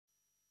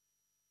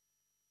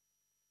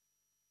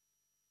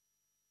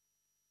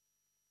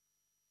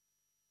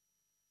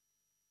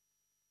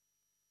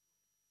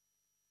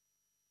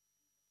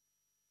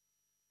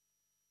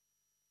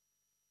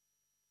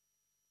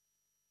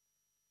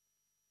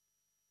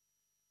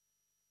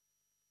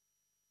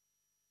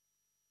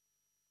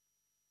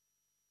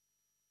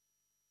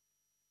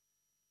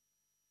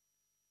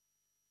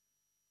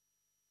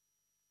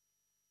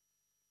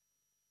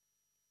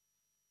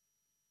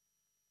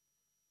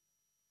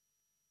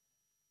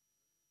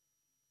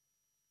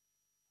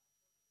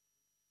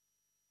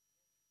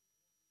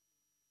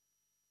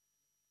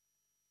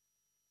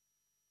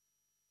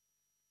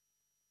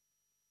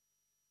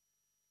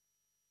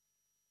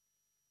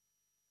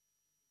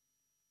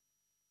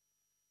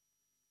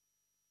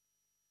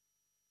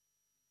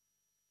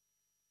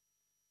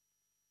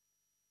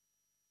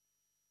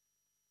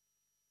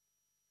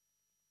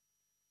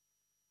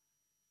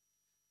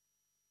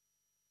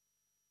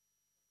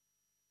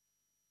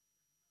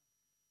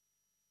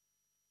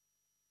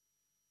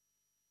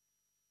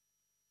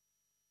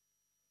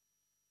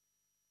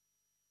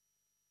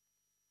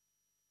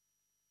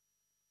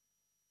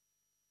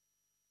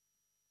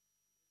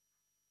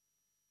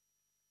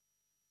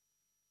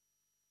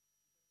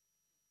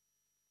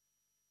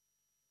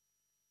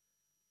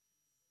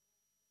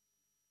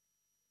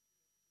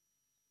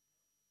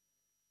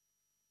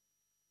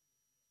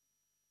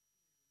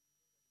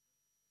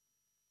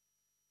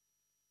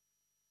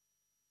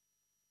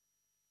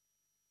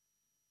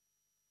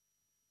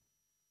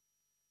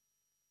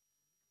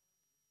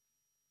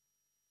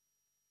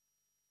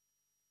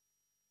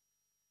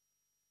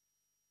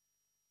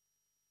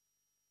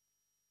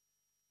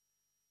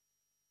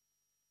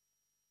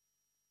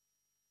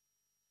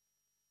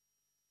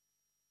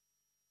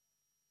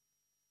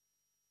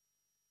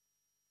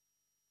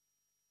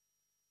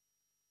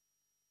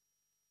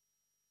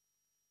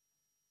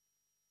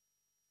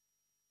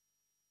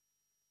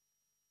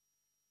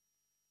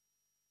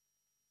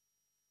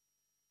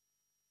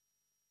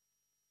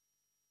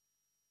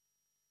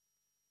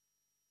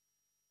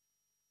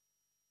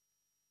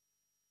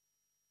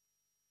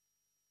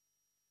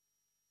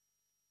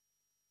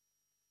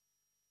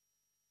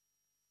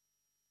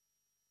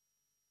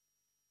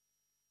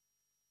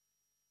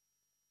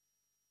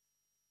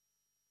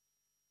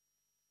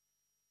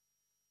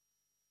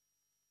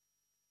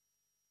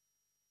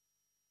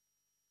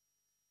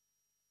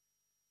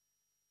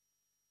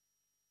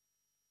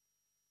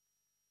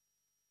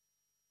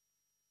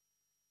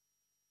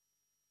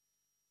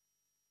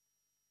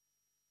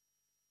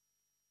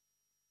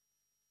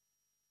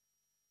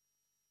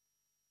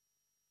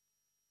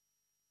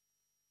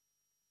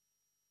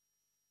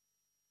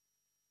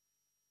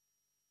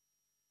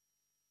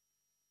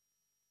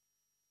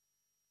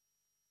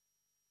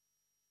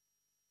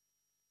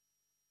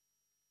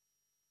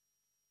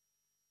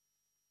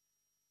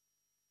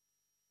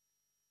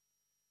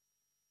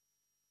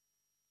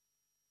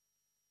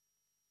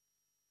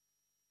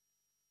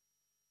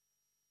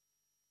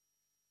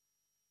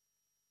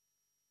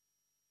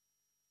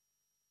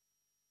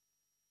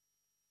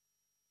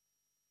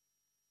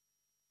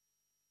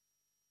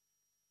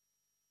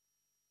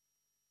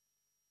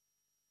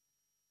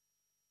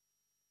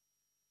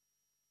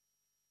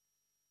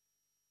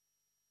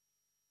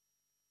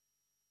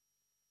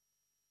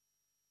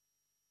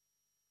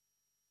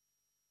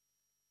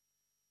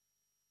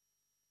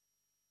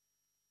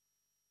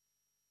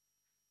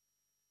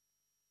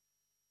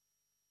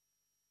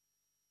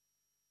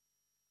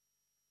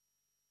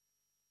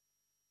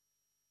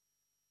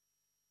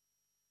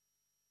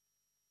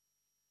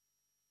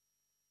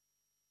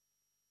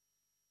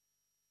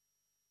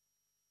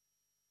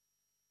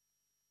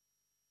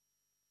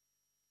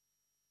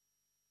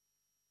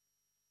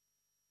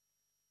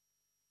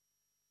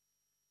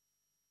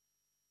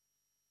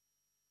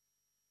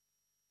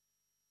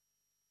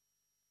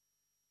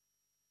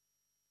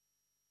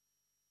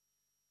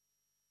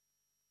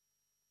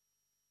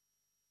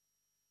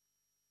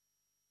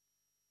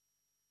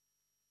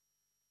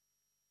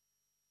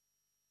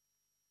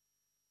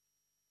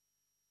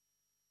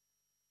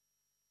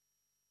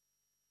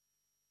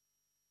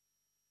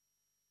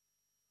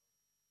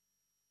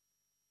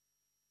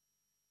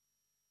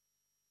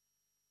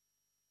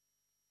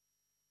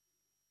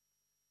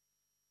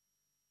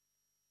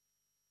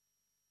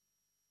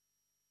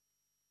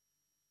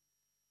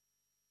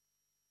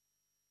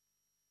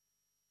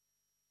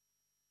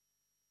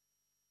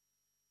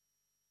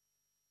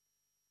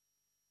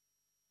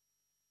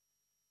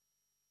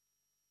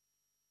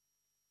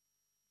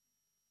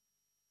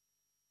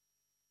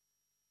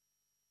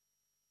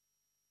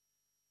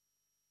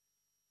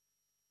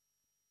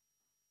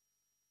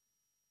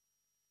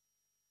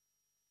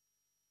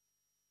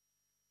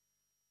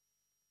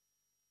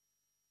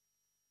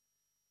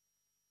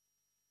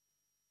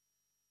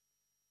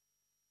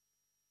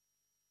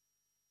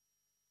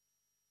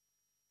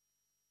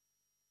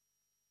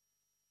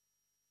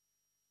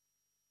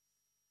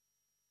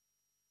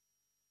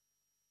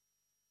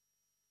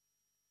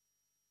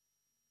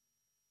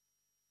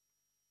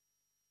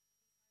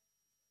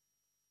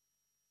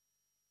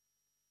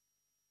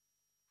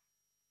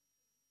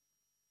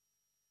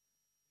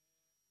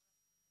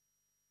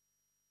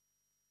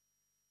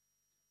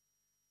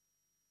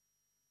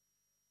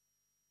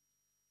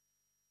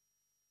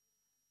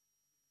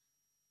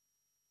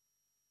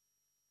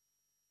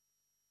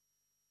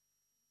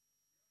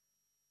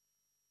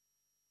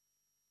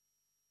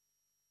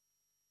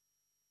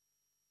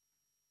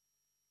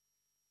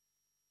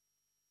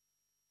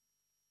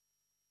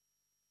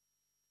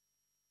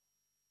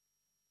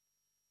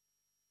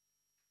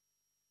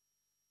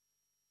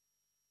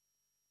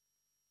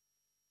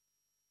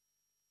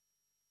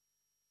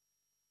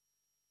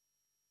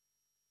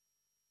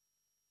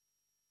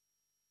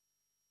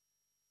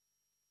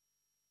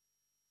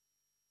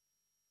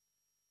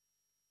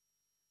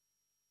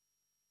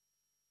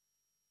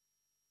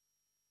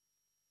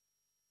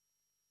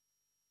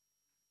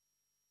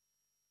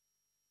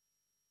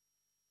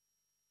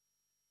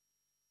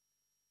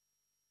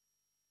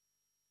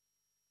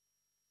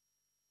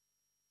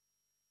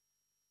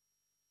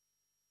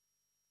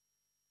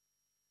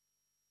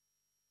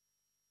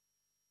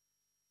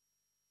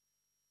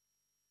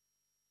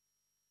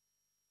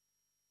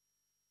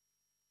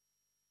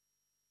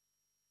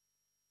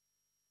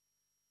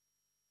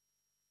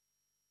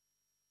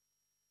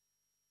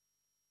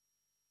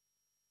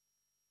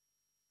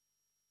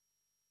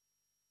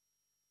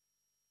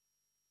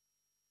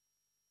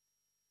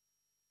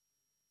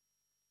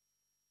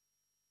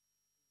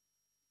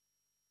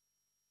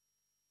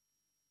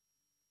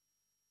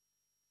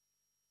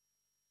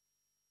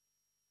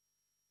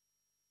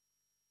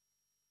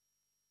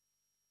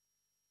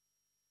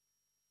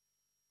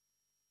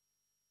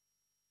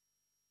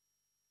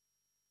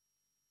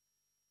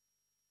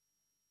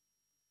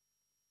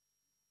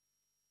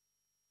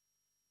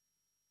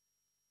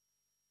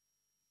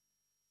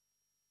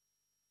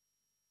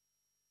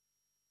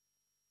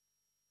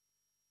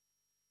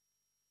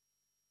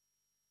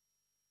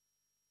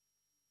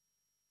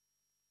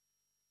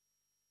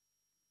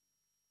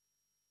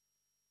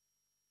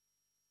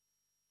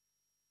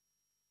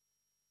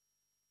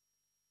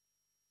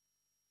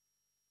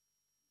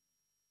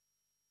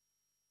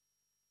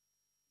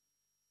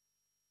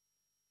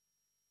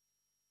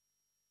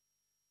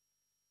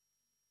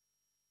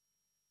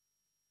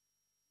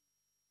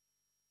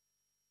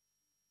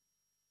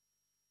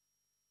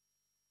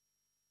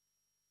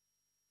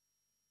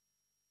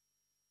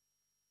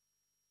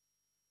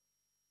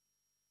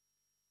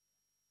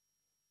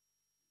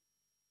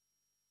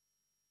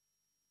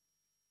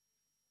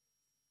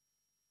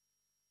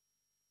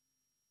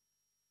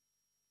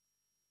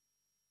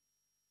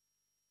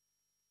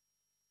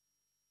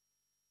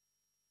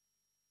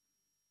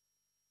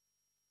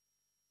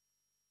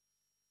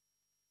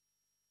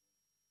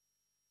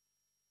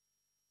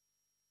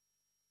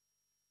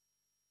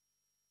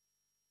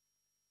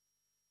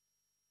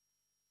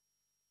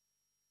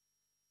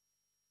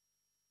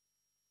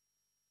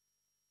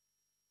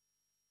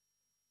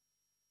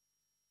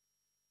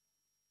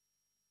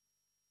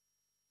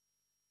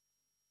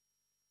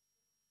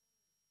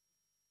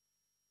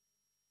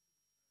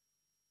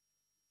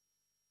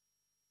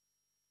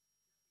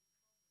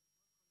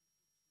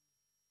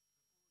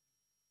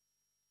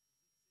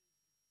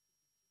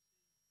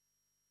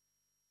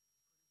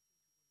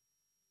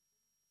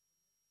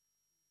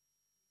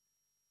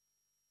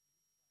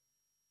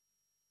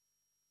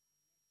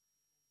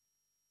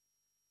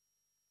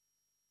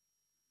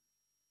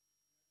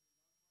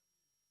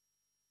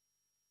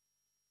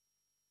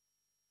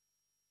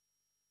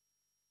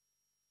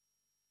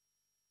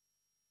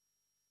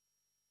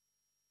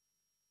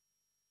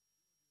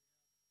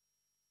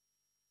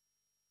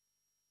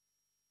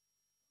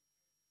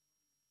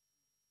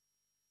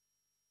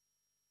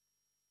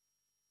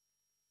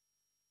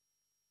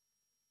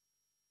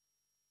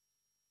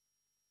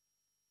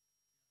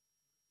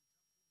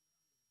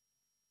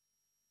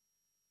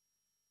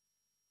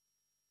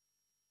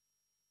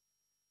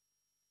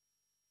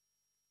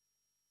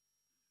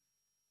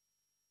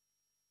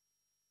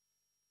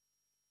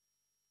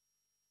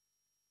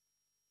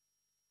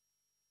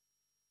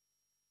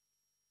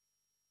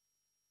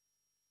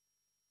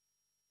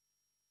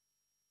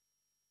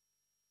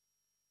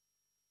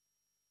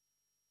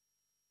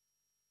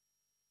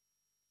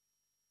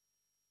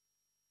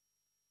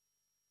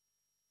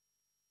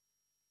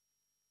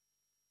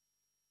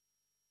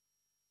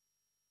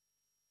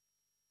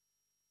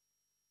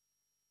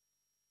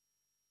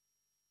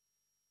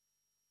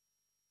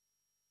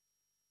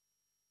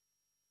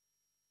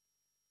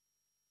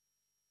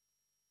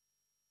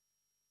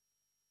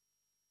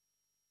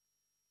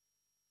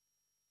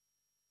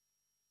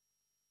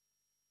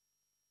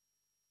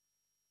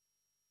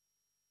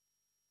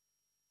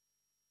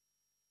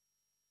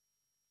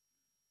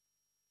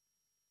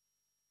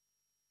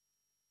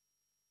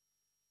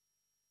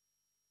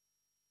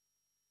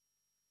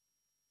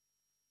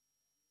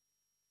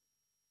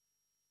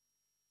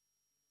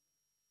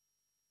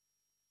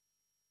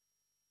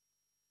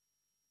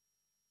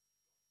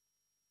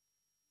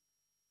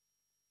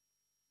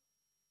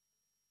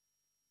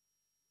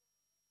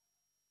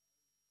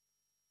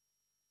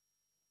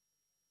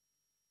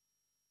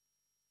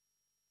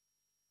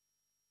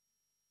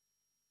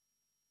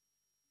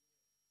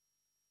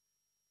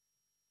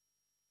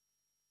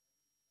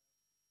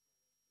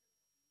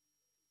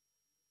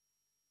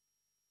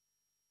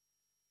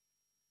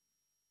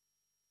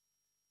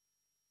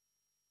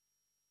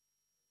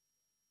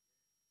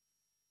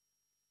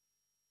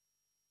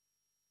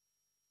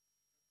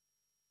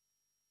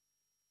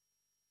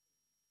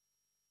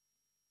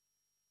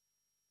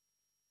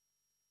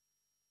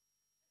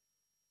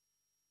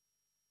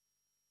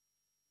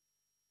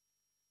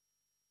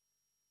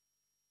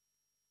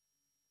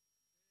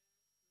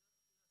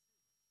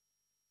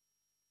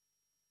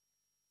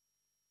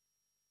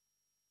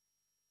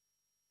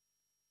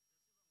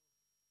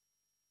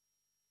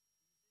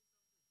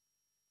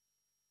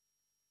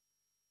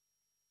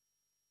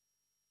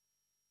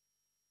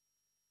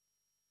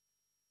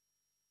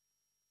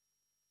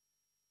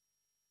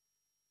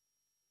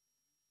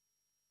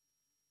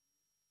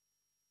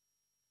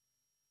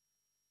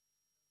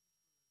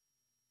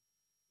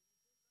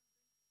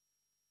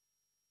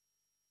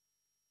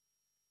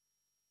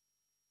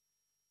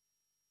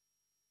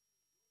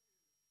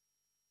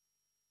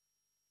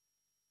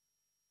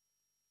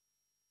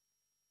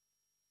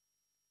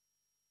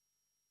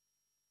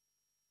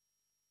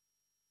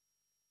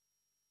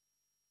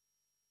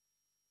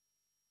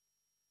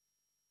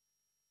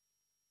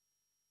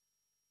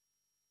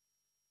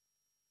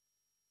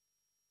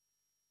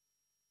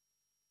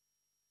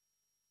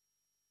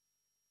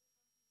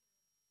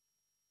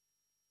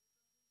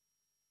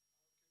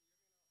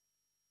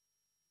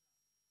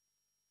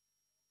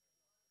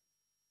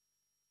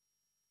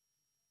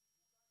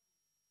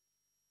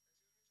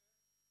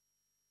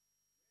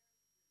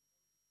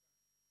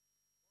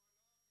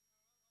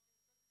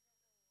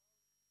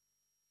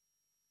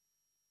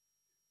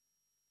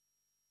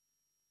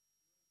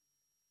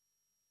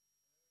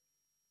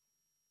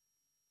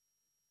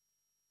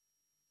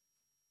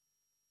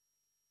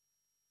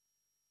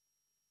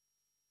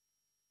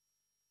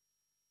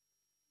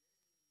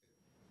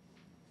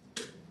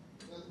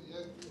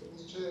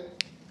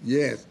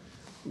Yes,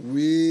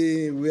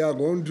 we are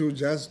going to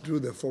just do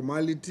the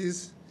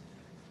formalities.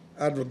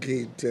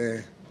 Advocate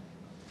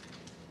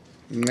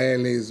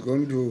Lungile is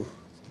going to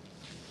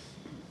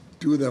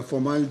do the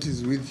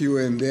formalities with you,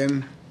 and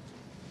then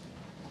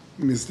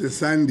Mr.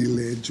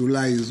 Sandile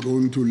July is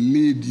going to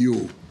lead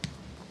you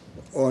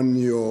on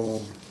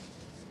your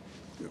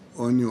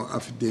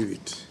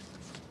affidavit.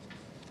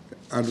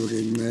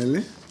 Advocate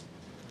Lungile.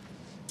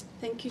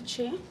 Thank you,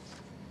 Chair.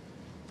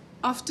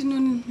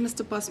 Afternoon,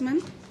 Mr.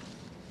 Bosman.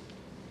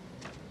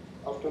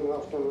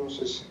 Afternoon,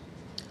 sis.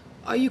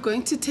 Are you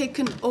going to take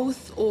an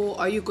oath or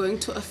are you going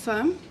to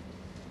affirm?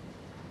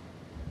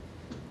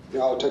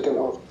 Yeah, I'll take an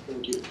oath.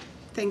 Thank you.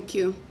 Thank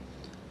you.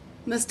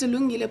 Mr.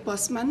 Lungile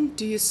Bosman,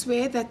 do you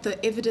swear that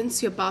the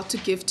evidence you're about to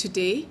give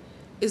today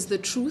is the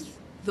truth,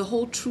 the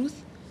whole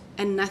truth,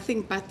 and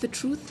nothing but the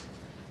truth?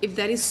 If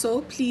that is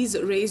so, please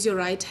raise your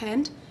right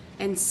hand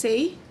and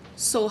say,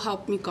 "So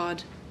help me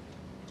God."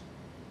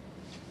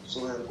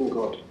 So help me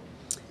God.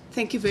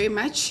 Thank you very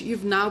much.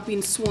 You've now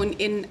been sworn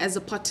in as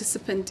a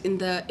participant in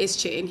the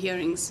SJN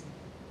hearings.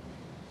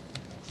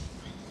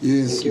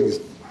 Yes, yes,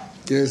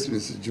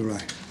 Mr.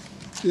 July.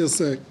 Yes,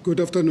 sir. Good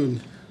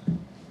afternoon.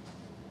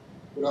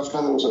 Good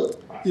afternoon, sir.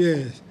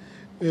 Yes.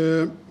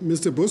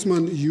 Mr.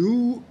 Bosman,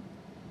 you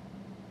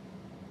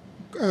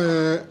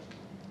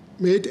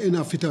made an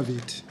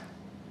affidavit,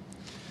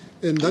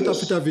 and that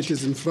affidavit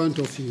is in front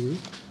of you,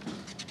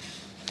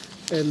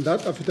 and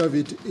that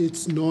affidavit,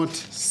 it's not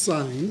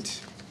signed.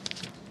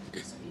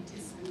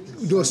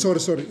 No, sorry,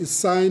 it's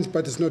signed,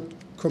 but it's not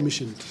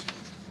commissioned.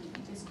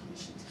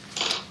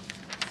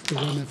 The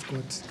one I've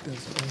got.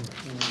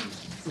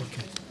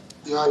 Okay.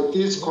 Yeah, it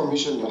is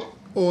commissioned.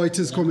 Oh, it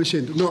is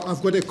commissioned. No,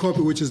 I've got a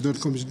copy which is not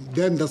commissioned.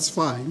 Then that's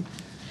fine.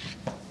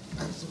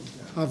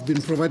 I've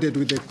been provided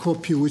with a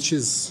copy which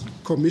is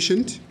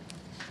commissioned.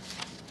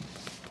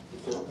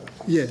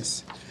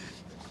 Yes.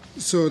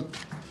 So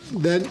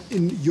then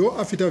in your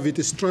affidavit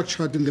is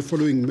structured in the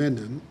following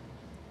manner.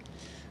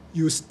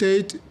 You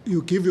state,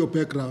 you give your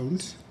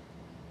background,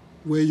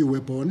 where you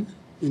were born,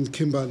 in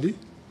Kimberley,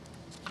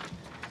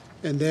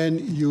 and then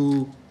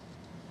you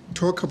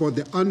talk about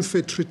the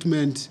unfair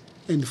treatment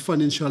and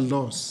financial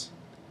loss.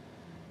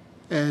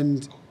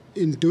 And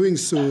in doing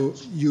so,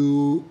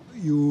 you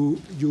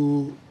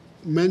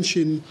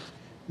mention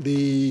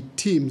the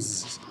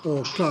teams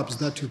or clubs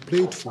that you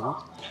played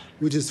for,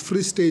 which is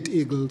Free State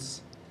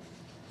Eagles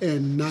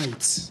and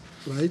Knights,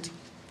 right?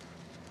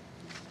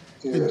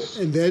 Yes.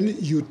 And then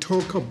you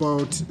talk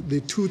about the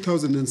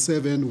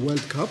 2007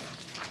 World Cup,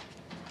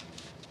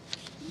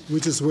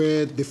 which is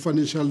where the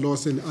financial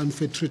loss and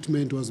unfair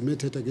treatment was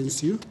meted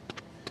against you.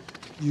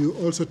 You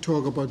also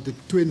talk about the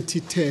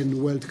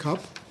 2010 World Cup.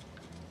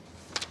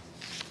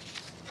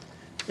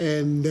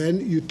 And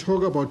then you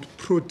talk about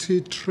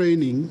pro-trade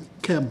training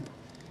camp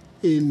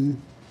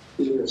in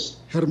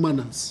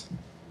Hermanas.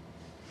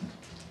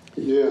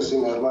 Yes,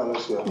 in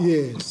Hermanas, yeah.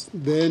 Yes.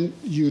 Then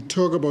you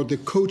talk about the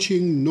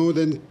coaching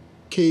Northern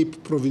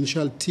Cape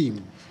provincial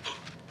team.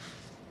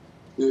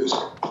 Yes.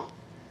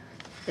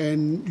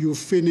 And you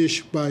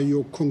finish by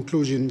your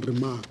conclusion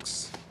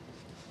remarks.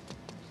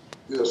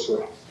 Yes,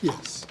 sir.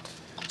 Yes.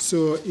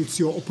 So it's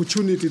your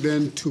opportunity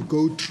then to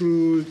go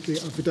through the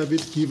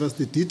affidavit, give us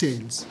the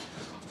details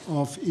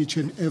of each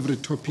and every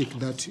topic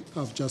that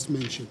I've just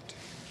mentioned.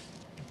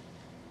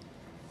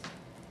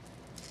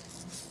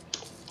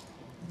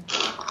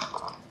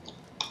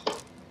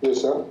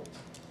 Yes, sir.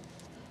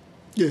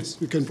 Yes,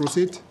 we can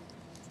proceed.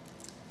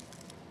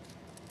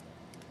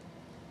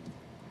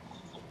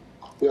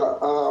 Yeah.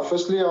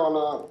 Firstly, I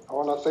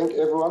wanna thank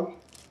everyone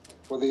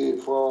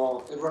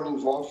for everyone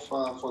involved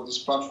for this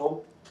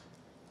platform.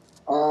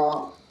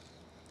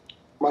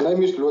 My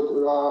name is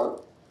Lungile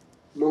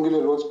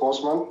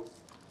Bosman.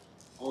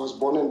 I was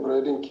born and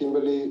bred in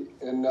Kimberley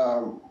and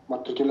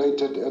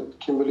matriculated at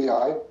Kimberley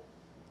High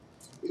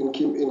in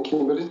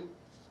Kimberley.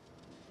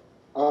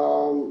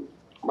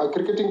 My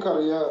cricketing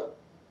career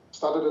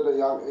started at a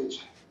young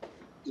age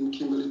in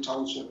Kimberley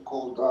Township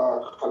called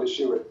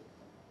Khalishiwe,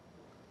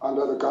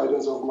 under the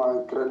guidance of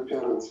my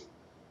grandparents.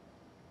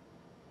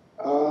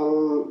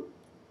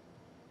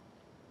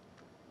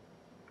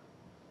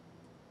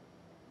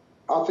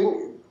 I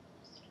think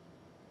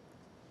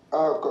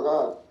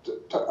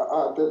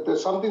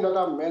there's something that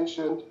I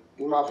mentioned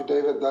in my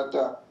affidavit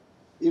that,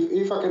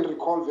 if I can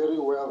recall very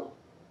well,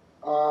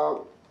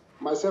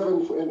 myself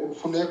and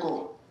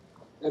Funeko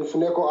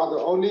are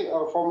the only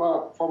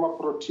former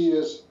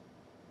Proteas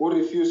who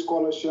refused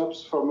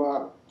scholarships from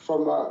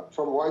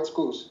white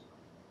schools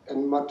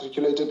and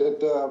matriculated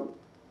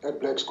at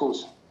black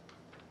schools.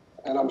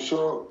 And I'm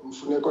sure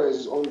Funeko has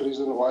his own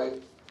reason why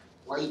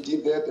he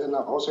did that, and I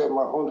also have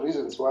my own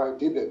reasons why I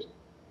did that.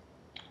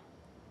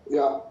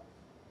 Yeah,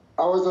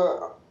 I was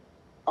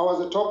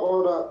a top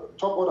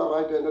order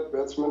right-handed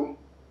batsman,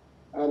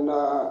 and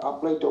I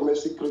played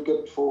domestic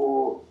cricket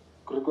for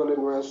Griqualand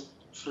West,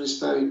 Free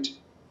State,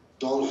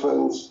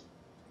 Dolphins,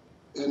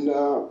 and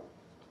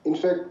in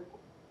fact,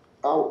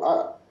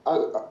 I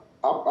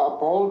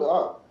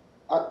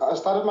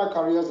started my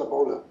career as a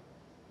bowler.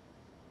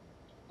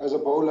 as a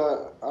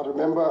bowler, I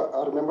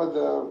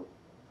remember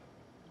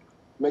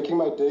making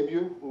my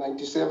debut in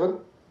 '97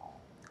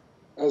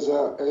 as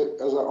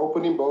an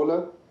opening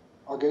bowler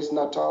against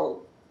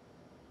Natal,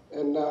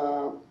 and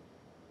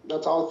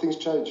that's how things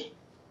changed.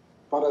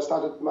 But I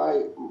started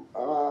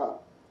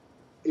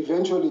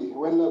eventually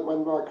when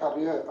my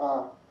career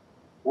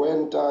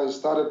went, I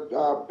started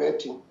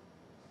betting,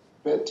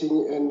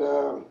 and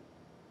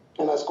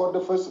I scored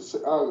the first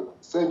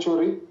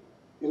century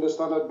in the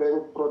Standard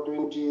Bank Pro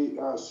 20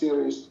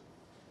 series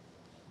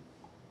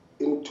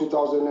in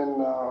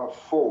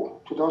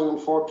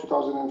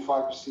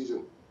 2004-2005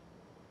 season.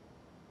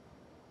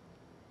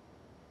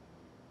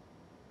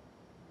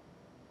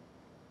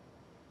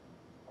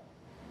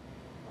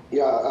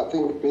 Yeah, I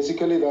think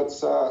basically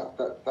that's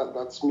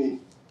me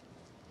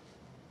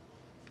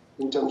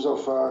in terms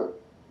of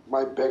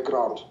my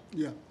background.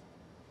 Yeah.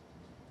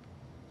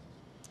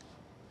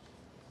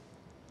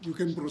 You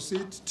can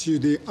proceed to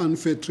the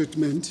unfair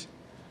treatment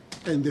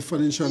and the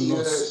financial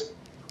loss.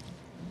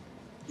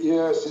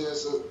 Yes.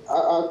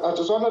 I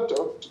just wanted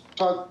to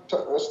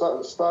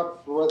start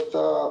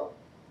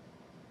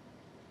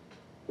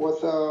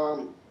with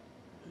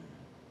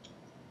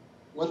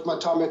my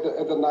time at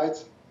the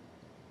Knights.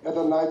 At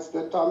the Knights,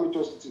 that time it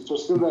was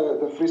still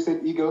the Free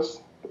State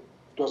Eagles. It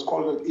was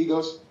called the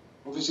Eagles.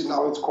 Obviously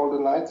now it's called the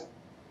Knights.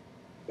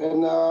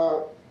 And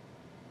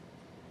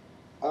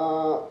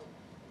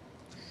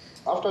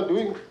after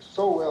doing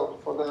so well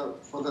for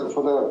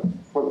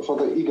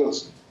the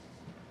Eagles,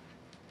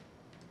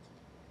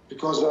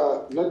 because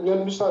let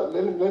me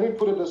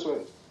put it this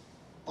way.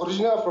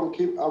 Originally I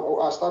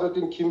started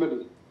in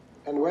Kimberley,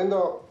 and when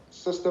the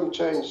system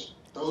changed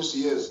those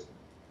years,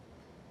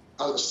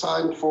 I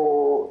signed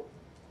for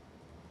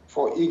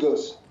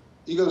Eagles.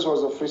 Eagles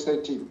was a Free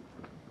State team.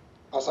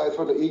 Aside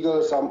for the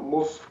Eagles, I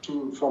moved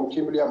from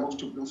Kimberley, I moved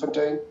to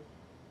Bloemfontein,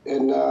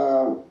 and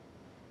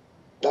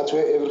that's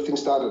where everything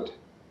started.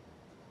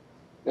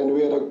 And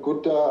we had a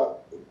good, I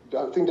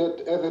think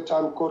that at the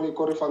time, Corey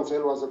van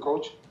Zyl was the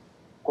coach.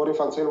 Corey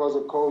van Zyl was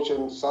the coach,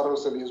 and Sarah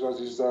Selies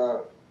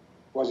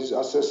was his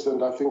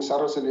assistant. I think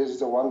Sarah Selies is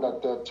the one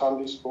that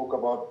Tandy spoke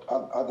about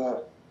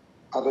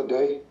other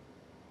day.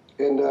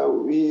 And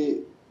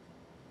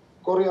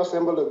Corey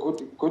assembled a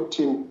good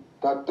team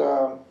that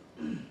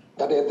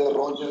had the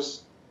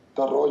Rogers,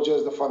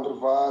 the Van der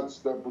Vaarts,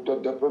 the Boeta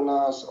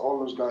Dippenas, all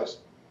those guys.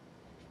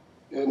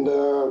 And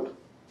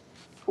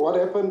what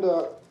happened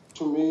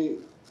to me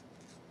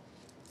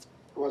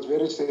was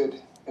very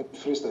sad at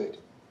Free State,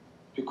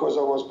 because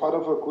I was part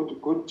of a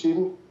good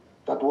team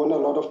that won a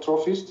lot of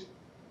trophies,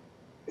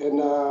 and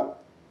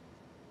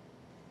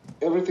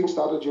everything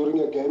started during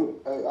a game.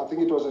 I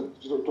think it was a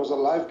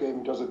live game.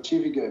 It was a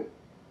TV game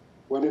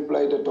when we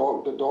played the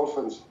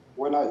Dolphins.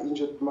 When I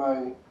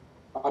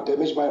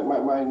damaged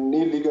my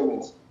knee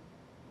ligaments,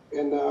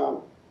 and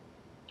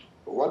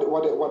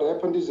what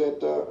happened is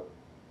that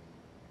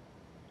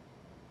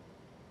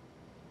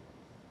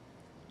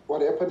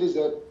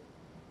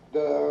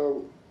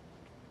the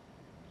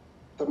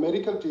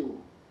medical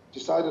team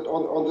decided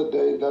on the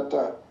day that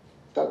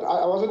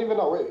I wasn't even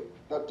aware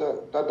that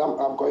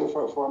I'm going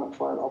for an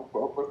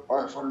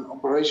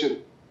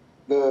operation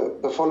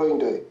the following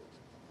day.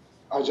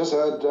 I just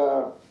heard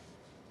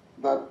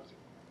that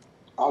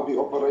I'll be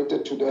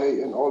operated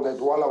today and all that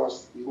while I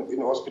was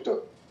in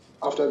hospital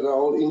after the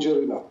whole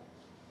injury now.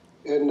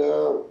 And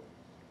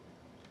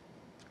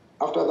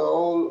after the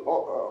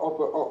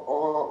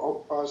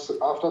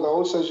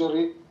whole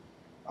surgery,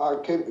 I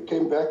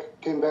came back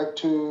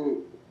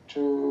to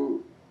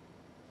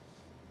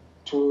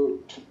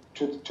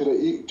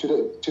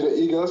the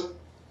Eagles,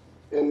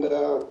 and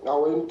I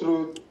went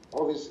through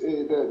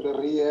obviously the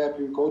rehab.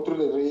 You go through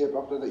the rehab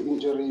after the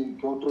injury.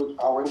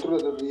 I went through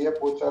the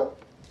rehab with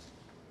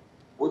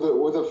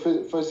a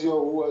physio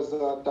who was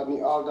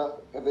Danny Alda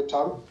at the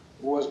time,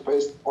 who was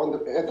based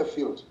at the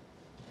field.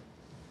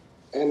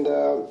 And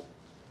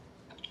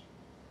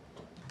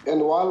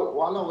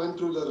while I went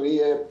through the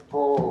rehab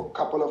for a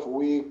couple of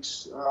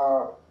weeks,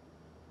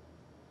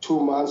 2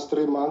 months,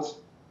 3 months,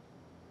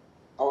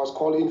 I was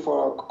called in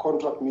for a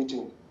contract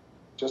meeting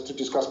just to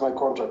discuss my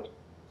contract.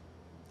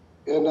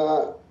 And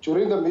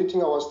during the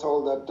meeting, I was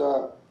told that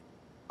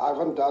I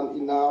haven't done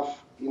enough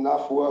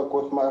work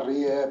with my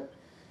rehab,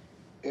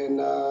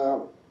 and I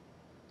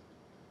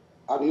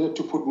needed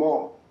to put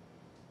more.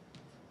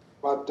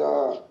 But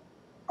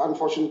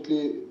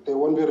unfortunately, they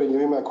won't be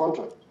renewing my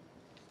contract.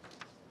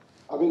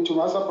 I mean, to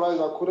my surprise,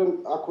 I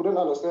couldn't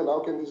understand how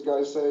can this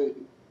guy say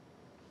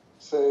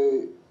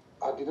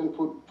I didn't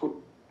put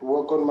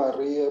work on my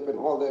rehab and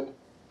all that,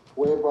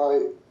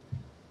 whereby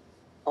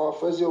our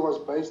physio was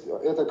based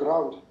at the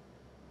ground.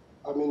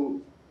 I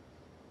mean,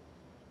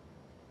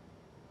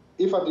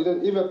 if I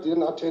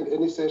didn't attend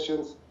any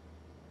sessions,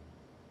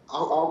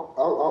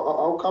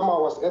 how come I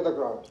was at the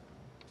ground?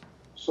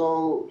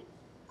 So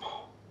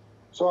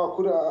I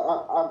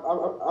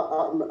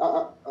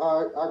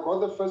got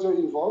the physio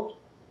involved.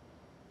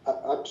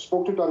 I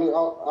spoke to Danny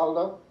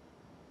Alda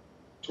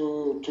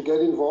to get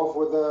involved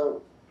with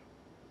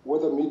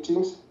the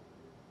meetings,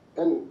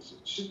 and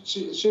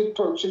she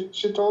told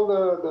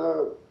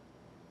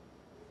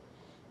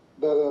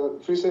the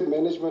Free State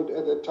management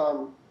at the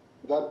time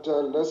that,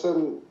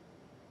 listen,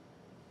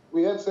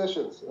 we had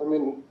sessions. I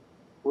mean,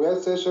 we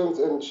had sessions,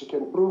 and she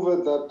can prove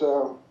it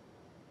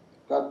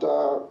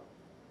that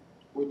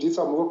we did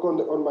some work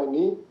on my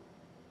knee,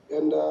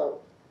 and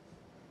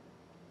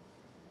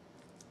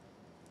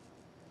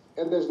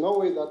there's no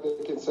way that they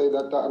can say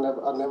that I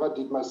never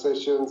did my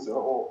sessions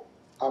or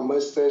I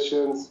missed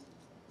sessions,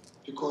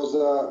 because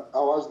I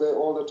was there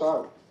all the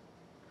time.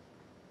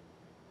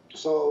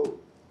 So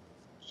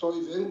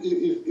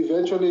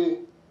eventually,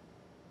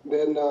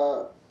 then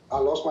I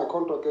lost my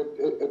contract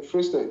at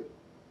Free State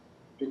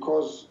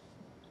because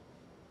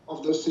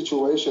of this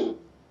situation.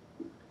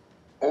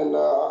 And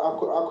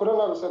I couldn't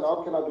understand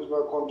how can I lose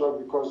my contract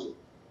because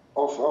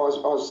of I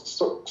was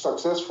so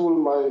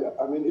successful.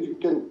 I mean, if you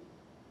can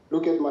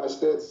look at my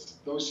stats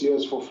those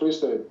years for Free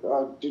State,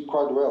 I did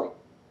quite well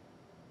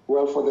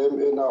for them,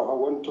 and I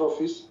won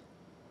trophies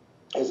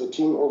as a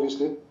team.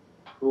 Obviously,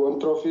 we won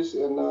trophies,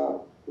 and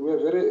we're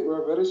a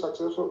very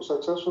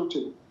successful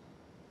team.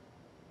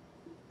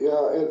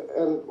 Yeah,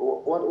 and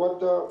what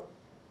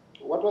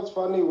was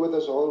funny with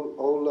this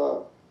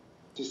whole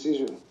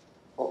decision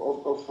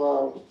of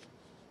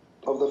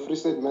the Free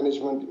State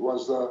management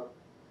was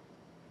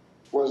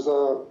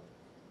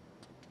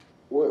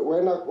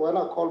when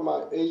I called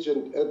my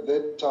agent at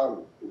that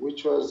time,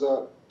 which was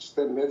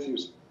Stan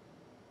Matthews.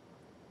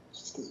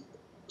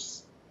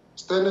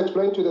 Stan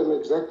explained to them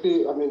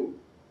exactly. I mean,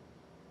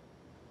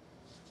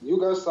 you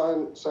guys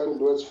signed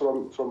words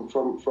from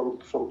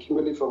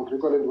Kimberley, from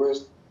Griqualand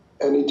West,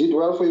 and he did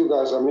well for you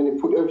guys. I mean, he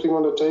put everything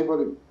on the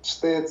table,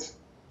 stats,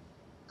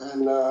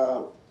 and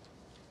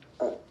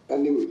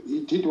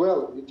he did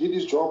well. He did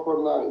his job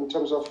in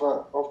terms of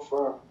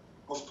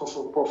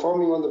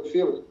performing on the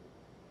field,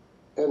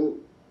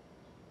 and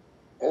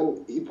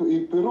he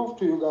proved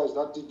to you guys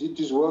that he did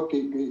his work.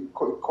 He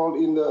called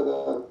in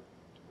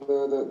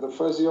the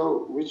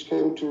physio, which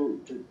came to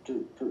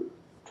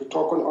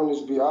talk on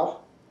his behalf,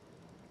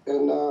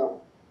 and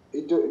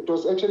it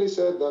was actually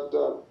said that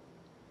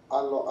I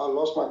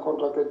lost my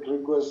contract at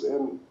Griquas,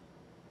 and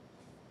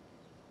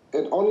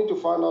only to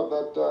find out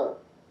that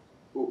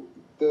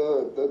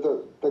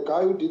the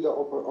guy who did the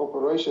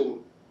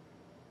operation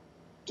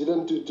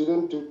didn't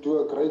do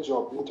a great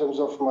job in terms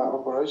of my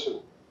operation,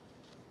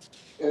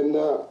 and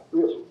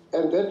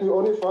that we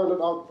only found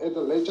it out at the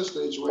later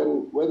stage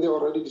when they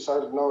already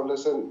decided, no,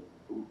 listen,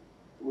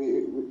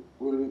 we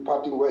will be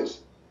parting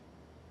ways.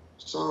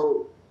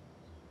 So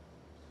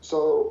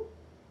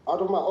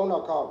out of my own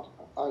account,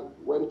 I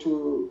went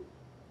to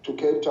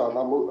Cape Town.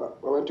 I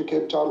went to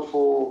Cape Town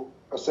for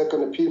a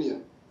second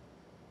opinion.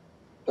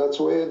 That's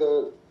where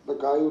the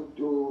guy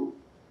who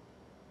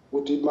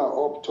did my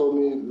op told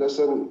me,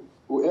 listen,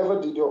 whoever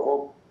did your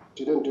op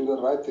didn't do the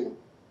right thing,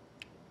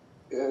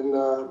 and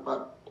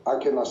but I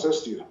can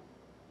assist you.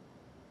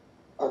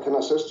 I can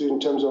assist you in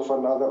terms of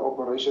another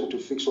operation to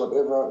fix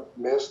whatever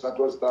mess that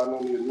was done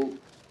on your knee.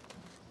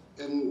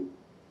 And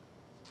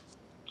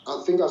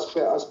I think I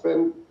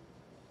spent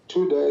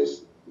 2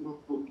 days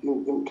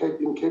in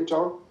Cape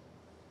Town,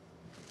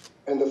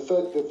 and the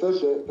third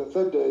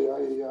day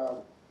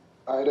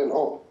I had an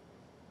op,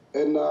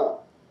 and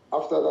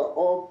after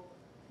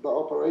the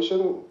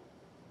operation,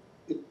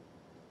 it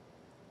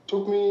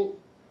took me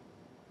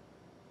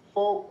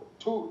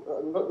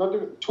not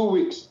even 2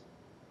 weeks.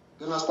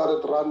 Then I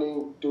started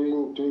running,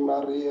 doing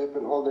my rehab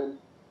and all that,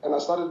 and I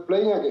started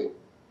playing again.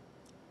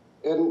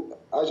 And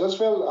I just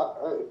felt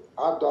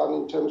hard done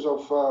in terms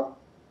of how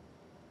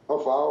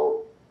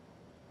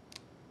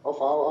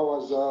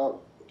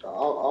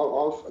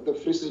the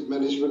Free State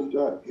management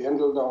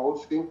handled the whole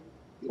thing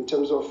in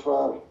terms of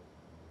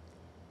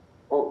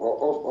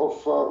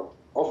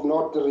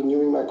not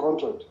renewing my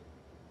contract,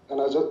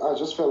 and I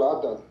just felt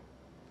hard done.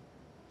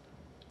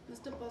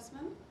 Mr.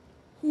 Bosman,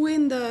 who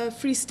in the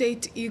Free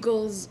State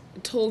Eagles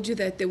told you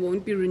that they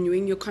won't be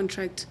renewing your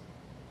contract?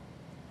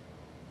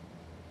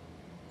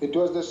 It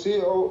was the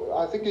CEO.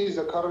 I think he's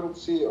the current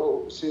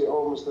CEO,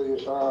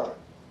 Mr.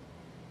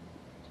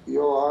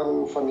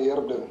 Johan van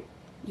Heerden.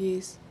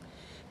 Yes.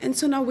 And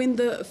so now when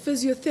the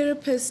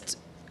physiotherapist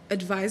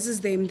advises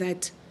them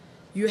that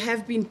you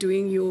have been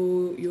doing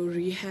your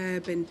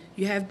rehab and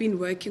you have been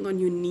working on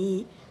your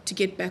knee to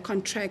get back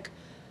on track,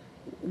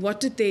 what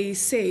did they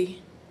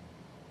say?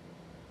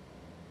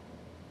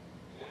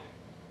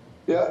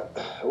 Yeah,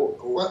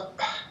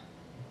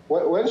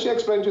 when she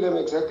explained to them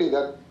exactly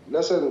that,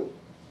 listen,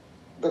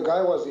 the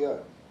guy was here.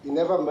 He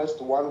never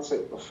missed one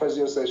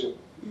physio session.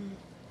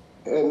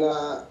 And,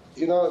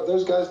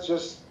 those guys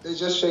just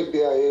shake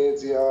their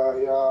heads,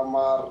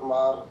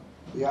 maar.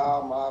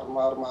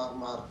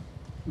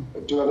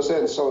 Do you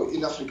understand? So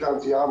in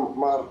Afrikaans,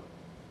 maar,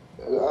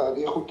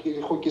 die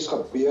goedjes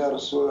gebeur,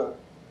 so,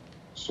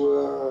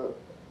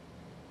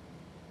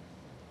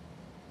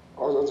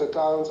 onze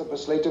klaar onze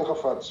besluiting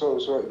gevat. So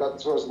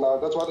that's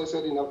what I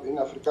said in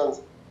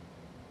Afrikaans.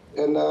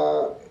 And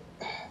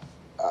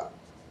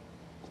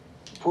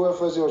poor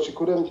Fazio, she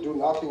couldn't do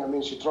nothing. I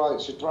mean, she tried,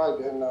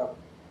 and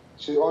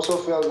she also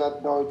felt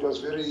that no, it was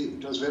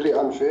very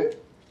unfair,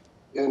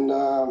 and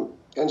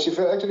she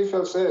actually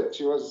felt sad.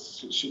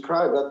 She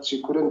cried that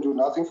she couldn't do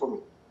nothing for me,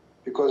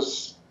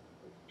 because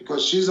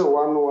she's the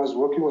one who was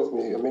working with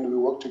me. I mean, we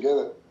worked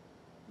together.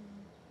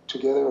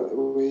 Together,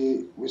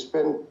 we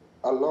spent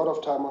a lot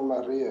of time on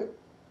my rear.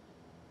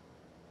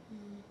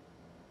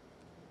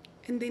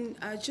 And then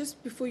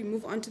just before you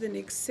move on to the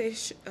next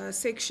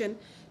section,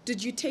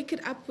 did you take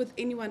it up with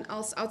anyone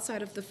else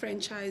outside of the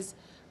franchise,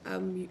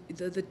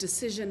 the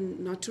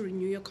decision not to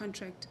renew your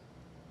contract?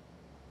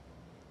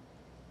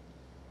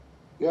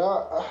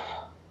 Yeah,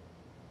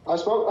 I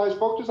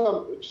spoke to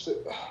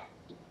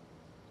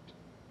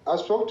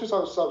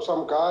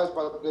some guys,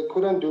 but they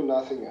couldn't do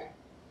nothing.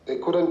 They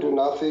couldn't do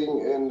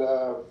nothing,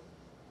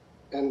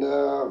 and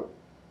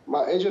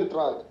my agent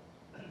tried.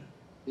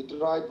 He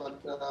tried,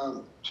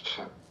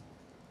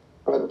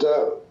 but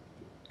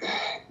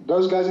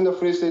those guys in the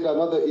Free State are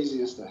not the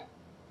easiest.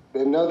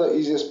 They're not the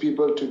easiest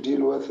people to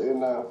deal with,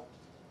 and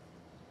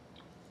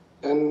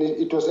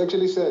it was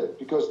actually sad,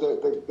 because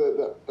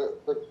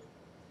the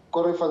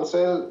Corey van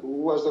Zyl, who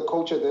was the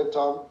coach at that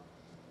time,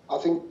 I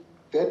think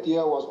that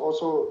year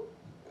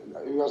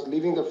he was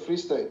leaving the Free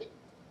State,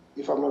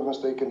 if I'm not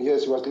mistaken.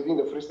 Yes, he was leaving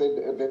the Free State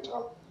at that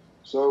time.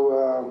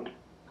 So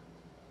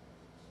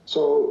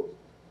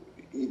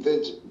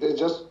they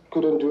just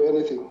couldn't do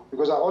anything.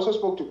 Because I also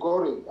spoke to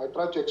Corey. I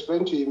tried to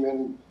explain to him,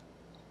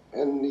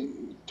 and he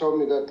told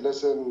me that,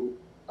 listen,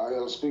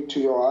 I'll speak to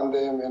your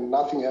Andem, and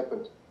nothing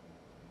happened.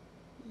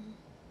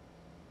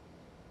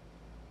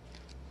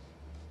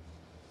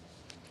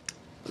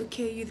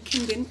 Okay, you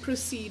can then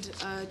proceed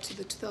to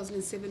the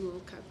 2007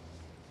 World Cup.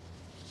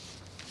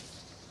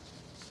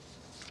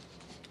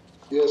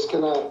 Yes,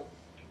 can I?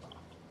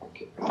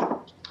 Okay.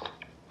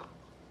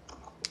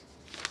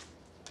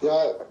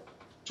 Yeah,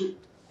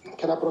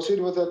 can I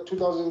proceed with the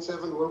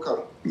 2007 World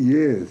Cup?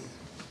 Yes.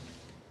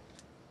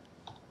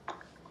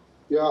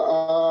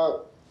 Yeah,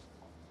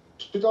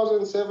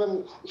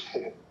 2007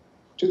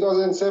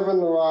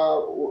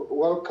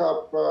 World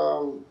Cup,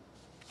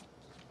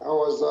 I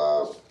was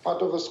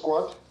part of a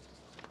squad.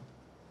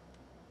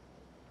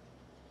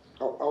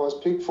 I was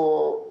picked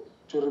to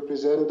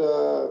represent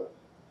the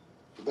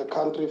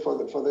country for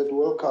that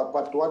World Cup.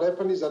 But what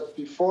happened is that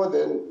before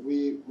then,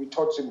 we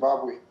taught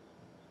Zimbabwe.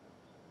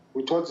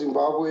 We taught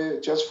Zimbabwe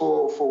just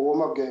for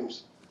warm-up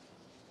games,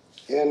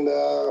 and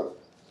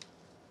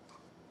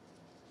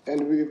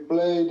we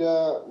played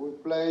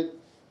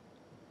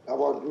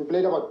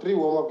about 3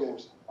 warm-up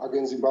games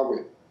against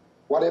Zimbabwe.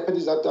 What happened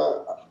is that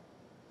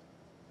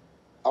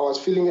I was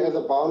feeling at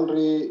the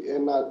boundary,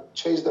 and I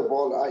chased the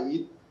ball. I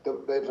hit the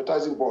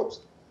advertising boards,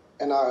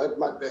 and I hurt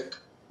my back.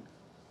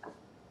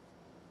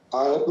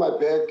 And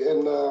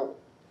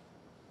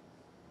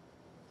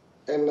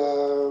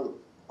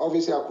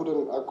obviously I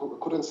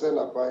couldn't stand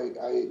up. I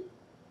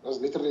was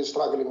literally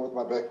struggling with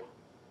my back,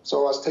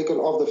 so I was taken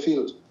off the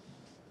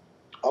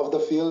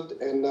field,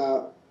 and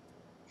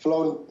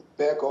flown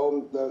back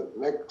home the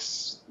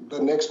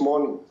next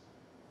morning.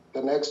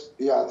 I think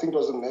it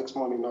was the next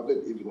morning, not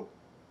that evening.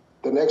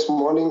 The next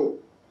morning,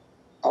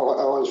 I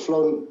was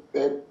flown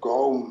back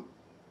home.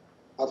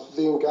 I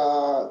think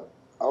I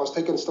was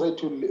taken straight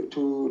to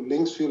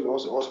Linksfield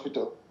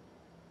Hospital,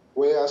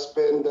 where I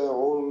spent the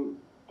whole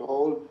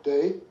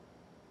day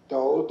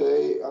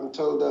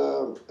until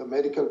the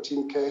medical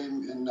team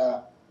came, and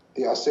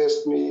they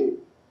assessed me.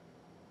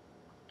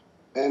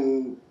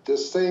 And I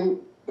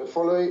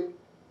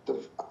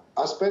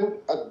spent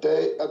a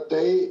day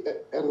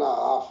and a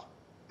half.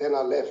 Then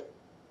I left.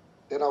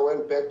 Then I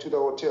went back to the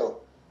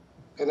hotel.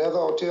 And at the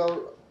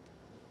hotel,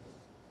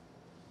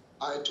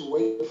 I had to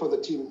wait for the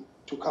team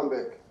to come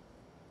back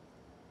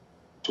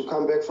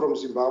from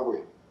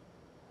Zimbabwe.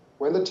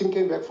 When the team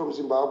came back from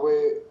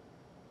Zimbabwe,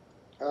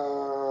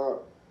 the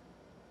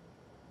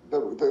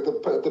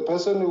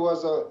person who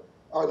was the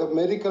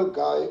medical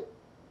guy,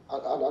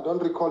 I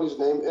don't recall his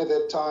name at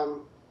that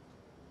time,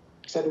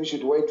 said we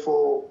should wait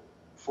for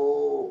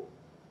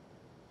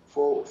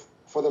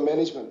the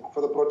management,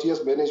 for the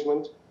Proteas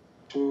management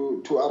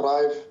to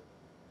arrive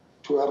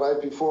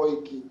before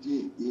he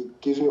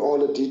gives me all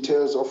the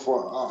details of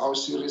how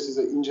serious is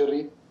the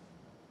injury.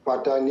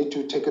 But I need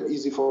to take it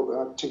easy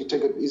for a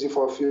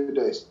few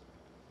days.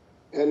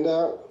 And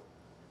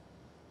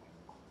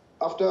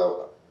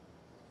after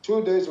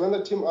 2 days, when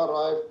the team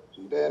arrived,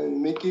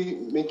 then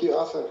Mickey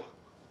Arthur,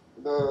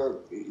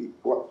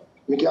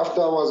 Mickey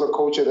Arthur was a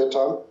coach at that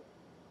time,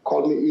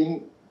 called me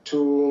in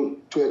to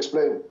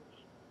explain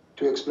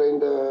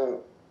the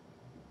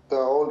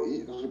whole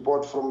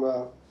report from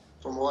our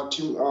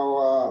team,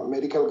 our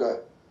medical guy.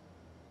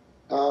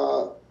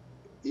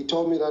 He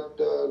told me that,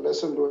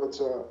 listen,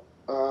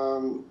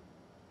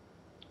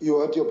 you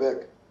hurt your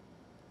back.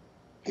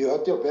 You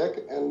hurt your back,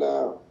 and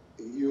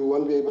you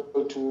won't be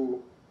able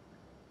to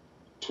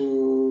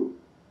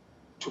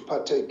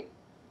partake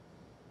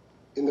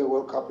in the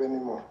World Cup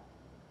anymore.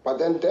 But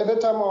then at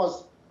that time,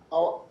 I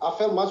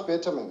felt much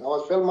better, man.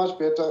 I felt much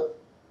better.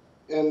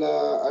 and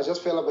I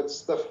just felt a bit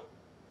stiff.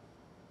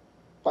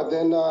 But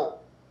then I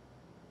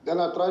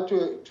tried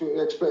to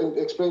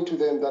explain to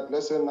them that,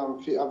 listen, I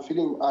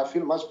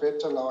feel much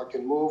better now. I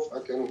can move, I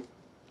can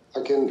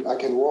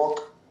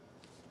walk,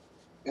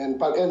 and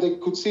they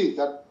could see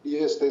that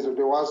yes,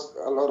 there was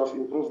a lot of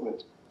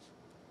improvement.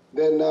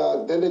 Then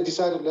they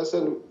decided,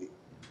 listen,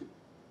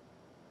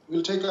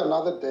 we'll take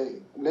another day.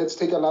 Let's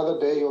take another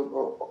day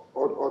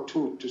or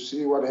two to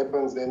see what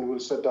happens. Then we'll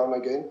sit down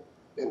again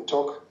and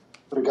talk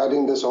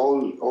regarding this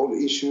whole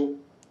issue.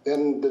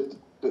 Then the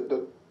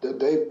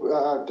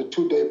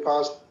 2 day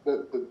passed.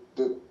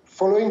 The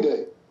following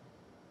day,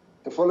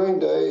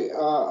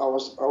 I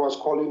was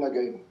calling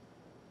again,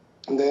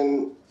 and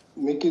then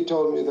Mickey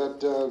told me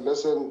that,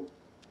 listen,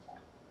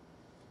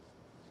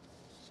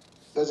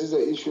 this is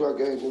the issue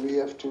again. We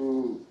have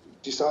to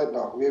decide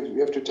now. We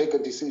have to take a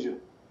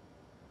decision.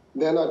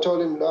 Then I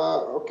told him,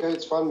 okay,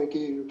 it's fine,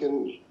 Mickey.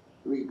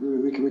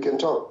 We can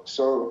talk.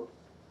 So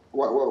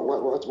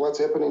what's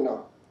happening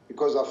now?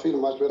 Because I feel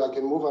much better. I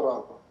can move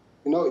around.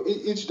 You know,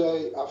 each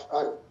day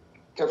I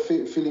kept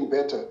feeling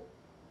better,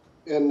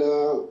 and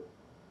I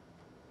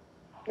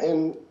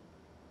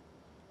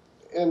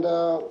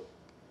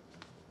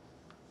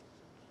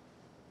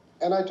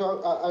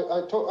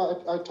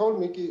told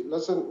Mickey,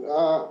 listen,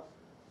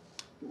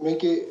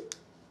 Mickey.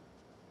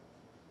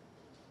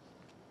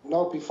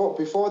 No, before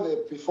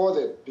that,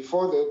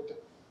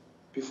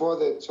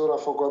 sorry, I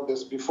forgot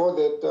this. Before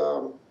that,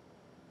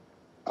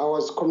 I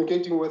was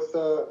communicating with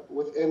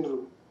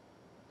Andrew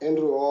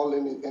Hall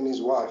and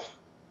his wife.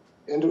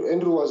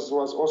 Andrew was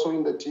also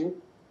in the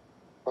team.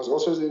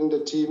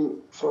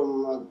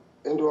 From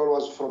Andrew Hall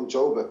was from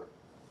Joburg,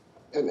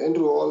 and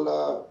Andrew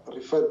Hall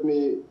referred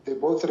me. They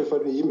both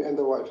referred me, him and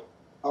the wife.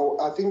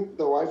 I think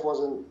the wife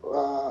wasn't.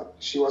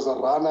 She was a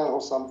runner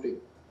or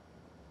something,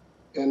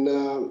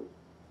 and.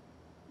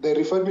 They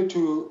referred me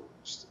to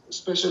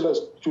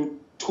specialists, to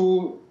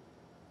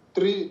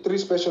three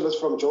specialists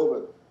from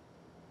Joburg.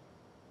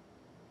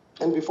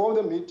 And before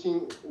the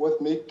meeting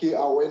with Mickey,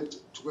 I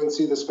went to go and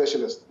see the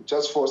specialist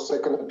just for a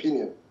second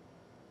opinion.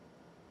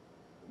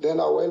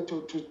 Then I went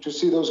to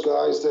see those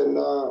guys, and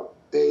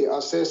they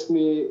assessed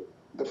me.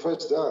 The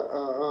first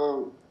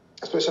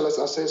specialist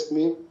assessed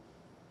me,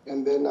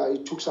 and then he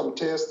took some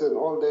tests and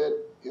all that.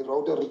 He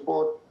wrote a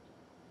report.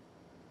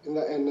 In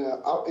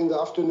the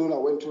afternoon, I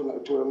went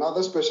to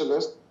another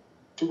specialist,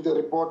 took the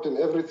report and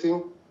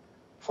everything,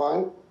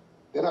 fine.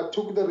 Then I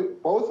took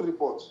both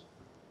reports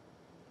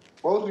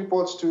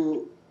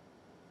to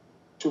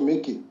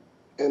Mickey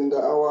and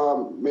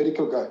our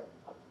medical guy.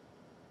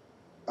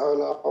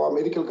 And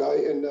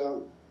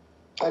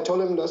I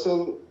told him,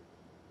 listen,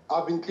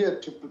 I've been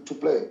cleared to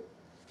play.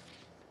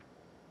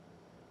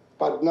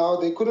 But now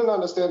they couldn't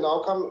understand how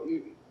come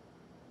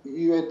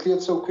you had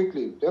cleared so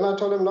quickly. Then I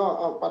told him,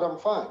 no, but I'm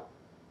fine.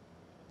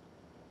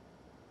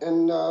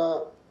 And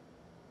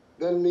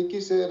then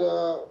Mickey said,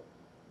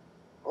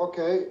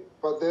 okay,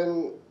 but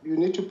then you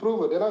need to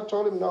prove it. Then I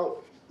told him, no,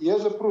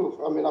 here's the proof.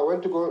 I mean, I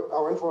went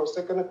for a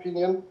second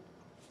opinion.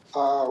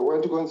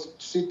 Went to go and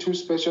see two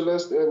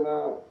specialists, and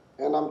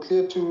I'm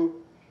clear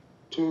to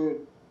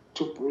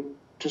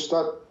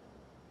start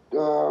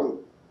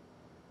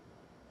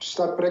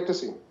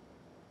practicing.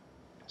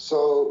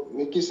 So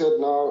Mickey said,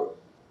 no,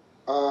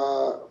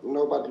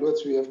 but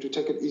Lutz, we have to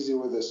take it easy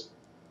with this.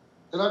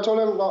 Then I told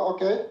him, no,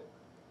 okay.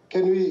 I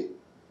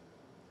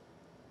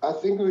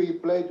think we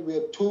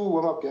had two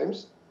warm-up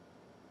games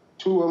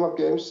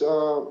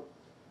to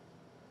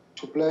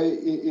play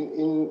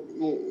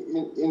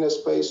in a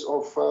space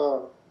of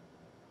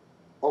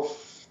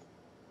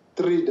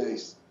 3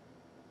 days.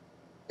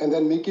 And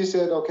then Mickey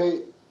said,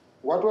 okay,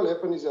 what will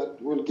happen is that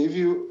we'll give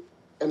you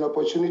an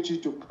opportunity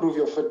to prove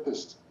your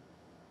fitness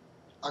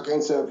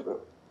against Sri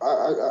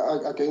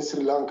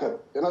Lanka.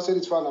 Then I said,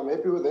 it's fine, I'm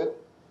happy with that.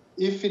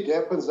 If it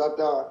happens that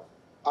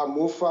I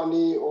move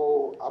funny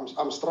or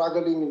I'm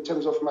struggling in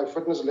terms of my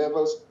fitness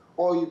levels,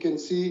 or you can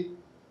see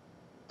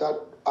that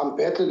I'm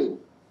battling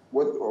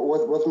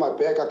with my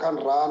back, I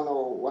can't run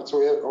or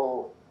whatsoever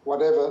or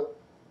whatever,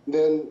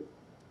 then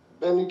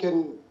you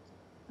can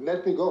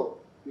let me go.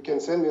 You can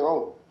send me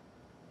home.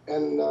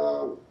 And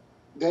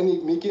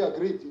then Mickey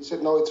agreed. He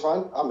said, no, it's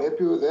fine. I'm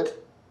happy with that.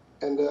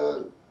 And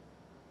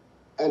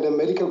the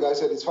medical guy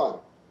said, it's fine.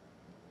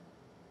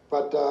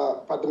 But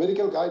the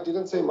medical guy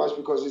didn't say much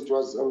because it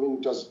was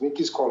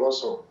Mickey's call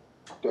also,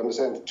 to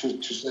understand,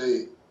 to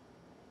say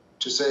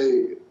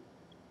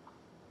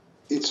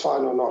it's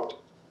fine or not.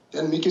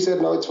 Then Mickey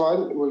said, no, it's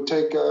fine. We'll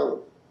give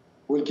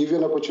you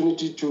an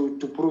opportunity to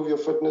prove your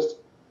fitness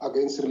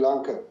against Sri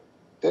Lanka.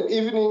 That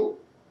evening,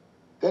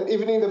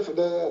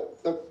 the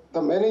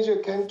manager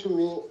came to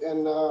me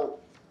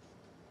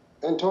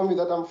and told me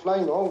that I'm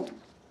flying home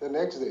the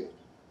next day.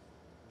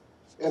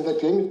 And the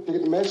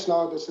match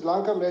now, the Sri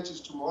Lanka match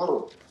is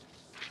tomorrow.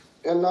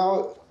 And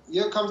now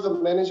here comes the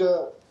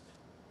manager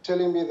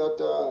telling me that,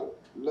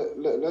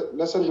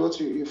 listen, Lutz,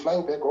 you're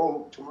flying back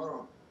home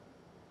tomorrow.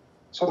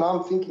 So now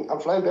I'm thinking, I'm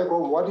flying back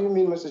home. What do you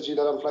mean, Mr. G,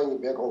 that I'm flying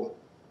back home?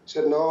 He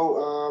said,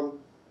 no,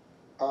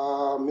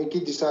 Mickey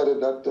decided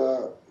that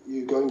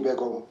you're going back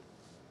home.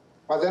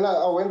 But then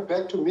I went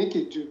back to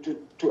Mickey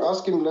to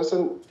ask him,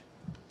 listen,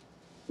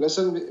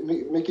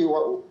 Mickey,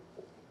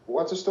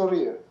 what's the story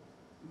here?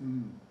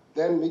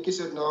 Then Mickey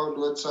said, no,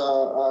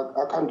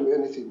 I can't do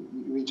anything.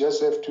 We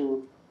just have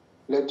to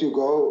let you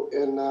go,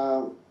 and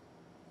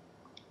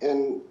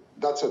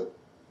that's it.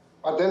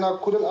 But then I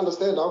couldn't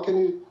understand, how can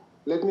you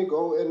let me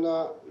go? And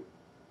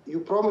you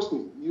promised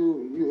me,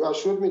 you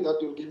assured me that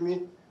you'll give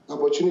me the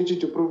opportunity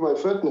to prove my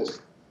fitness.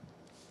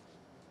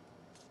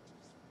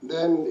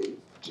 Then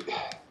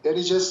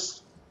he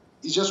just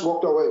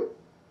walked away.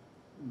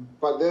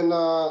 But then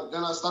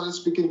I started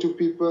speaking to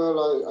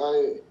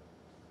people.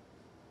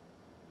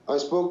 I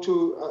spoke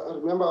to, I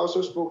remember I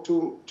also spoke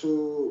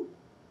to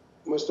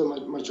Mr.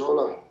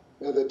 Majola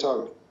at the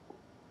time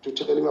to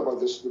tell him about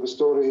the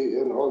story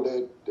and all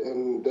that.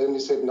 And then he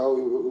said, no,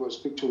 we will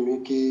speak to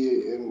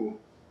Mickey.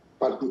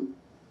 But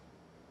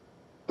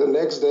the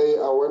next day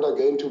I went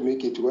again to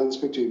Mickey to go and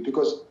speak to him,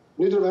 because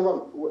you need to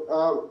remember,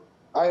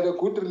 I had a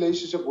good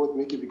relationship with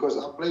Mickey because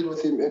I played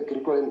with him at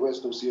Griquas and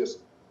West those years.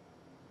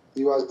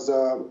 He was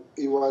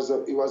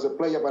a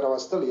player, but I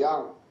was still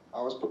young.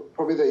 I was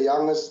probably the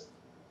youngest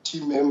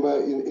team member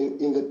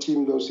in the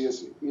team those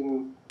years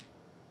in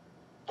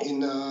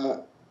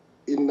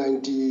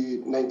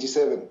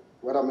 97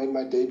 when I made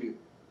my debut.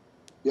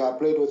 Yeah, I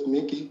played with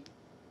Mickey,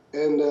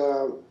 and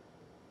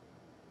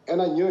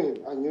I knew him.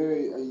 I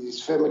knew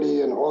his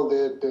family and all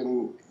that,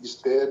 and his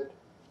dad.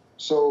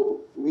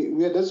 So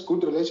we had this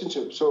good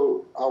relationship.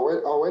 So I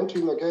went to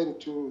him again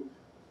to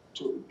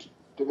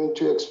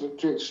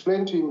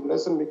explain to him,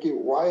 listen, Mickey,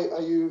 why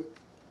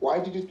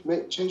did you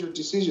change your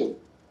decision?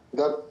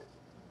 That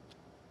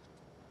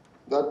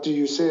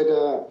you said,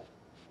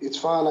 it's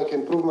fine, I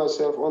can prove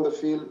myself on the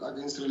field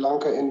against Sri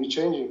Lanka, and you're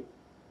changing.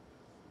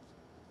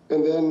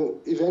 And then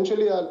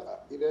eventually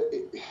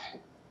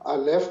I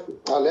left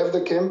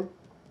the camp.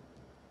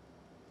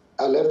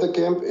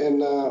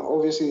 And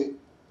obviously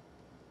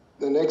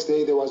the next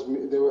day there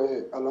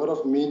were a lot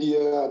of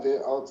media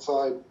there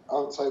outside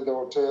the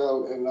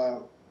hotel,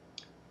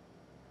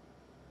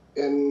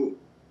 and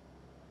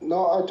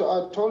no, I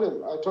told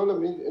him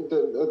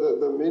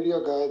the media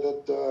guy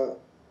that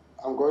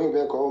I'm going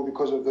back home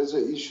because of this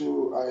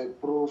issue. I had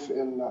proof,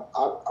 and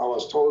I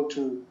was told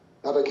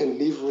that I can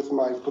leave with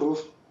my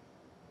proof,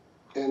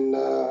 and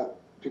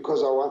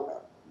because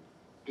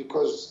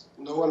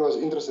no one was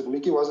interested.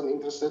 Mickey wasn't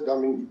interested. I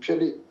mean,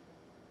 purely,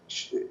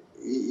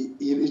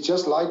 he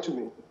just lied to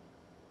me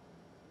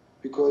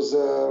because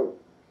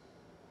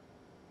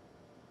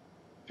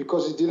he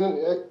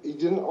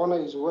didn't honor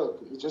his word.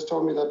 He just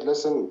told me that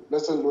listen,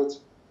 Lutz,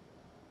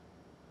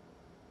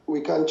 we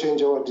can't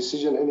change our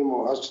decision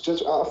anymore. I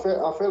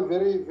felt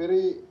very,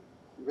 very,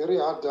 very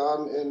hard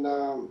done,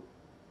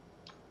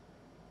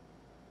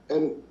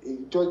 and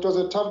it was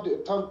a tough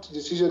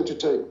decision to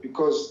take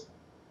because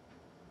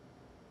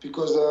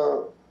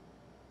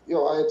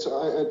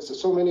I had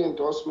so many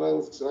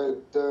endorsements.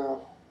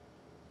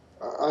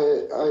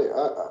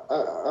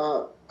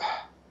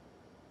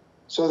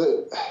 So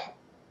that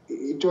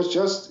it was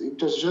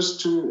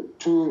just too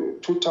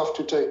tough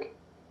to take.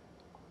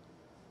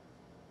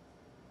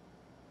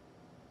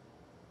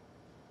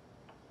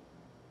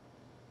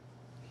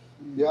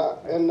 Yeah,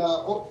 and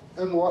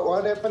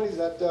what happened is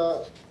that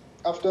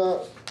after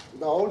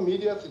the whole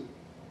media thing,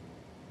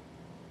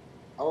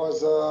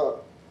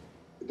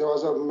 there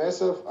was a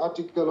massive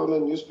article on a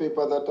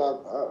newspaper that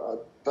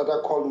I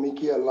called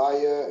Mickey a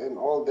liar and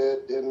all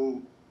that,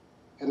 and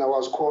I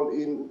was called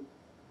in.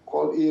 I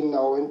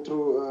went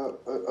through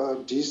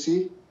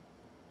DC,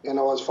 and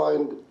I was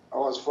fined. I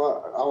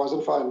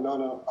wasn't fined.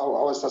 No. I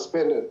was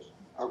suspended.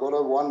 I got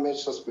a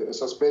 1-match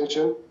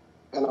suspension,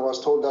 and I was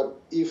told that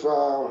if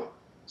I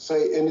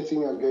say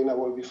anything again, I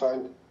will be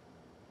fined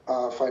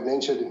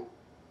financially.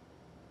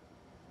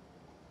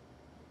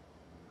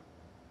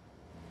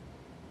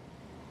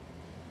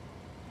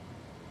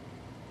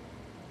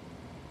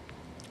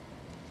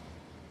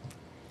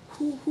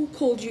 Who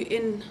called you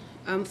in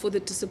for the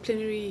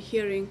disciplinary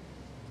hearing?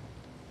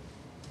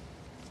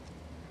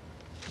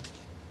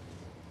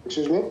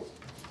 Excuse me?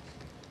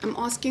 I'm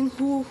asking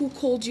who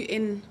called you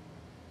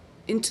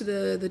into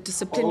the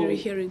disciplinary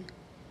hearing?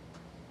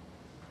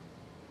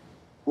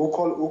 Who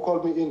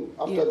called me in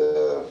after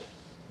the?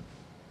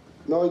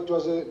 No, it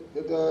was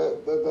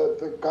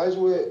the guys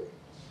were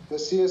the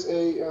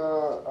CSA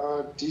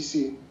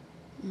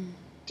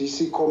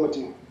DC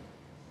committee.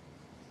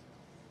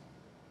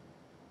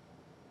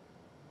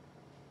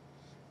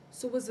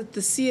 So was it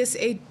the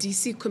CSA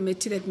DC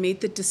committee that made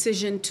the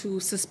decision to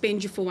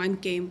suspend you for 1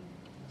 game?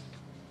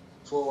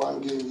 For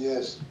 1 game,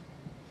 yes.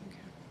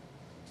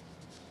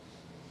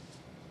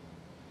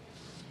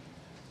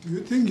 Do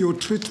you think your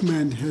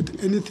treatment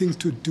had anything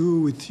to do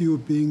with you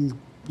being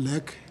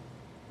black?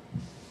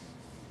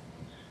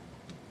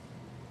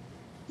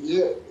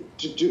 Yeah.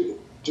 Do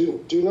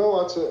you know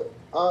what?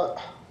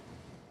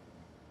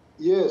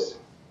 Yes,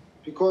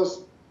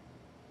 because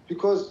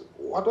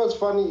what was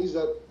funny is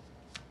that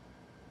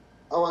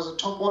I was a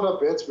top order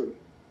batsman,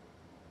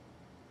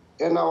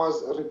 and I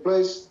was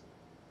replaced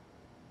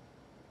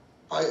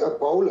by a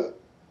bowler,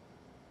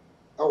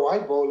 a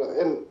white bowler,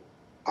 and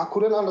I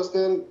couldn't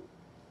understand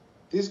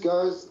these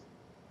guys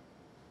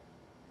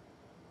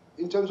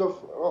in terms of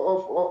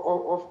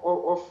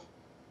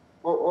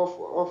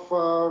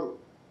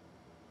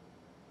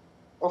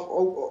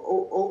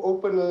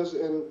openness.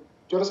 And do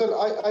you understand?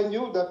 I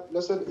knew that,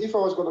 listen, if I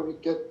was going to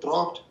get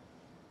dropped,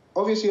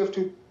 obviously you have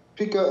to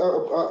pick a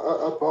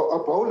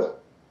bowler.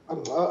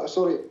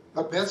 Sorry,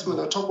 a batsman,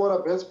 a top order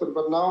batsman.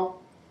 But now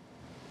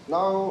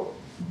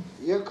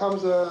here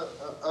comes a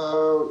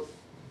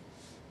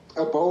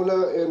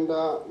bowler, and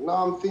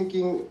now I'm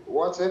thinking,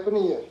 what's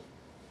happening here?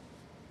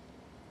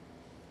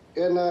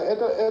 And at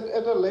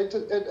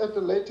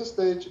the later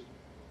stage,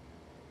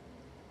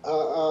 I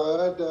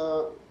heard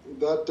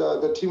that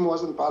the team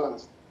wasn't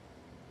balanced.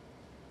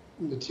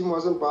 The team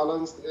wasn't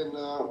balanced,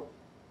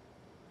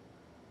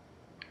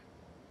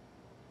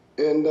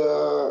 and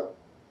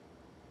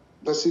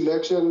the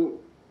selection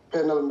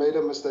panel made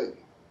a mistake.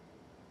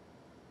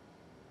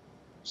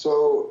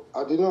 So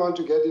I didn't want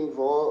to get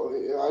involved.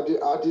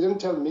 I didn't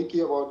tell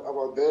Mickey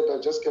about that. I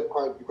just kept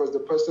quiet because the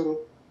person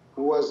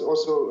who was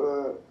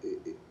also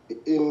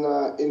in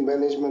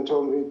management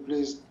told me,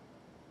 please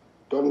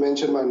don't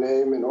mention my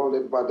name and all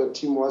that. But the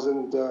team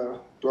wasn't a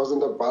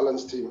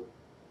balanced team,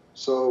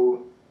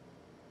 so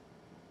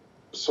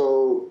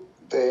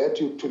they had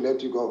to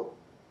let you go.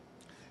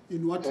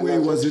 In what way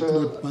was it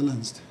not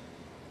balanced?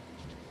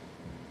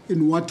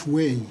 In what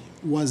way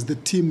was the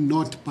team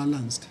not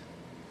balanced?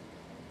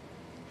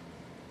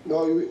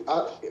 No,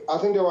 I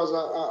think there was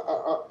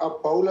a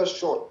bowler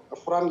shot, a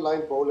front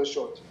line bowler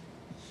shot.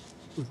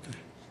 Okay.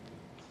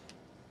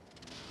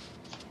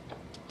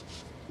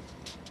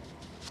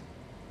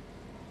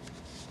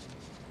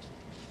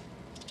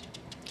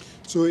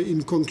 So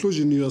in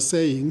conclusion, you are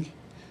saying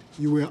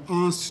you were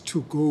asked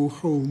to go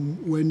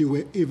home when you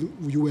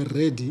were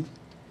ready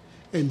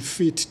and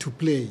fit to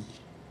play,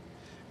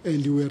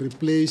 and you were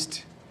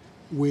replaced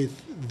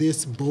with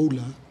this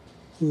bowler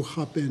who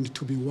happened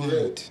to be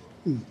white.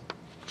 Yeah.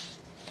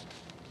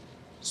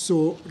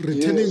 So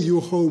returning you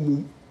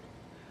home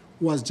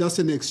was just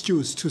an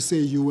excuse to say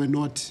you were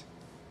not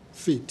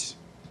fit.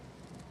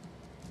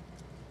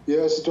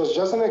 Yes, it was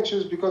just an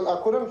excuse because I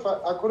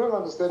couldn't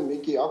understand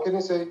Mickey. How can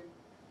you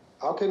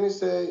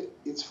say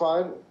it's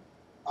fine?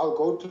 I'll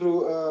go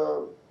through.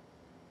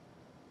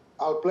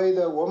 I'll play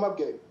the warm-up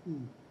game,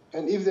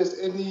 and if there's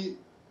any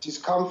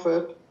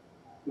discomfort,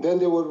 then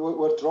they would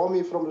withdraw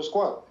me from the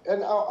squad.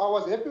 And I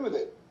was happy with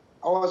it.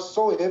 I was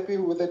so happy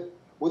with it,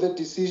 with the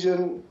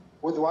decision,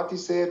 with what he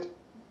said,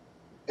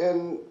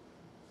 and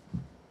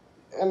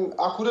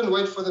I couldn't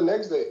wait for the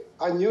next day.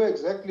 I knew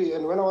exactly,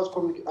 and when I was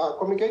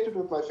communicated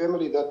with my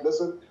family that,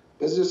 listen,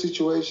 this is a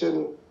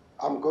situation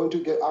I'll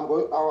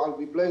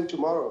be playing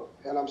tomorrow,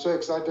 and I'm so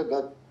excited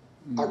that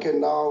I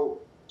can now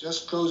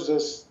just close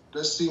this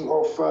thing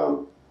of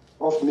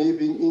me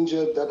being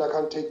injured, that I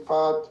can't take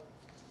part.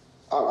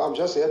 I'm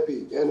just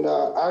happy, and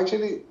I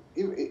actually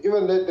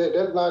even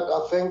that night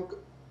I thank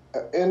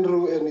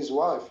Andrew and his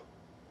wife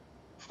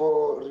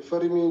for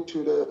referring me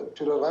to the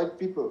right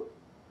people.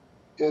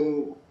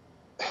 And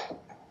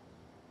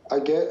I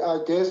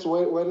guess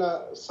when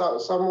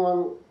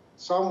someone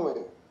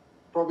somewhere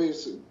probably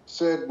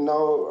said,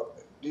 no,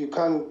 you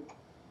can't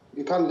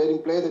let him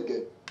play the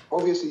game.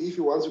 Obviously, if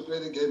he wants to play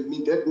the game,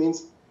 that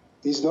means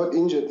he's not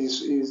injured.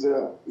 He's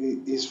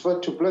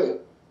fit to play.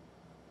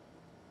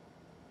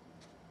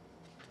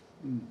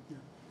 Yeah.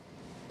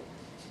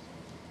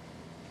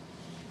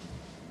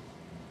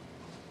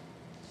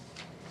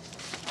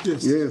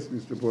 Yes,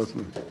 Mr.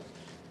 Bosman.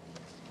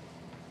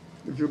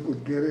 If you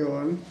could carry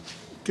on.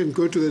 Can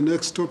go to the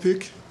next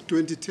topic,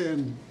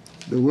 2010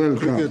 the World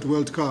Cricket Cup.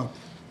 World Cup.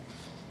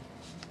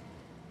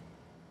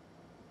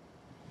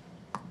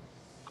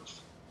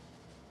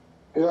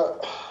 Yeah.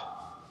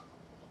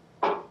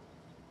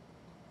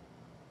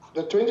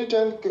 The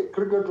 2010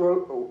 Cricket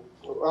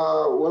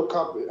World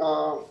Cup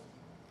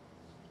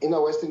in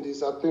the West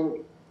Indies, I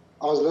think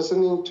I was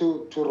listening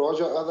to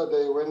Roger the other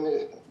day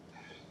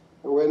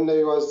when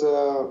he was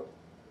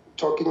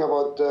talking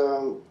about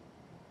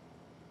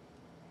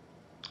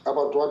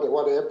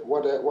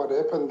what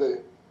happened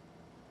there.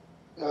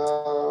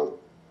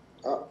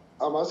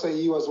 I must say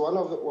he was one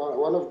of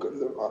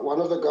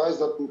the guys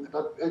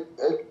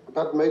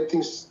that made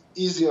things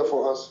easier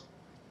for us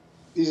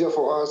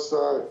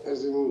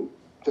as in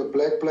the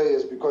black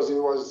players, because he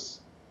was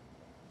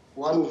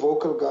one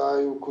vocal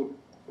guy who could,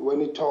 when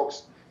he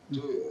talks,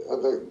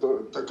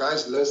 the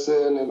guys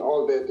listen and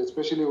all that,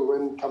 especially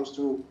when it comes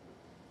to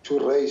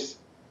race.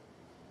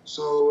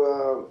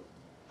 So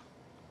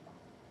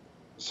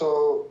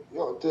you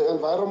know, the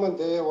environment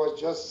there was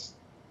just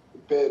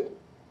bad.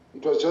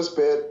 It was just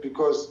bad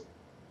because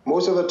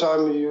most of the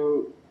time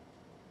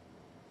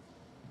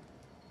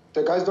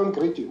the guys don't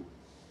greet you.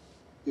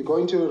 You go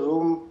into a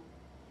room,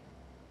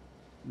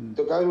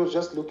 the guy will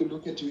just look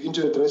at you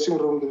into the dressing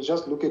room. They'll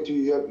just look at you.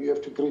 You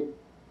have to greet.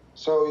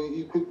 So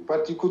you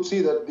could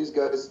see that these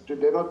guys, they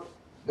don't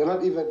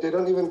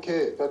even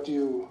care that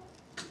you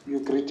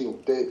you're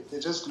greeting. They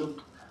just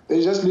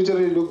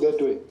literally look that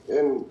way,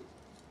 and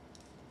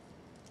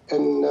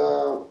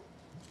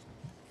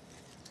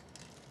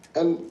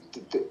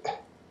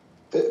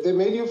they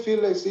made you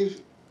feel as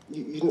if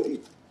you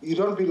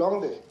don't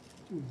belong there.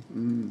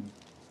 Mm.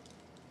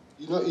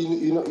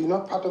 You're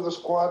not part of the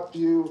squad.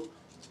 You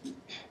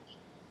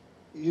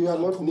are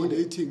not needed.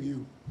 Accommodating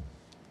you.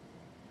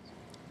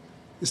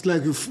 It's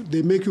like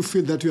they make you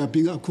feel that you are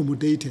being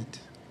accommodated.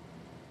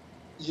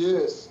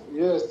 Yes,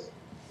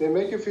 they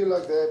make you feel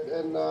like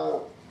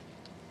that,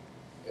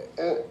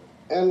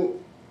 and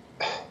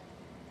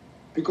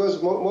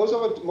because most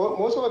of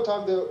the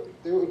time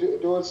they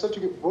were such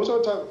a, most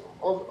of the time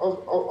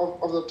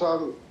of the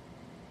time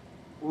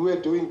we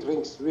were doing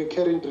drinks, we were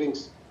carrying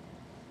drinks,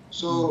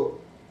 so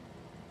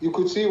you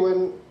could see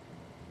when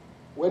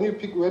you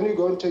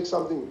go and take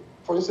something.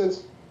 For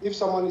instance, if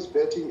someone is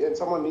betting and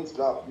someone needs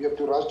gloves, you have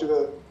to rush to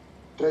the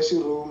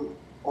dressing room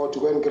or to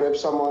go and grab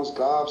someone's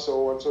gloves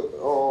or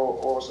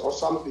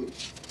something.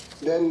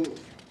 Then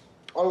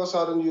all of a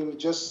sudden you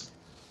just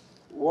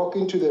walk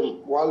into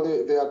them while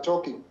they are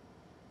talking.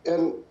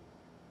 And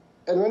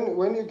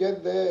when you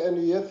get there and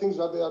you hear things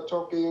that they are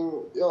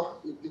talking,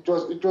 it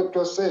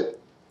was sad.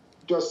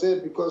 It was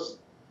sad because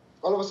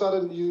all of a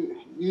sudden you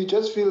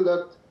just feel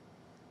that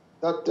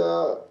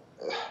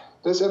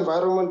this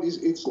environment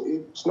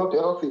it's not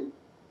healthy.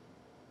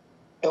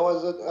 There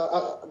was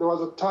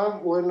a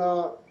time when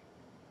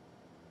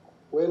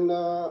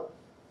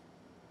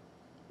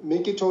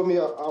Mickey told me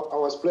I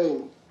was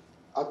playing,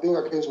 I think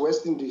against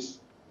West Indies.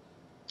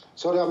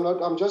 Sorry,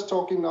 I'm just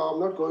talking now. I'm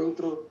not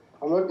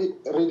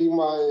reading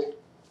my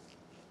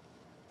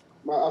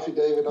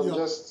affidavit. I'm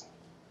just.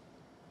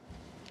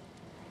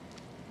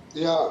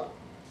 Yeah,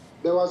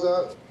 there was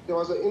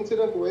an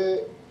incident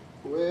where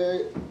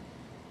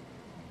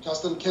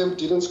Justin Kemp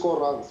didn't score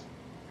runs,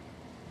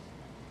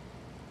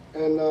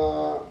 and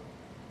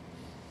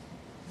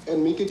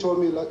Mickey told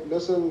me, like,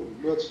 listen,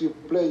 you're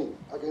playing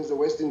against the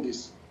West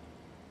Indies.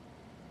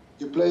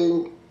 You're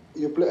playing.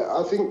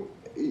 I think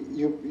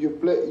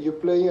you're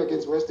playing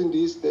against West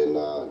Indies. Then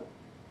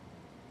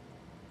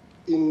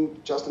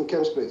in Justin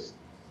Kemp's place,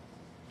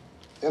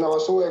 and I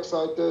was so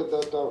excited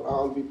that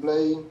I'll be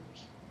playing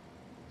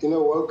in a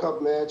World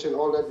Cup match and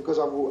all that because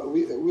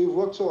we've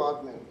worked so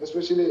hard, man.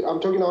 Especially, I'm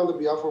talking on the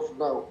behalf of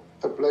now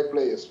the black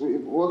players. We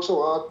worked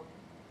so hard.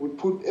 We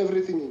put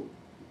everything in.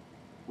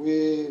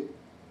 We're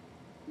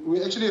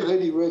actually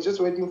ready. We're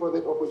just waiting for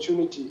that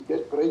opportunity,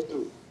 that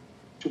breakthrough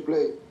to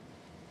play.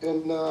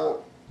 And I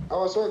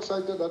was so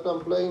excited that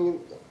I'm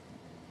playing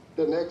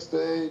the next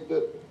day,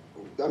 the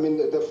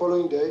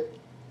following day.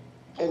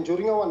 And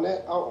during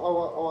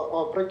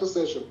our practice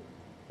session,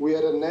 we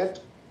had a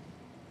net.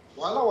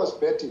 While I was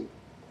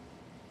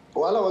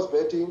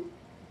betting,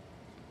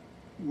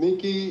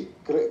 Mickey,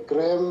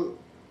 Graham,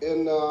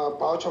 and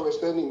Boucher were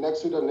standing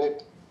next to the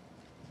net.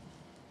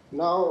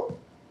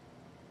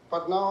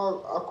 But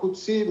now I could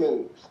see,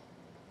 man,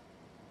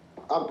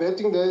 I'm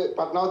betting there,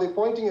 but now they're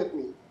pointing at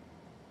me.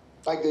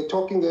 Like they're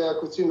talking there, I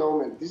could see, no,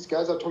 man, these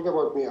guys are talking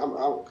about me.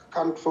 I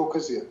can't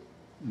focus here.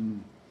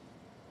 Mm.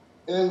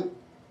 And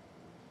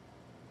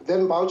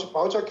then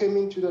Boucher came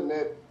into the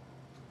net.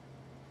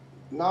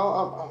 Now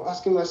I'm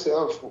asking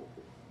myself,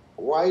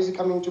 why is he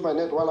coming into my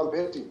net while I'm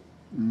betting?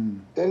 Mm.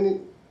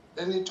 Then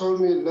he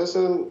told me,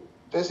 listen,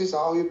 this is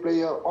how you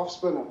play an off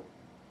spinner.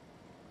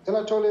 Then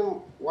I told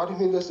him, what do you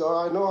mean this?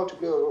 I know how to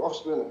play an off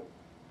spinner.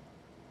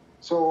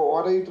 So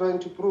what are you trying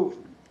to prove?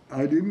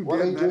 I didn't What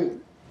get are you that.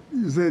 doing?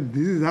 You said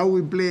this is how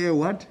we play a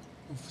what?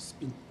 Off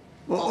spin.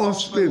 Off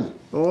spin.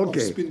 Okay.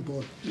 Off spin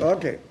ball.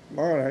 Okay.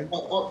 All right.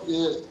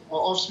 Yes,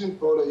 off spin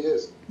bowler,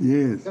 yes.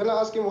 Yes. Then I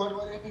asked him,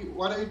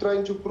 what are you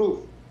trying to prove?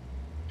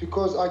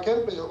 Because I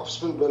can play off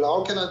spin bowler.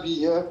 How can I be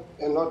here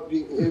and not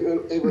be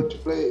able to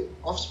play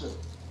off spin?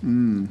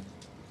 Mm.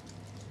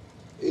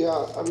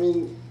 Yeah, I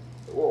mean,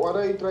 what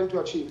are you trying to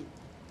achieve?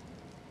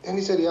 And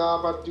he said, yeah,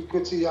 but you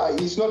could see,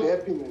 he's not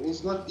happy, man.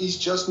 He's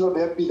just not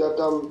happy that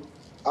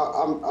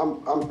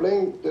I'm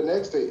playing the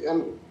next day.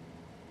 And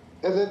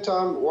at that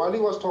time, while he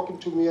was talking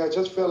to me, I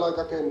just felt like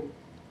I can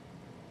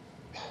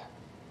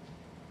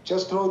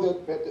just throw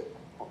that bet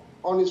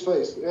on his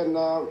face. And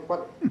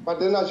but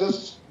then I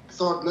just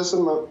thought,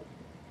 listen, man,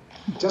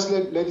 just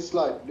let it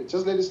slide.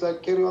 Just let it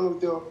slide. Carry on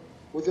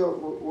with your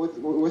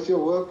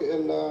work.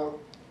 And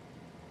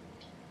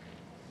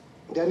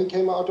then he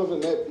came out of the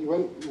net. He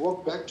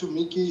walked back to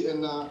Mickey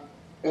and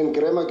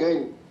Graham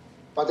again.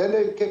 But then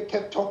they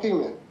kept talking,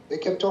 man. They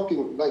kept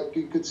talking. Like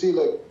you could see,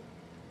 like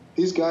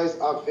these guys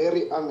are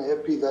very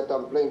unhappy that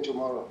I'm playing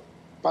tomorrow.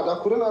 But I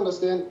couldn't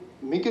understand.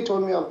 Mickey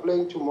told me I'm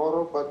playing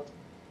tomorrow, but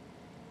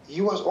he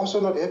was also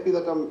not happy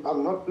that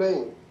I'm not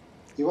playing.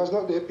 He was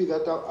not happy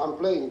that I'm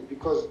playing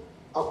because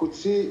I could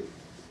see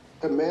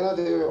the manner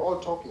they were all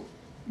talking.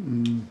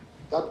 Mm.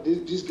 That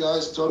these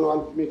guys don't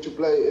want me to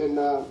play.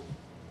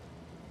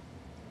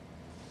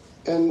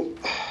 And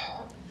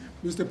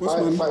Mr.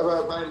 Bosman, by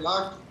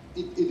luck,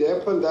 it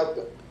happened that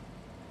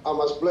I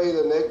must play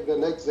the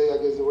next day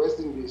against the West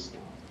Indies,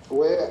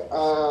 where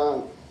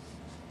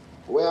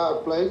where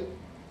I played.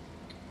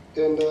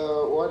 And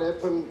what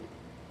happened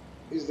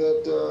is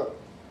that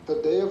the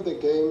day of the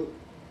game,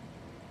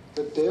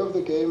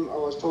 I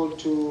was told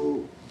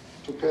to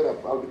pair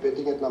up. I'll be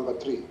betting at number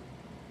 3.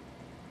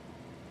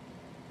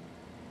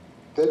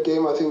 That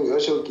game, I think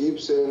Herschel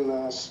Gibbs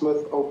and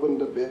Smith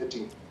opened the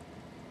betting.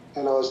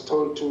 And I was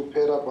told to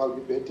pair up. I'll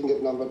be betting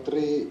at number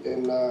 3,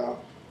 and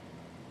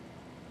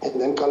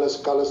then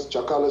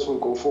Jacales will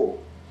go 4.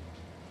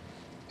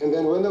 And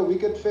then when the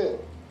wicket fell,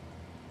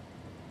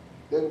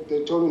 then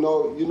they told me,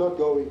 no, you're not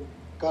going.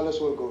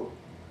 Carlos will go.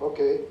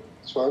 Okay,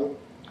 it's fine.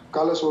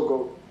 Carlos will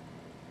go.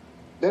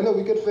 Then the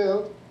wicket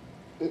fell.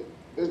 They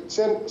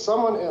sent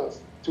someone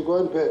else to go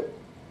and bet.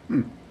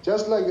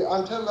 Just like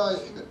until I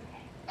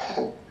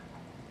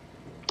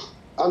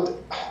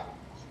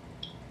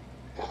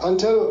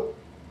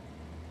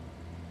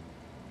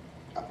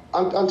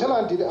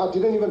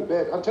didn't even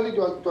bet. Until it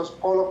was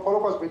Polo.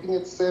 Polo was betting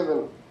at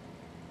 7.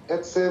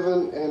 At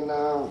 7, and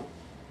I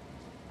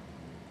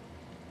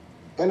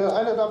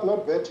ended up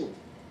not betting.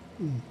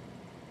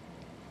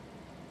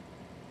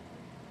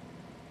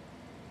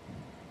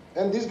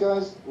 And these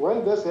guys,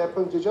 when this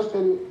happens, they just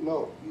tell you,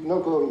 no, you're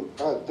not going.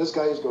 This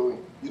guy is going.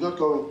 You're not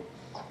going.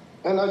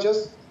 And I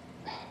just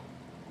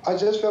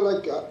felt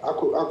like I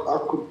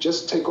could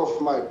just take off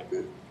my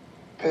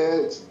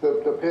pads,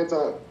 the pads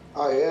I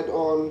had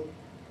on,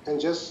 and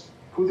just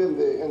put them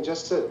there and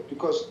just sit,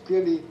 because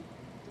clearly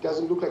it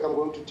doesn't look like I'm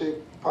going to take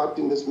part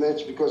in this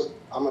match, because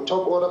I'm a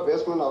top order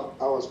batsman.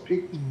 I was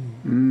picked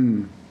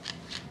to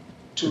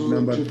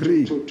number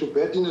 3 to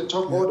bet in the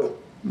top order.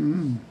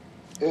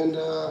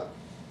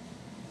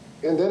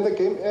 And then the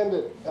game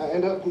ended. I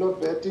ended up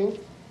not betting.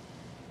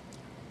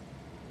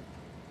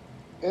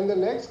 And the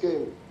next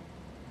game,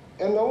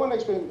 and no one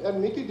explained,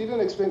 and Mickey didn't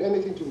explain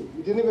anything to me.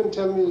 He didn't even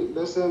tell me,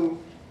 listen,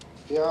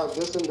 yeah,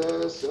 this and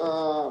this,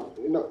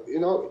 you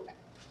know,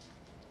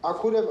 I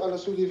could have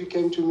understood if he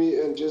came to me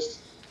and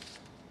just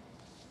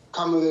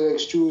come with an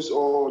excuse,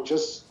 or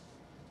just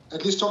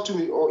at least talk to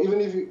me, or even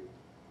if he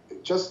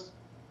just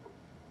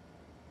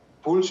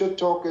bullshit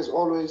talk as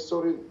always,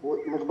 sorry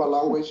with my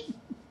language,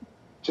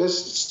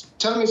 just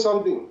tell me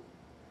something.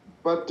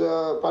 But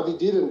he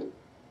didn't.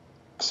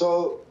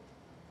 So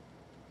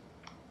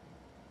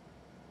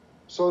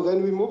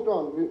then we moved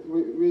on.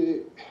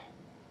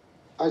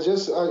 I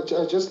just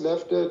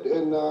left it,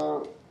 and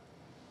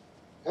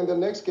the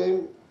next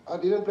game I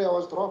didn't play. I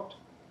was dropped.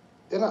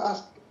 Then I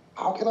asked,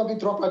 how can I be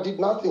dropped? I did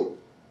nothing.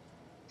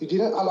 You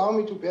didn't allow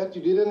me to bet.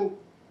 You didn't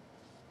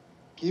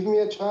give me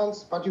a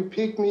chance, but you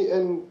picked me,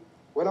 and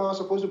when I was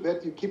supposed to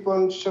bet, you keep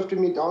on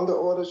shifting me down the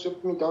order,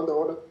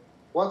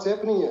 What's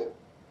happening here?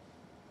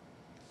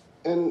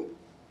 And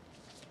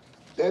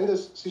then the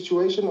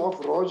situation of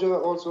Roger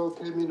also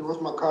came in with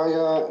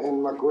Makaya,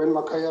 and when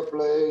Makaya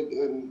played,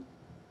 and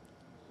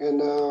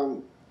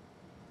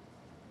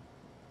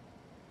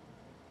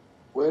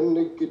when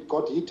it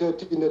got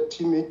heated in the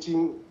team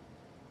meeting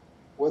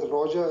with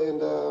Roger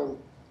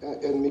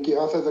and Mickey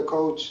Arthur, the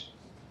coach,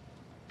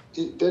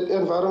 that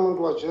environment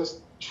was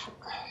just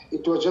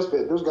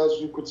bad. Those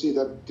guys, you could see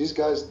that these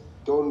guys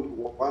don't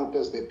want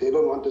us. They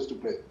don't want us to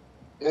play,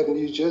 and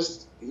they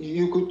just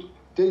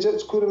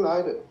couldn't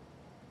hide it.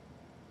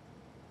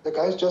 The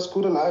guys just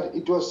couldn't hide it.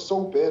 It was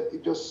so bad.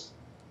 It was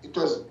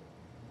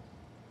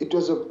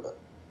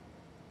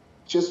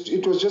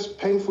just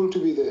painful to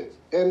be there,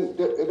 and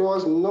there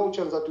was no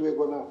chance that we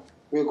were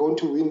going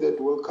to win that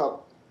World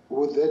Cup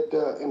with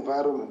that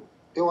environment.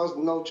 There was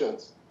no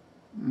chance.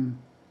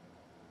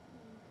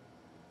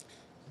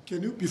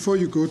 Can you, before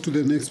you go to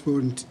the next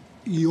point,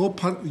 your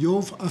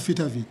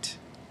affidavit,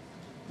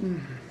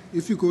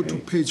 if you go to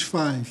page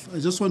 5, I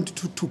just want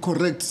to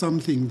correct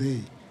something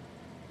there.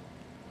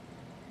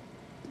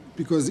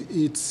 Because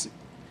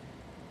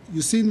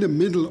you see in the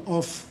middle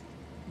of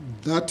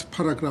that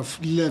paragraph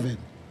 11,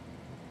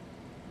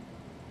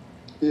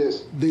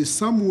 yes, there's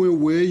somewhere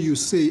where you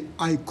say,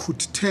 I could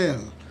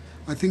tell.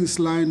 I think it's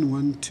line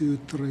 1, 2,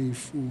 3,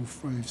 4,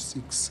 5,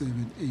 6,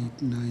 7,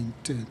 8, 9,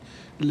 10,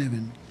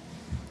 11.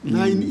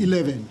 9,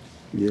 11.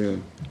 Yeah.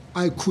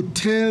 I could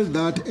tell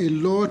that a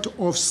lot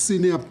of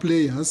senior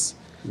players,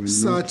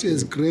 such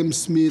as Graham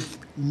Smith,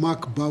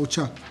 Mark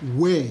Boucher,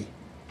 were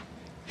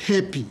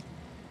happy.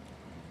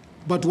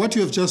 But what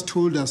you have just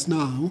told us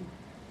now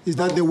is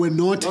that they were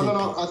not happy.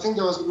 No. I think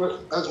there was a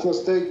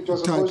mistake. It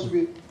was supposed to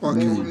be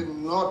they were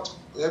not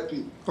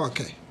happy.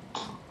 Okay.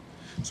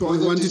 So I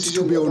want it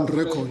to be on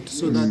record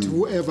so that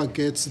whoever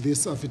gets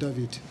this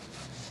affidavit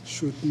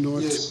should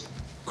not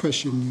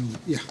question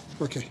you. Yeah.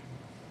 Okay.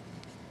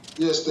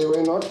 Yes, they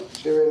were not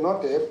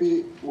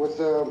happy with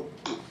the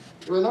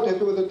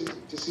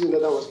decision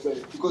that I was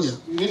playing, because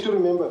you need to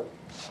remember,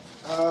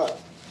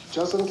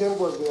 Justin Kemp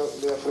was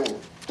their friend.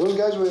 Those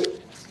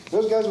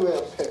guys were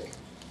a pack.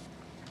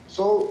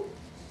 So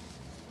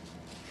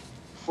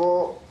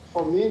for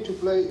me to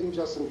play in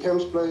Justin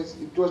Kemp's place,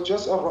 it was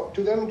just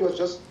to them. It was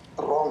just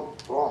wrong.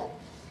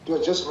 It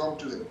was just wrong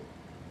to them.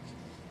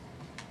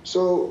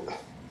 So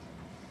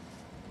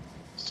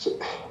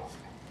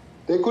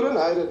they couldn't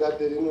hide it that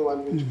they didn't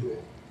want me to play.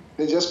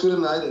 They just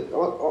couldn't hide it.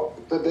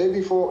 The day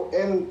before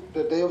and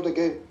the day of the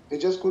game, they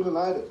just couldn't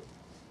hide it.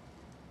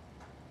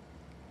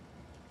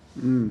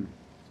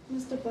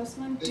 Mr.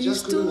 Bosman, They do you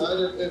just couldn't still... hide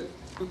it.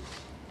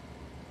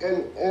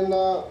 And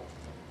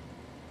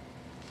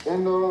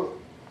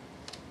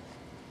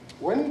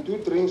when you do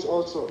drinks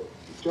also, do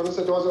you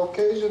understand? There was an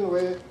occasion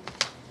where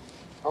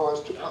I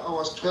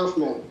was 12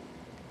 men,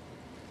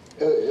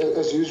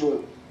 as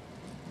usual.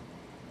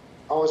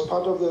 I was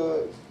part of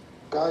the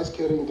guys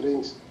carrying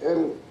drinks,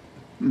 and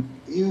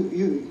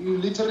you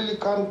literally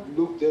can't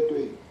look that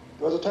way.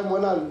 There was a time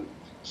when I would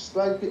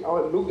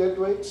look that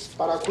way,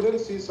 but I couldn't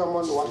see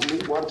someone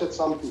wanted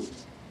something.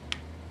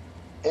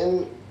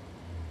 And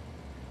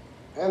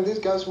these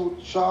guys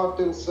would shout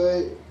and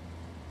say,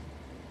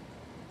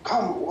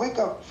 "Come, wake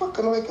up,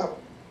 fucking wake up.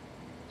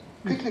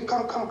 Quickly,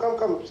 come,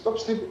 stop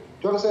sleeping." Do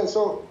you understand?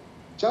 So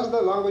just the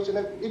language, and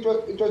it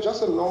was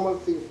just a normal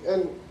thing.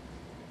 And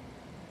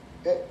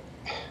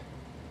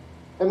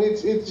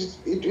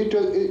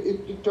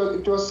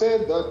it was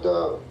said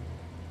that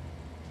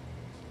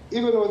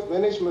even with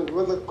management,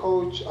 with the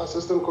coach,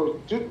 assistant coach,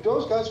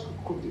 those guys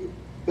could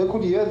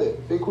hear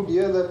that. They could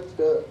hear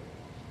that,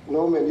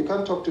 no man, you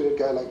can't talk to that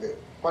guy like that.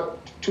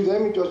 But to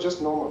them, it was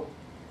just normal.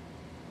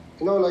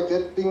 You know, like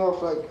that thing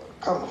of like,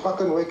 come,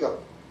 fucking wake up.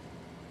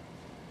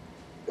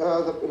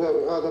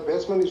 The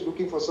batsman is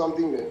looking for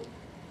something there.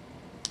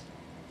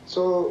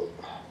 So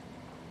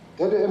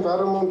that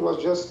environment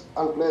was just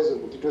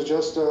unpleasant. It was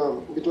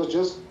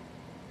just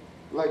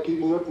like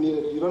you're not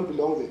needed. You don't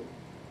belong there.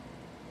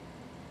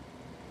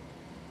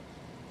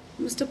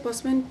 Mr.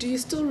 Bosman, do you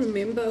still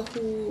remember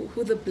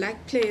who the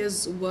black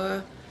players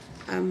were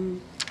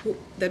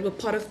that were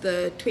part of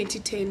the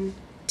 2010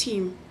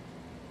 team?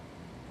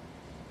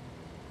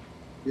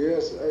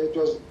 Yes, it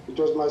was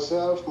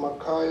myself,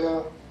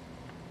 Makaya,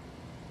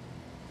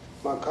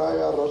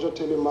 Roger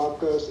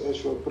Telemarcus,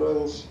 Ashwa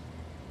Prince,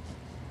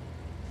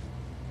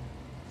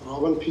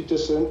 Robin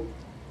Peterson,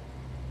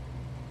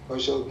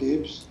 Michelle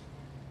Gibbs.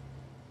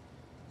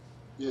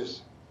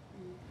 Yes.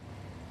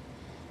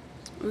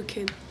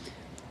 Okay.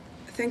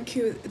 Thank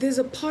you. There's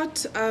a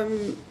part,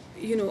 on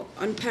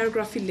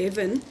paragraph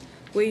 11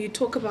 where you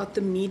talk about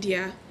the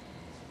media,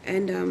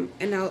 and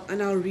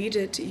I'll read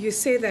it. You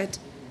say that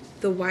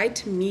the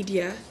white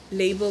media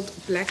labeled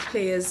black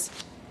players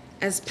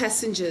as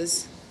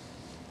passengers.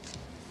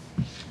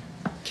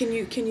 Can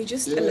you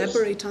just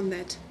elaborate on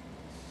that?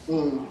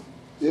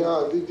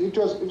 Yeah, it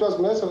was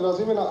massive. There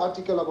was even an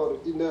article about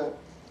it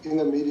in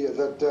the media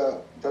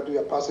that we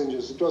are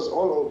passengers. It was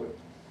all over,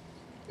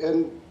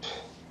 and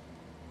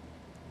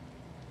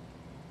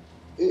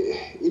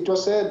it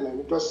was sad, man.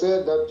 It was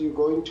sad that you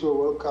go into a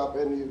World Cup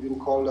and you've been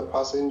called a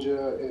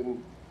passenger,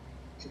 and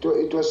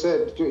it was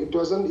sad. It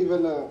wasn't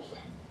even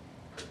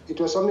it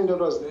was something that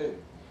was there,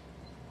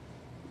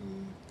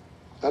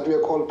 that we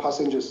are called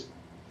passengers.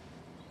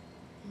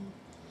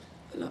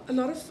 A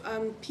lot of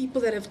people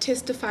that have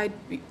testified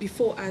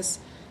before us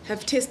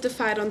have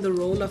testified on the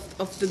role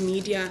of the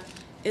media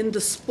in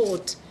the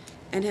sport,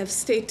 and have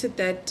stated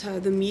that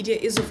the media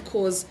is, of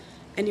course,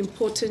 an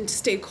important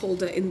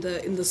stakeholder in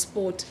the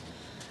sport.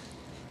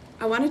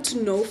 I wanted to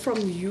know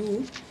from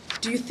you,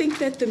 do you think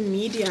that the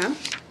media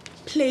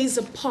plays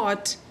a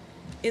part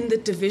in the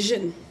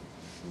division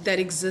that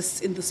exists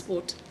in the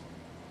sport?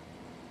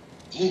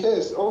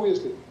 Yes,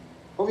 obviously,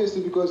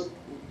 because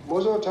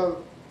most of the time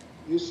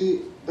you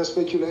see the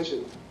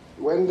speculation.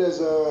 When there's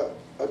a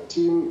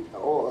team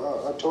or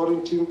a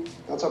touring team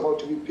that's about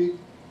to be picked,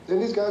 then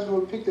these guys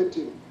will pick their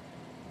team.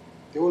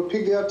 They will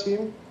pick their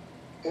team,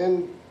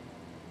 and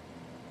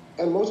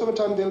most of the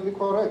time they'll be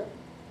correct.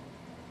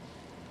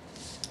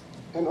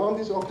 And on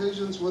these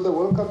occasions with the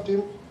World Cup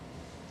team,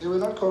 they were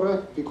not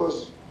correct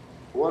because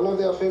one of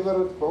their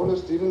favorite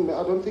bowlers didn't.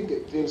 I don't think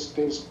Dale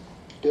Smith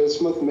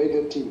made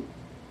that team,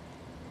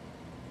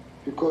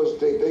 because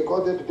they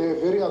got that. They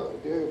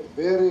were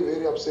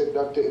very upset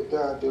that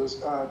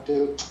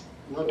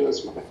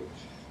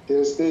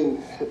Dale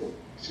Steyn,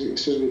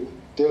 excuse me,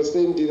 Dale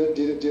Steyn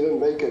didn't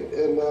make it.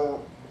 And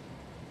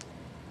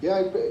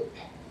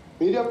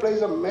media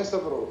plays a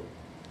massive role.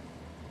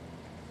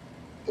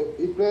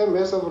 It plays a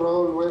massive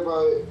role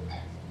whereby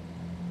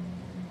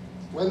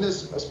when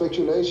there's a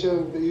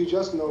speculation, you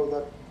just know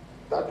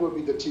that will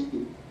be the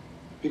team,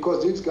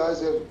 because these guys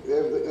have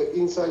the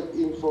inside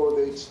info.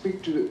 They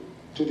speak to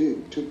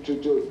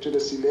the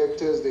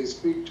selectors. They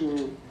speak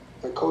to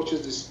the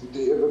coaches.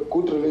 They have a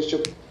good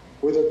relationship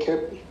with the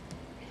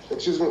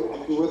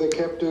with the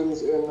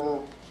captains,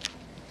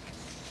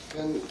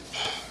 and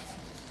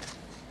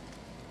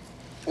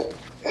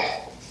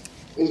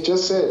it's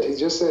just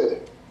sad.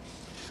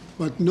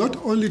 But not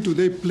only do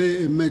they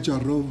play a major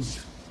role,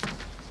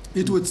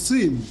 it would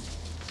seem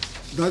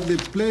that they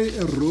play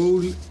a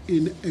role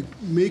in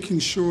making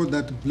sure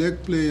that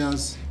black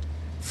players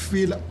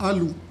feel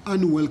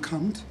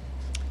unwelcomed,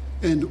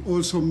 and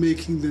also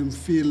making them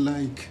feel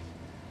like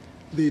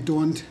they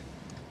don't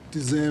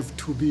deserve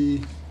to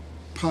be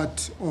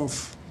part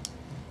of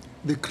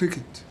the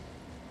cricket.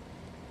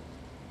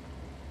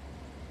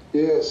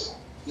 Yes,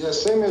 Yeah,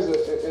 same as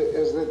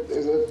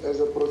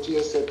a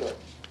Protea setup.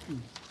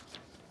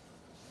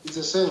 It's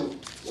the same.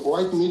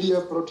 White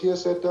media Protea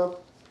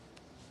setup,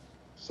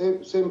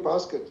 same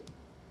basket.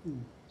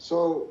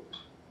 So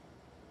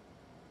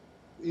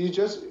they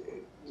just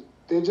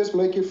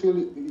make you feel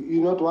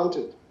you're not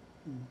wanted.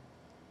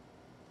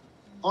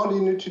 All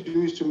you need to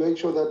do is to make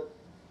sure that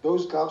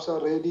those cups are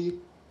ready,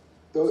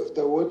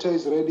 the water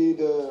is ready,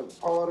 the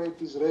power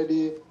rate is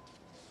ready,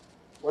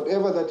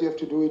 whatever that you have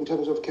to do in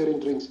terms of carrying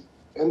drinks.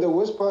 And the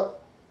worst part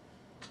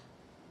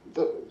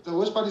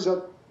is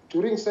that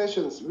during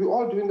sessions, we're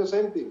all doing the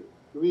same thing.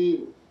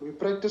 We're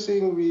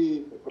practicing,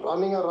 we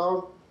running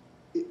around.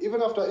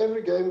 Even after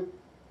every game,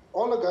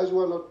 all the guys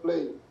who are not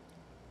playing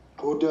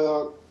would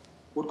go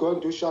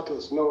and do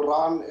shuttles,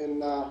 run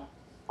and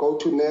go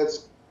to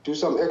nets, do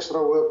some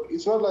extra work.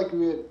 It's not like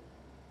we're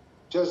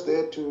just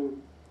there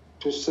to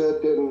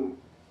sit and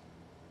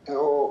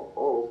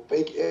or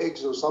bake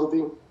eggs or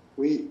something.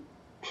 We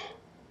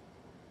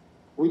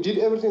did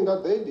everything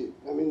that they did.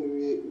 I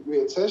mean, we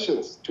had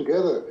sessions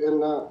together,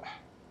 and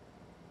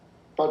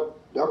but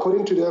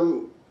according to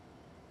them,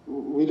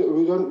 we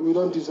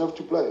don't deserve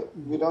to play.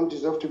 We don't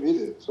deserve to be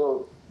there.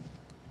 So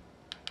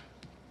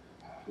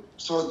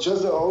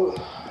just the whole.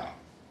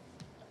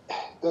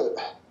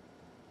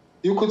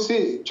 You could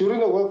see during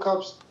the World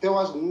Cups, there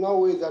was no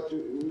way that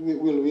we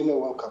will win a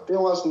World Cup. There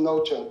was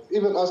no chance.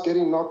 Even us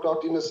getting knocked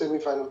out in the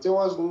semifinals, there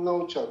was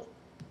no chance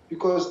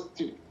because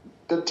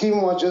the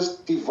team was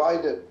just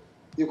divided.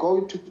 You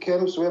go to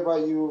camps whereby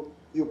you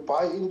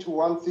buy into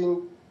one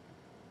thing.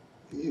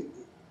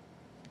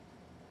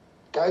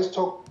 Guys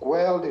talk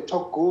well, they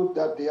talk good,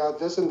 that they are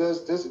this and this.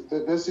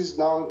 This is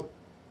now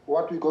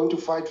what we're going to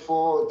fight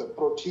for, the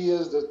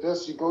Proteas,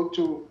 this. You go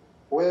to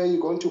where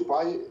you're going to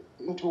buy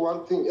into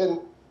one thing. And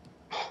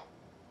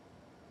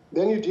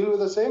then you deal with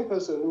the same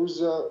person who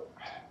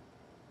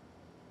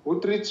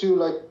treats you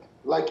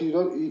like you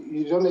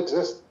don't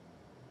exist.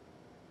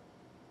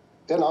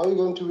 Then how are you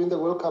going to win the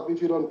World Cup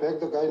if you don't back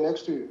the guy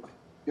next to you,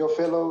 your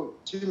fellow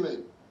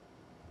teammate?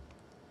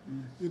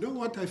 You know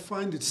what I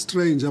find it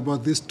strange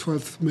about this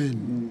 12th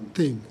man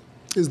thing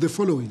is the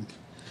following.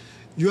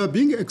 You are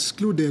being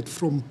excluded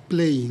from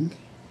playing.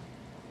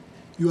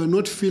 You are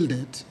not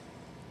fielded.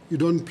 You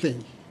don't play.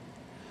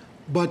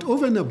 But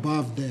over and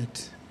above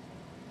that,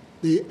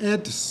 they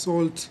add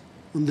salt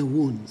on the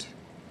wound.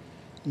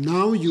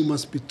 Now you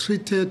must be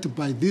treated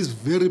by these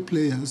very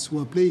players who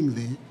are playing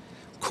there,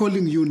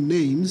 calling you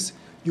names.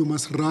 You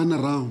must run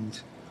around.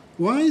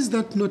 Why is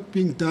that not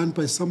being done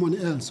by someone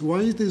else? Why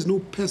is there no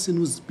person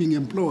who's being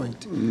employed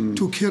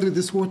to carry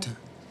this water?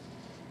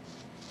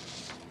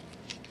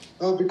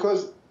 Oh,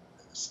 because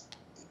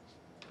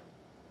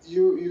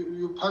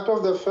you're part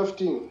of the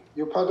 15.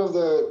 You're part of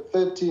the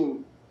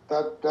 13.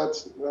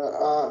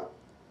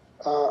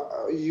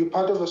 You're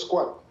part of the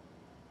squad.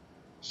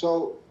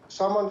 So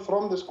someone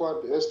from the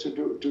squad has to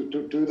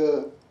do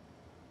the.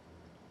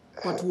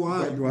 But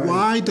why?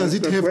 Why does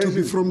it have to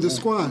be from the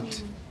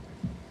squad?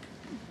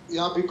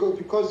 Yeah,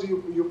 because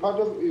you're part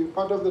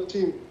of the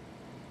team.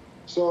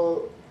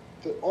 So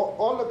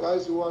all the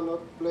guys who are not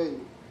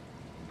playing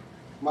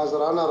must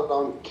run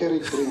around, carry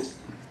drinks.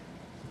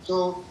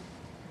 So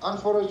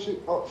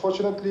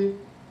unfortunately,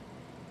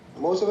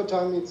 most of the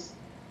time it's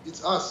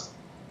us,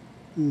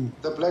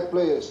 the black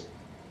players,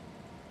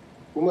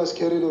 who must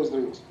carry those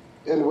drinks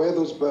and wear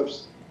those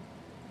bibs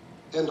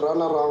and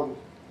run around.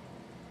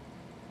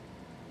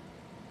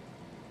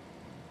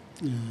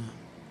 Yeah.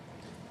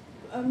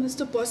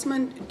 Mr.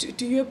 Bosman,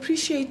 do you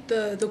appreciate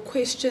the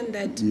question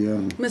that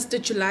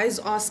Mr. July is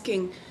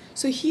asking?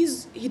 So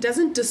he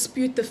doesn't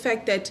dispute the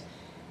fact that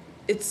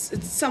it's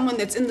someone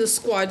that's in the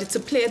squad, it's a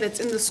player that's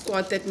in the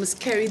squad that must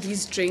carry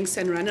these drinks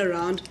and run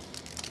around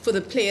for the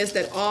players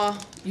that are,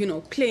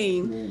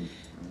 playing.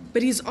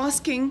 But he's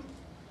asking,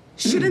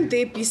 shouldn't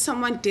there be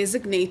someone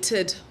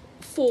designated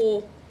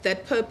for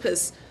that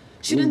purpose?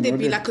 Shouldn't there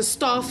be like a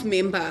staff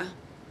member?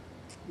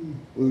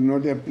 Who's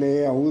not a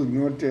player, who's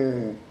not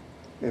a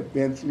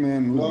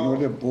batsman, who's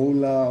not a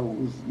bowler,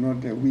 who's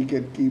not a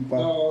wicket keeper.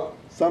 No.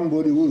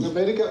 Somebody who's...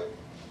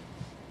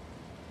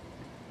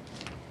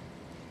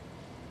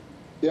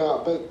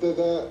 Yeah, but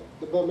the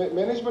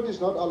management is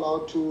not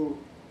allowed to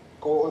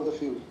go on the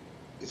field.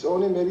 It's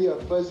only maybe a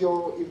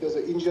physio, if there's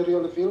an injury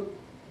on the field,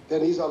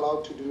 then he's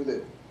allowed to do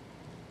that.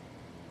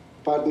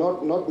 But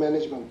not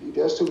management. It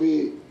has to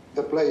be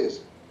the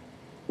players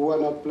who are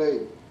not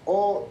playing.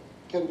 Or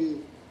can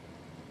be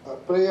a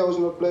player who's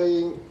not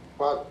playing,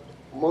 but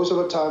most of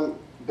the time,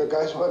 the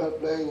guys who are not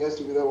playing has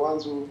to be the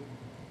ones who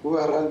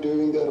are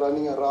doing the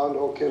running around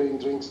or carrying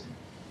drinks.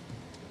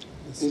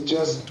 It's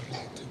just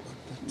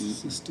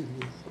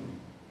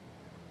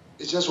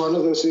one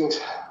of those things.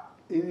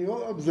 In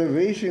your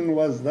observation,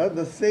 was that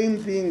the same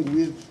thing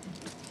with,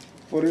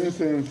 for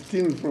instance,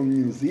 teams from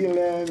New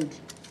Zealand,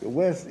 the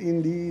West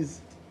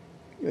Indies,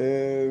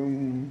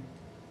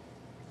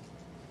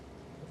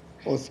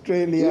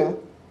 Australia? Yeah.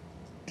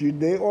 Did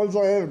they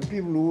also have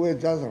people who were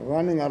just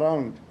running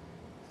around,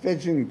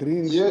 fetching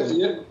drinks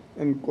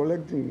and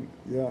collecting?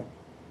 Yeah.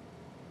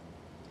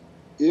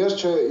 Yes,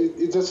 Chair.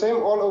 It's the same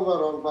all over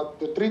around, but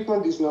the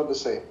treatment is not the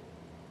same.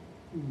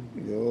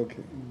 Yeah,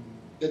 okay.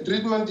 The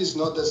treatment is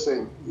not the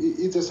same.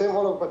 It's the same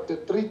all over, but the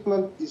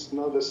treatment is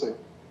not the same.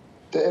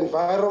 The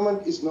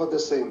environment is not the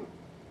same.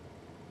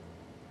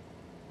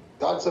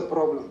 That's a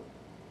problem.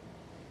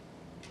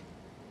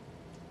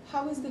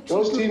 How is the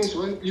Those treatment? teams,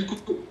 when you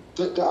could,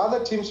 the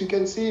other teams, you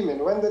can see him, and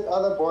when that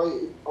other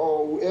boy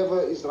or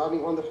whoever is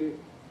running on the field,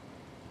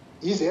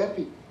 he's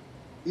happy.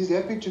 He's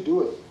happy to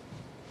do it.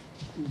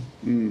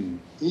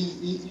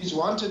 He's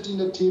wanted in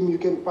the team. You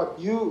can, but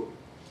you,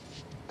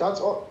 that's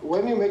all.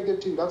 When you make the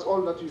team, that's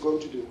all that you're going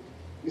to do,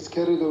 is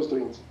carry those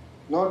dreams.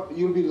 Not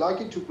you'll be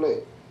lucky to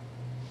play.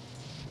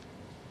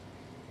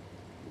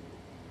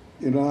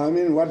 You know, I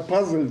mean, what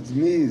puzzles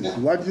me is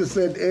what you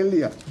said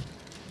earlier.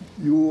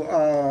 You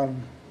are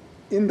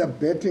in the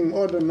betting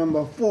order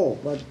number 4,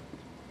 but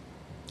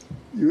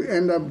you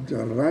end up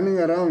running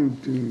around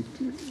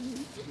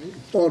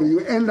or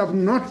you end up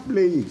not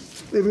playing,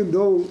 even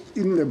though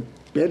in the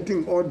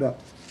betting order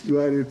you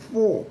are at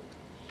 4,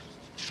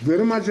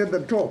 very much at the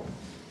top,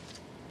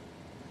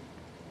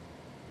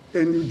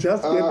 and you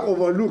just get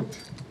overlooked.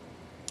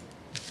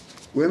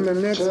 When the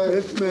next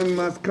batsman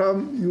must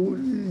come, you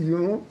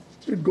know,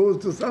 it goes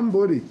to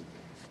somebody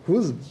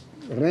whose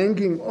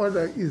ranking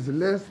order is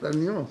less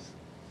than yours.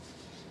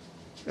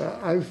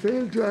 I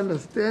fail to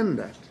understand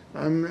that.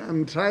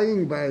 I'm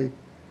trying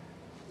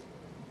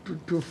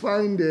to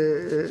find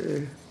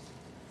a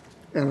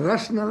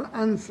rational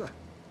answer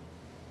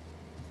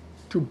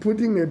to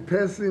putting a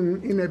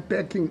person in a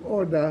pecking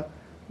order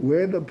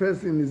where the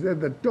person is at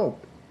the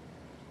top.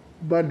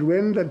 But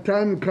when the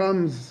time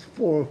comes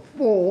for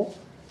 4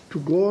 to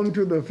go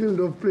onto the field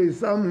of play,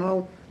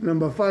 somehow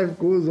number 5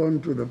 goes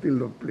on to the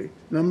field of play.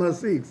 Number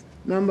 6,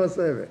 number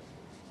 7.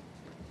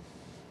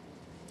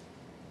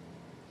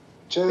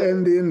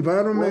 And the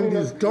environment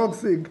is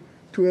toxic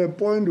to a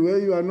point where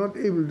you are not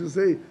able to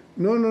say,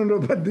 no,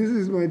 but this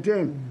is my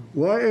turn.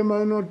 Why am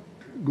I not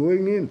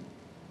going in?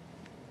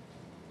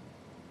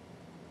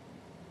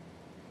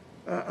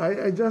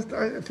 I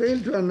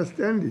fail to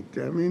understand it.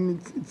 I mean,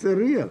 it's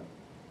real.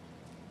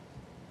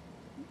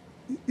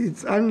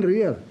 It's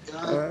unreal.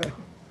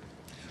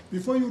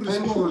 Before you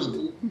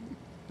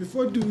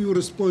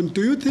respond,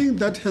 do you think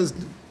that has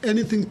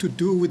anything to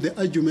do with the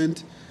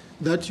argument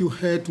that you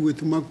had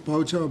with Mark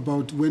Boucher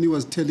about when he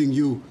was telling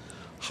you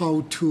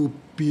how to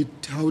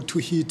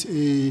hit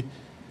a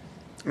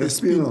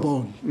spin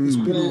ball, a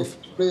spin off?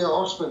 Play an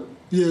off spin.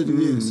 Yeah,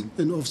 yes,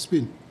 an off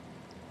spin.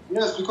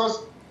 Yes,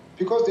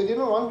 because they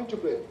didn't want me to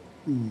play.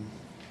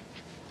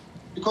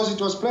 Because it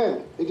was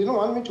planned. They didn't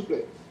want me to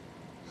play.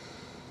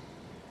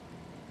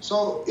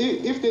 So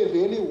if they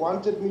really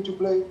wanted me to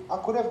play, I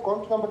could have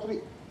gone to number 3.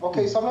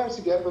 Okay, sometimes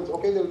it happens.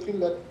 Okay, they'll feel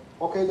that,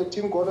 okay, the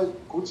team got a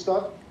good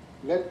start.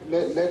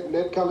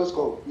 Let Carlos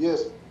go.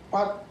 Yes,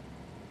 but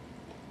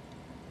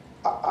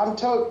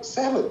until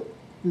 7,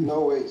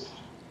 no ways.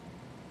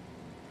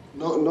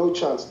 No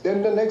chance.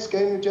 Then the next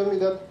game you tell me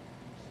that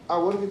I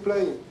won't be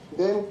playing.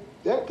 Then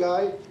that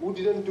guy who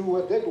didn't do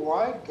well, that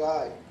white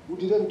guy who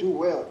didn't do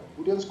well,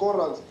 who didn't score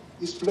runs,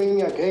 is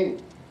playing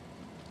again.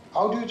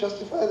 How do you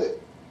justify that?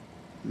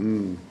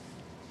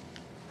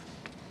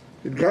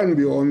 It can't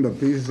be on the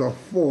basis of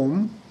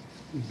form,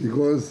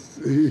 because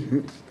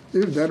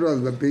if that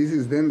was the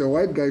basis, then the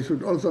white guy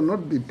should also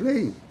not be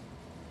playing.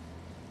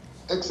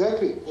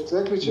 Exactly,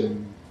 Chair.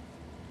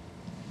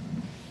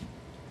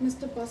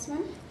 Mr.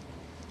 Bosman,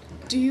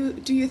 do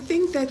you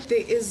think that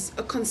there is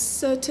a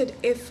concerted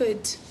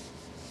effort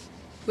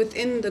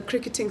within the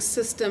cricketing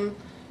system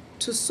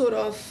to sort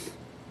of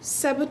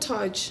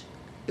sabotage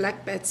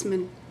black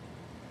batsmen?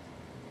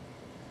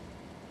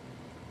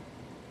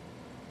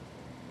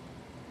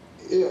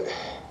 Yeah,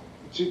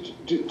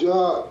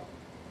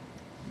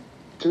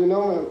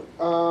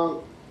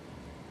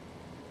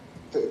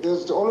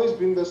 there's always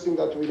been this thing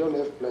that we don't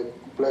have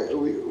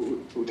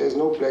there's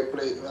no black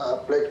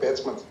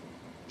batsmen.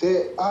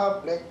 There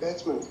are black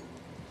batsmen,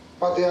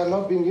 but they are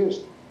not being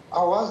used.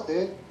 I was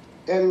there,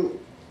 and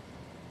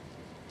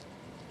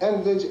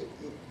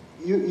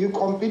you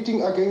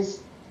competing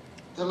against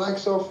the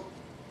likes of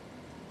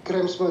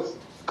Graham Smith,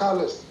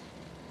 Carlos,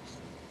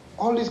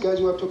 all these guys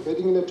who are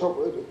betting in the top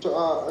in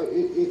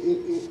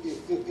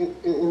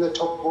the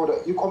top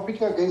order. You're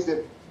competing against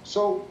them.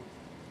 So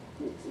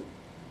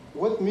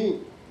with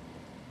me,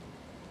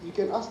 you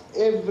can ask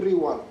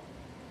everyone.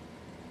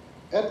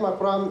 At my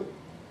prime,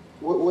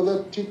 with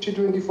a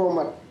T20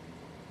 format,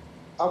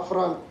 up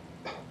front,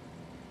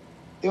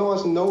 there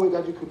was no way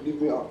that you could leave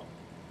me out.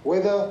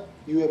 Whether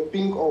you were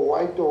pink or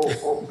white or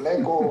black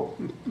or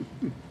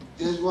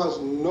there was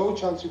no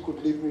chance you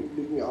could leave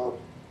me out.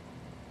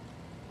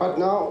 But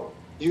now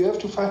you have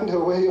to find a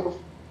way of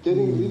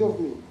getting rid of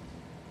me.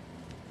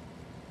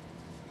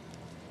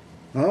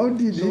 How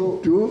did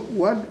it do?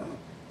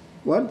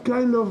 What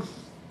kind of?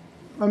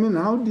 I mean,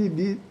 how did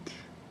it?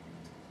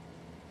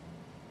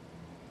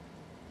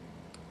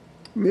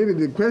 Maybe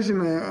the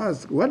question I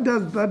ask: what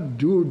does that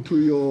do to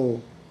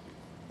your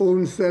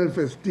own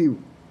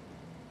self-esteem,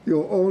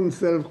 your own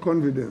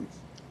self-confidence?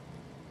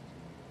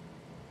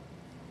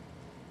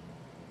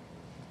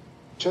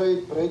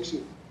 it breaks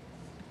you.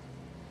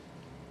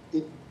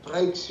 It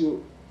breaks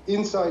you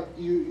inside.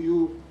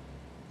 You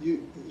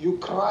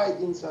cry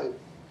inside.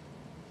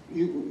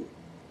 You'll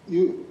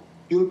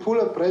pull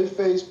a brave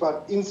face,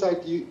 but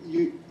inside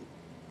you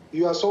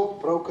are so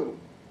broken.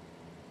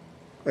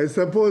 I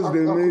suppose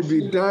there may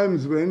be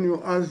times when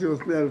you ask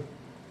yourself,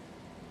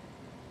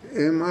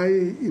 am I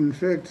in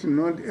fact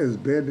not as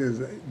bad as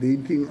they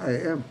think I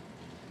am?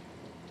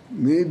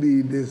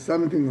 Maybe there's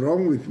something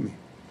wrong with me.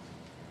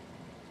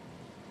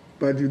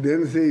 But you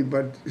then say,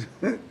 but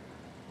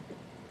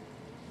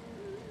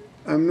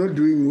I'm not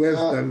doing worse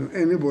than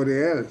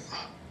anybody else.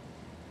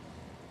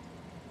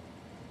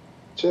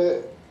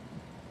 Chair,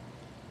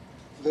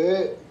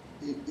 there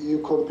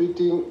you're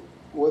competing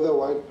with the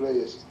white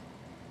players.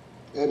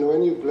 And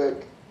when you're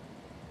black,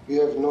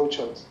 you have no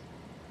chance.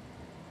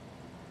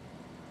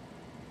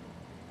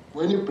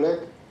 When you're black,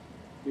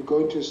 you're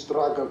going to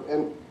struggle.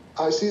 And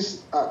I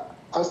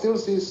still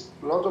see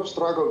a lot of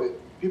struggle there.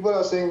 People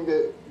are saying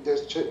that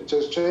there's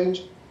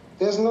change.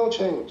 There's no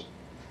change.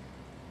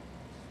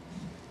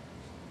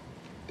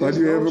 But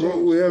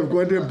we have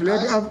got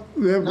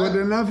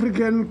an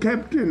African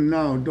captain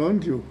now,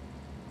 don't you?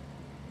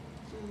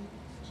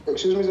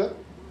 Excuse me, sir?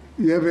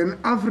 You have an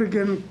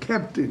African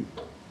captain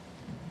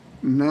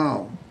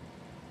now.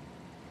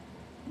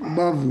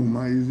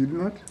 Bavuma, is it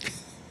not?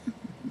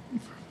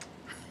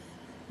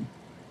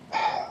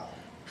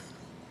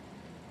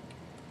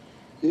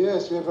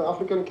 Yes, we have an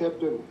African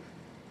captain.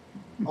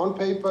 On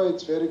paper,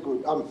 it's very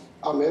good.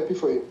 I'm happy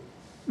for him.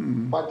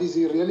 Mm-hmm. But is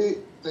he really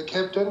the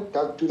captain?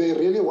 Do they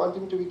really want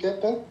him to be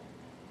captain?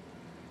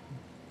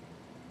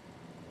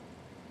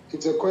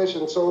 It's a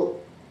question. So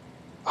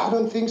I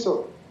don't think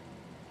so.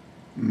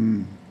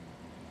 Mm.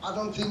 I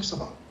don't think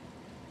so.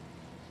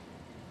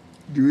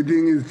 Do you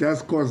think it's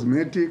just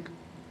cosmetic?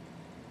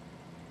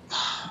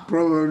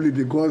 Probably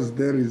because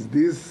there is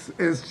this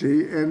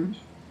SJN,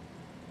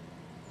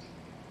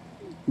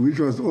 which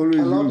was always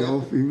in the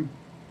offing.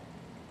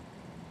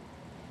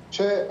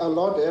 Chair, a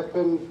lot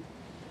happened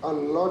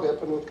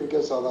with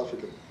Cricket South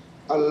Africa.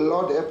 A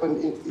lot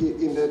happened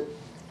in the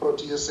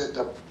Protea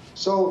setup.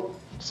 So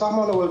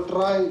someone will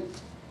try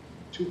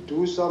to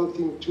do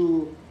something,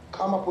 to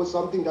come up with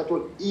something that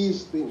will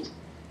ease things.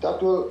 There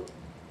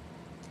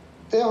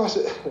was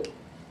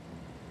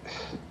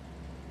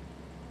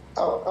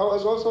I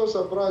was also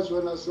surprised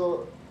when I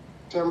saw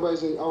Themba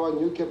as our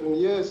new captain.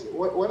 Yes,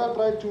 when I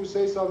tried to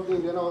say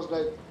something, then I was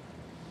like,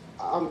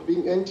 I'm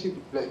being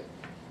anti-play.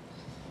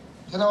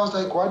 Then I was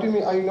like, why do you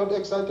mean, are you not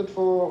excited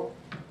for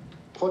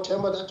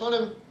Themba? I told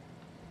him,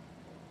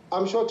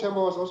 I'm sure Themba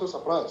was also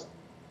surprised.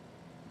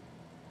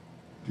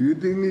 Do you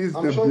think he was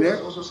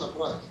also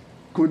surprised.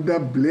 Could the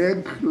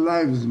Black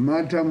Lives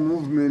Matter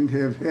movement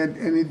have had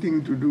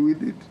anything to do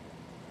with it?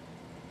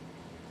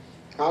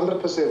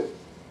 100%.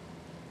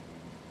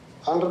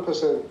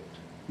 100%.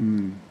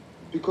 Mm.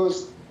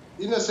 Because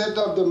in a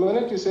setup, the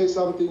minute you say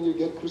something, you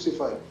get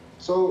crucified.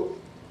 So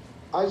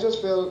I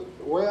just felt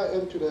where I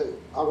am today,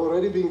 I've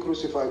already been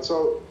crucified.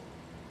 So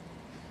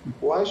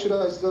why should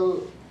I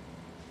still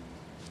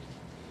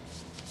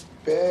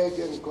beg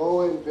and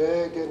go and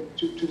beg and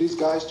to these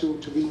guys to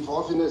be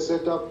involved in a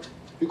setup?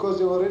 Because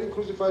they already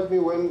crucified me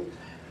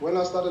when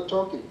I started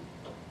talking.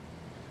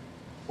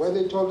 When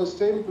they told the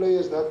same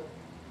players that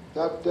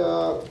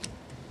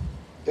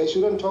they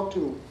shouldn't talk to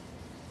me,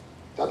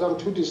 that I'm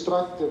too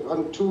destructive,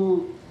 I'm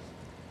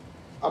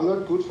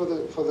not good for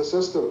the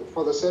system,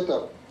 for the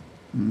setup.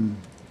 Mm.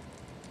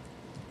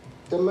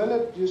 The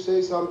minute you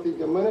say something,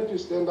 the minute you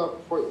stand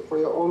up for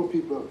your own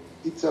people,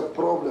 it's a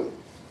problem.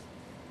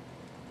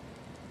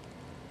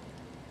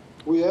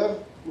 We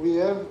have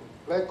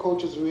black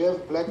coaches, we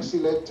have black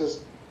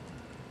selectors.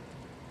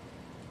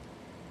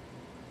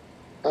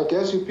 I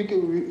guess you pick a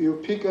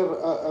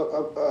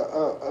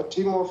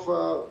team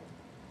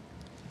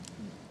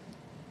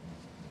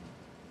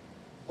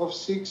of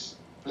 6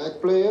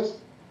 black players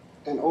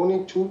and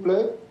only 2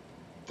 play,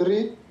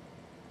 3,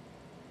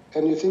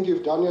 and you think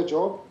you've done your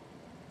job,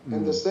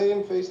 and the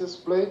same faces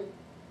play,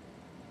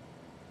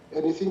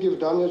 and you think you've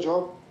done your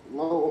job,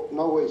 no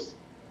ways.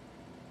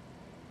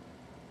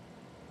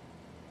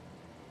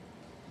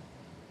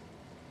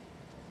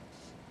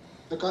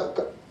 The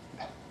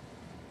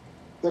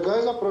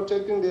guys are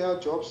protecting their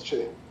jobs,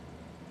 Chair,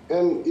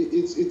 and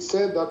it's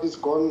said that it's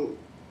gone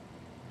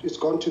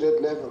to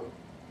that level.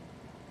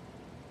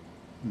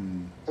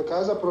 Mm. The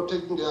guys are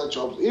protecting their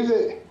jobs. If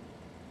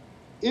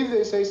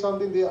they say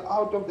something, they are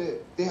out of there.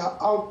 They are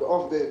out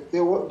of there.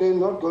 They're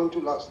not going to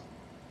last.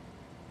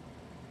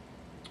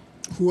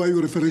 Who are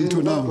you referring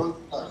to now?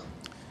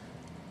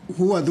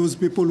 Who are those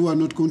people who are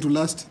not going to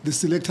last? The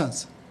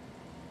selectors?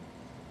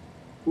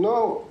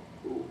 No,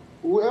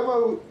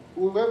 whoever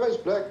is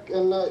black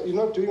and you're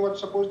not doing what's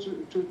supposed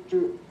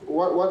to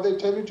what they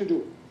tell you to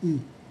do. Mm.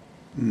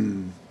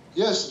 Mm.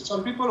 Yes,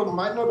 some people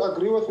might not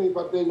agree with me,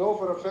 but they know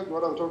for a fact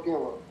what I'm talking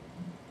about.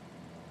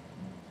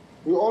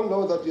 We all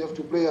know that you have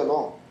to play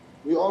along.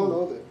 We all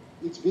know that.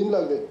 It's been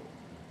like that.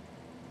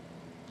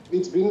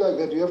 It's been like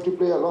that. You have to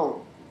play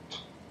along.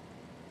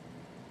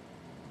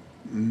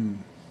 Yeah.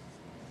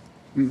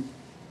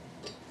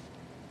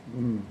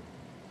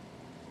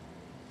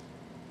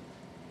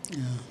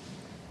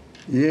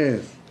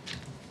 Yes.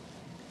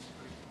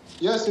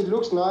 Yes, it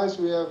looks nice.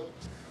 We have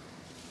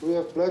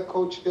black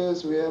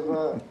coaches. We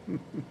have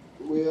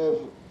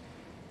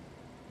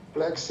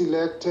black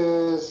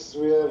selectors.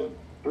 We have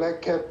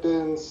black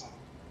captains.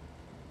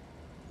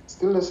 It's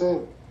still the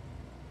same.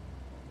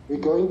 We're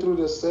going through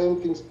the same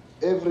things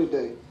every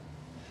day.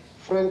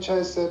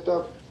 Franchise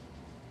setup.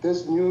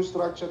 This new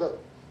structure that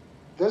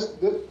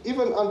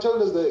even until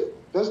this day,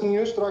 this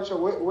new structure.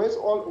 Where's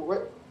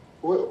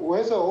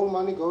the whole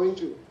money going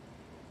to?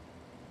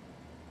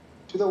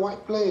 To the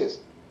white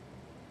players.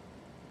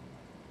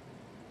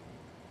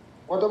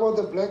 What about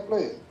the black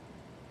players?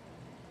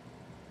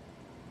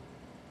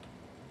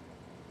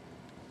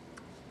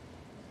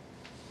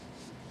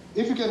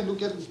 If you can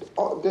look at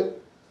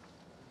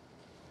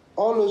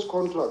all those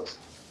contracts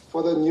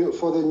for the new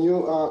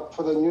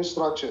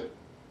structure,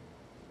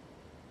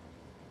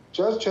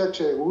 just check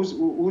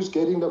who's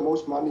getting the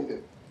most money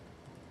there.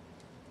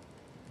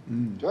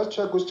 Just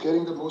check who's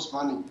getting the most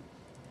money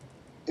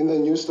in the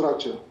new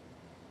structure.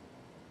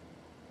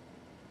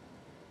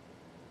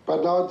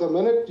 But now, the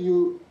minute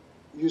you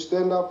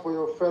stand up for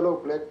your fellow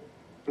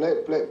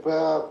black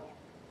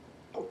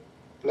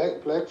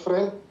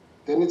friend,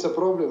 then it's a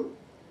problem.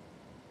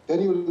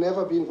 Then you'll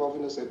never be involved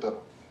in the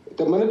setup.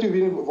 The minute you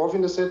be involved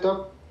in the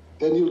setup,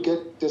 then you'll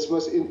get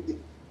dismissed in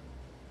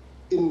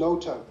no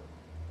time.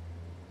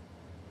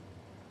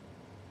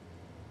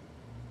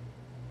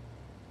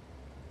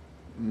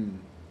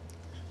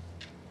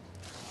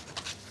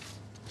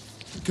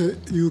 Okay,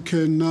 you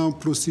can now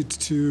proceed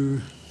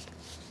to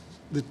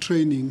the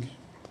training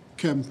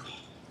camp,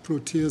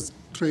 Proteas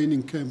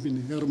training camp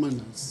in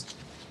Hermanus.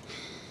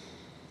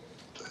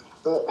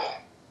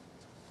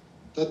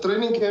 The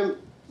training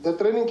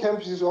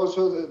camp is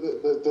also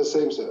the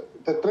same, sir.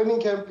 The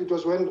training camp, it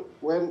was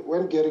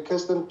when Gary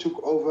Kirsten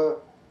took over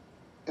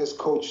as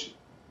coach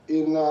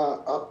in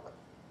I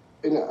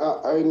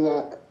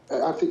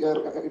think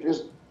it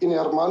was in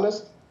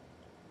Hermanus,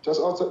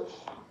 just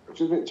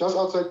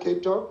outside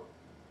Cape Town.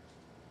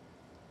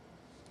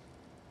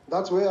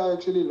 That's where I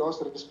actually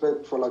lost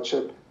respect for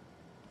Lachep,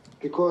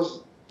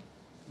 because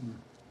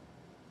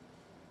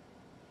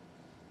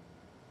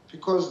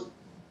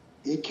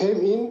he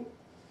came in,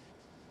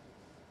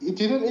 he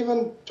didn't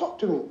even talk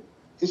to me.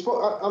 He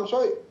spoke. I'm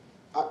sorry.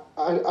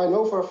 I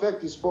know for a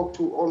fact he spoke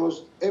to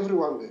almost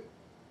everyone there,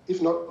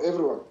 if not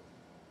everyone.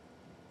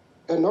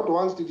 And not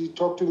once did he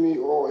talk to me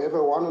or have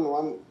a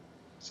one-on-one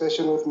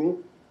session with me.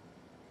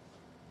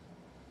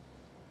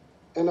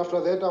 And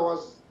after that,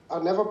 I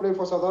never played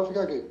for South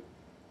Africa again.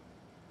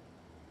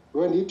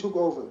 When he took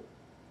over.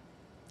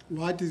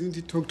 Why didn't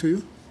he talk to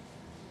you?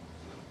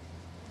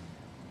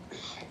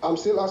 I'm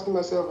still asking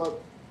myself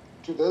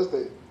to this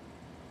day.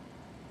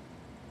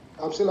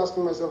 I'm still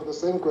asking myself the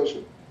same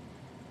question.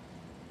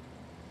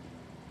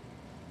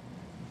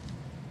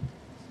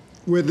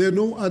 Were there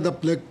no other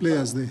black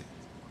players there?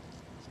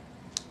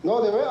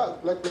 No, there were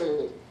black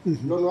players.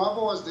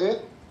 Lonwabo was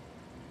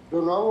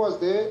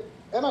there.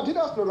 And I did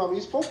ask Lonwabo.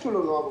 He spoke to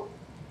Lonwabo.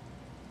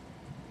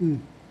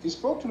 He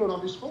spoke to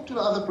Lonwabo. He spoke to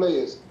the other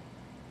players.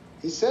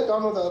 He sat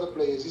down with the other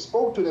players. He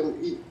spoke to them.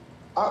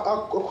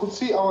 I could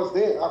see I was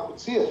there. I could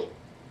see it.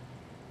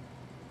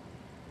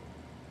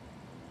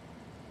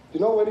 You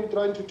know, when you're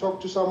trying to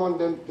talk to someone,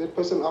 then that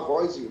person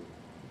avoids you.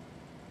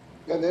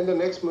 And then the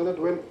next minute,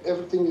 when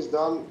everything is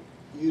done,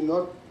 you're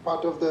not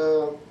part of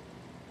the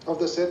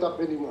setup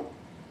anymore.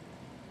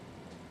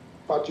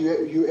 But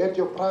you at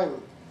your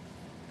prime.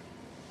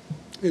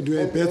 And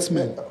you're a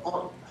batsman.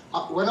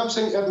 When I'm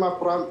saying at my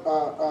prime,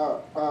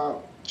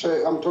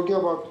 I'm talking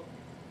about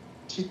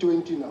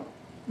T20 now.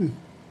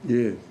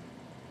 Yes.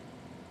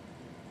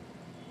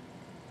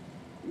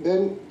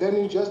 Then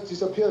you just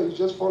disappear. You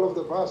just fall off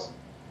the bus.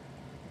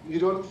 You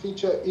don't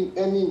feature in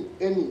any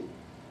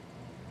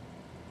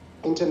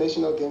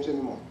international games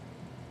anymore.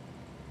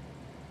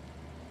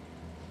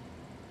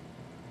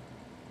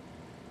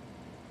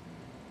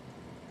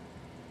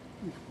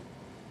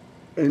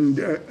 And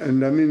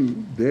I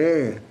mean,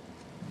 there,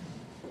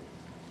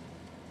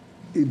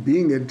 it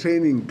being a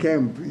training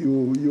camp,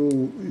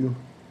 you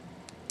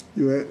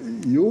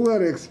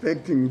were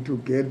expecting to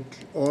get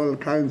all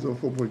kinds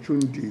of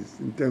opportunities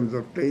in terms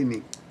of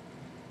training,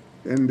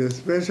 and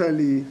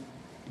especially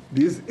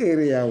this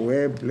area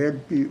where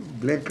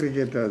black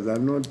cricketers are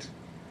not,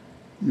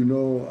 you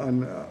know,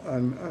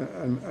 are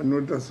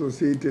not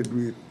associated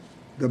with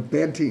the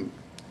betting,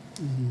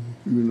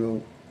 you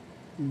know.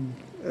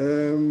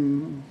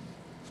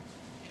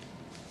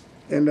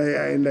 And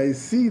I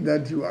see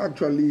that you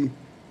actually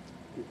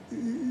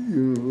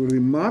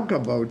remark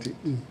about it,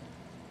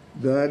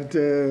 that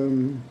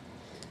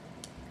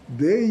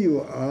there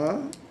you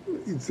are,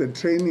 it's a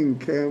training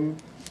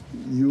camp,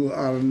 you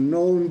are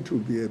known to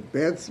be a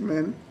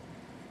batsman,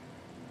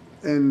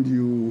 and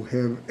you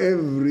have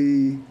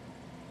every,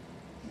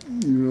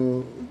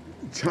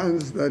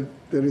 chance that,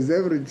 there is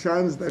every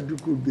chance that you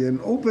could be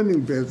an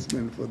opening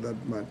batsman for that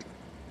matter.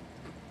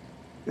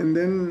 and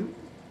then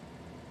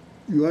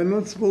you are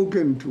not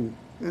spoken to.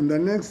 And the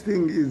next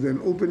thing is an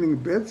opening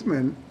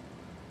batsman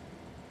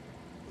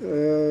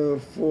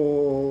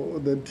for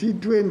the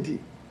T20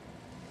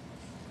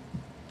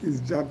 is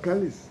Jack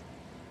Callis.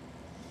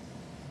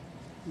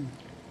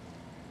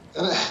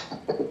 Yeah,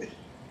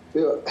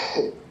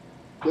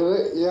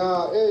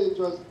 it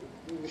was.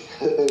 I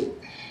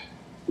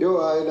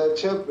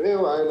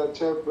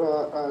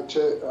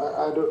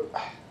don't.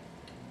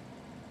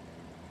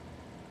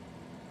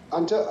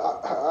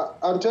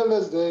 Until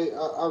this day,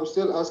 I'm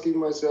still asking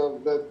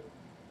myself that,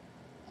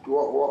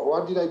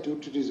 what did I do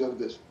to deserve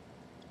this?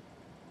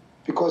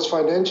 Because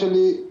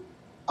financially,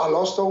 I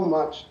lost so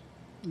much.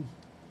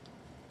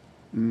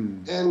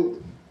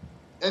 And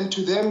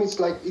to them, it's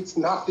like, it's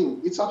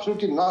nothing. It's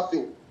absolutely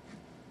nothing.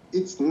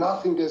 It's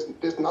nothing.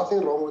 There's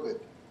nothing wrong with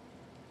it.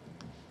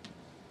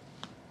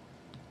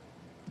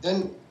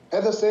 Then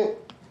at the same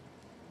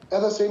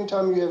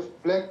time, you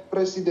have black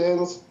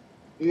presidents.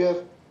 You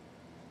have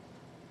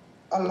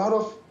a lot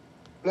of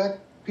black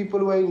people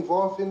who are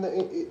involved in the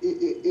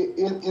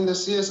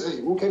CSA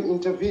who can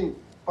intervene,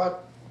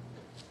 but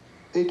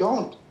they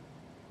don't.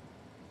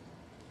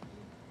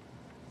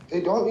 They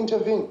don't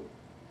intervene.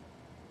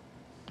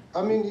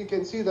 I mean, you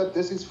can see that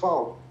this is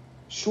foul.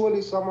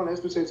 Surely someone has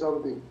to say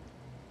something.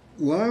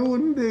 Why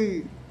wouldn't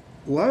they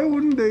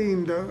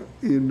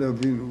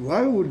intervene?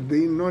 Why would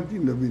they not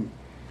intervene?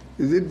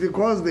 Is it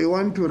because they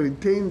want to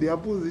retain their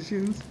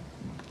positions?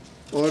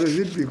 Or is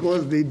it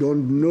because they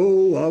don't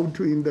know how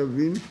to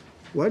intervene?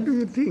 What do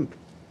you think?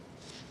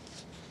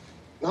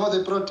 No,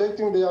 they're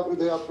protecting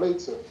their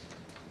plate, sir.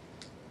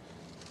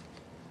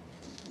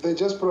 They're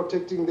just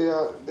protecting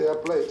their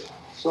plate.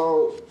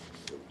 So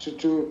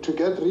to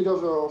get rid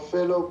of a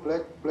fellow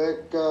black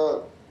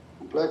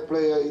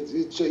player,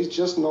 it's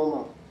just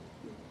normal.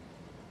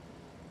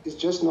 It's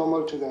just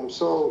normal to them.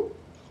 So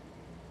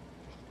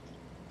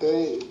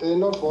they're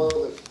not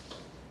bothered.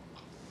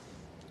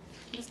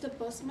 Mr.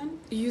 Bosman,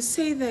 you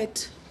say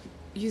that,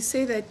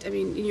 I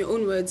mean, in your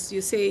own words,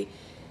 you say,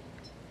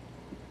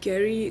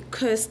 Gary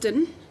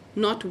Kirsten,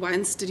 not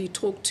once did he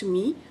talk to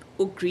me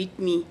or greet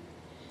me.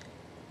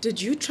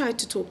 Did you try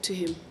to talk to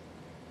him?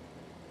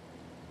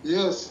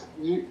 Yes,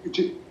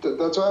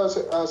 that's why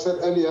I said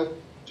earlier,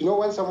 you know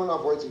when someone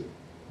avoids you,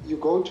 you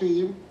go to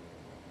him,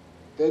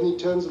 then he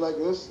turns like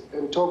this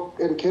and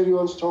carry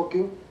on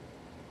talking,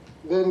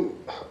 then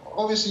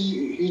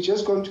obviously he's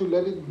just going to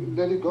let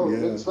it go,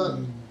 let it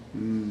slide.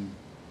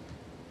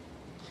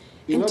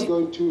 You're not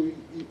going to,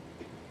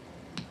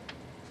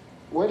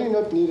 when you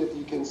not need it,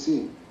 you can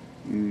see.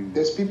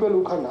 There's people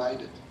who can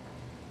hide it.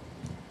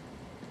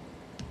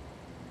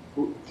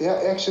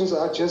 Their actions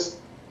are just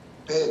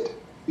bad.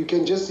 You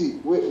can just see,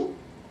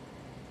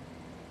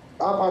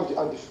 up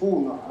and the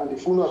phone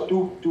are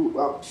too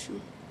up. Sure.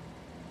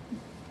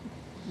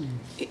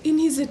 In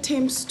his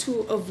attempts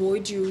to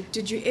avoid you,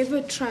 did you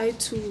ever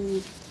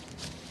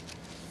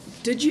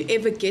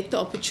get the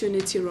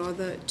opportunity,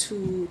 rather,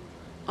 to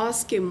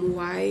ask him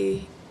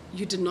why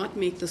you did not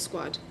make the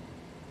squad?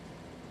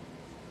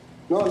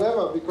 No,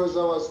 never, because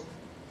I was,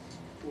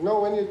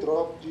 when you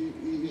drop,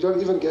 you don't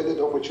even get that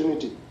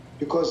opportunity,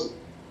 because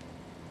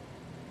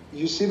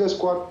you see the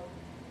squad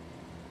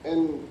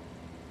and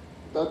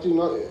that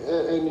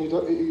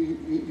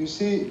you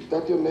see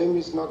that your name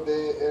is not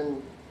there,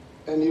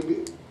 and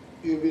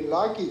you'll be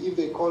lucky if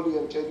they call you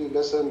and tell you,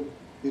 listen,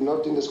 you're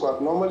not in the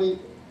squad. Normally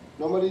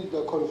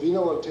the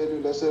convener will tell you,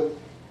 listen,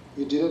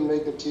 you didn't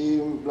make the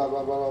team, blah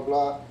blah blah blah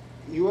blah.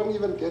 You won't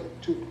even get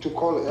to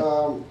call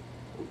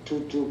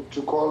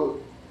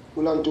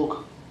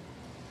Ulantuk,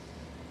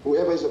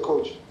 whoever is the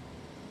coach.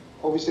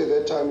 Obviously at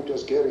that time it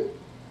was Gary.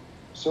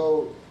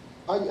 So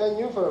I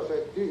knew for a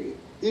fact,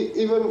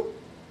 even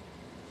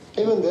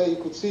there you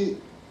could see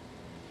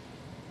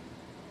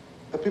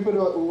the people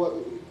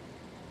who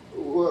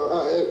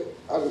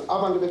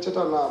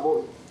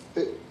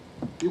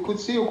you could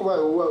see who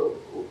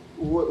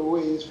were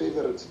his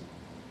favorites.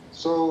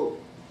 So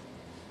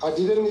I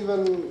didn't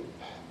even,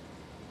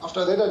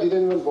 after that I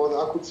didn't even bother.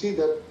 I could see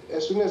that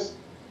as soon as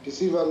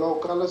Deceiver no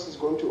colors is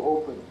going to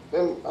open,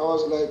 then I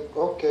was like,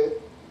 okay,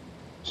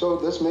 so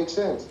this makes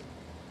sense.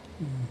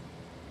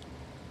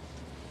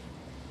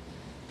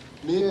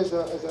 Me as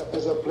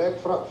a black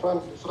front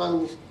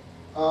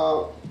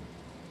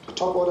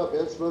top order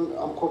batsman,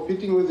 I'm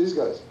competing with these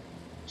guys.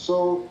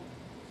 So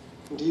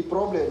the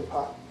problem.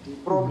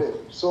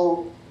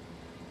 So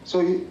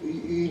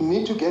you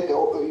need to get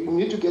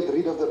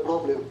rid of the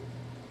problem.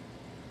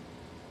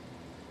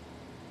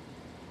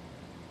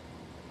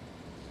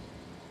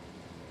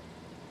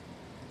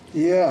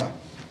 Yeah.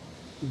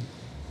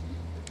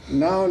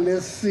 Now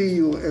let's see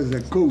you as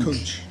a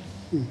coach.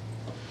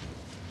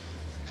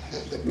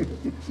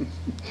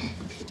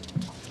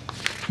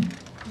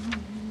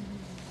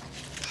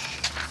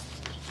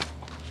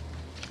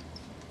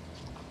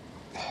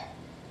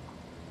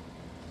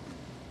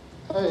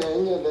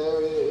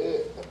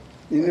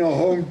 In your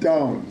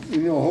hometown,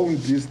 in your home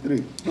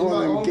district. In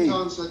my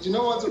hometown, sir. Do you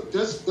know what?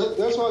 This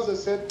was the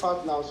sad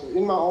part now, sir.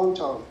 In my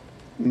hometown.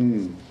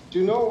 Do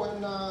you know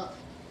when,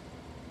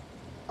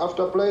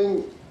 after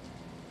playing,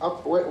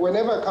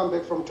 whenever I come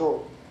back from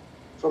tour,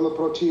 from the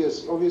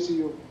Proteas,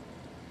 obviously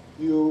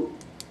you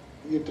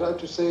try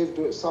to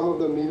save some of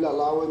the meal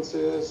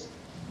allowances,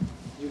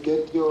 you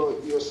get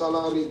your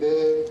salary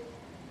there.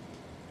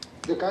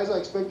 The guys are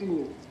expecting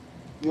you.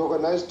 You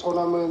organize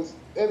tournaments.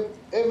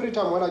 Every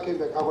time when I came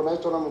back, I organize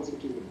tournaments in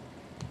Kimberley.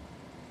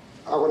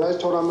 I organize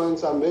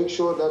tournaments, I make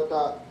sure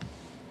that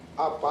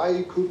I buy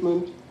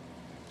equipment.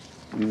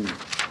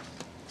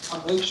 I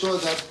make sure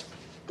that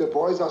the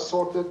boys are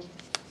sorted.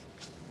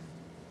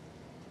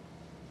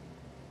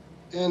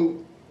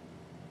 And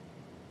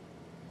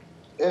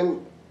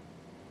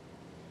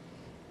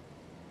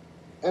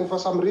for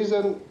some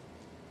reason,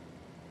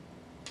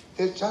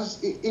 there's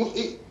just,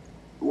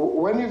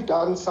 when you've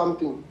done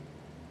something,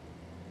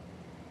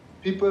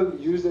 people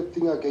use that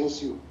thing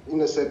against you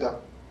in a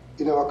setup,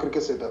 in our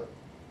cricket setup.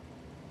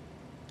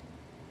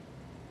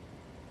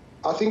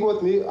 I think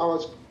with me,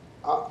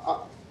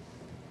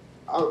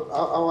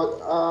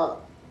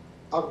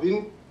 I've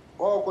been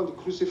all going to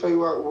crucify you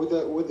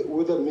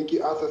with the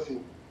Mickey Arthur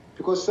thing,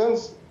 because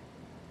since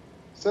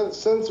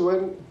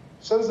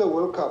the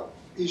World Cup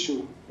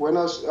issue, when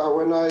I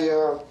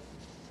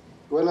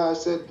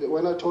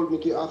told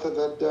Mickey Arthur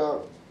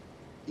that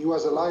he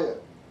was a liar,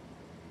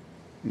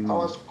 I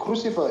was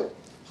crucified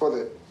for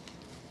that.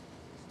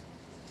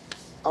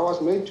 I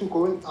was made to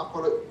go and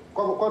apologize.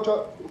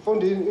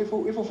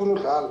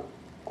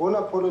 Go and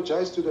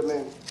apologize to the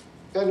man,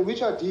 and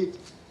which I did.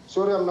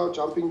 Sorry, I'm now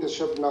jumping the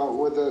ship now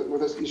with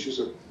this issue,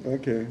 sir.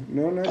 Okay,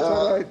 no, that's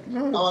all right.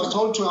 No, I was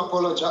told to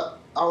apologize.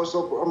 I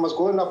must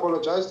go and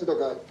apologize to the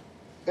guy,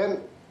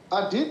 and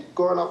I did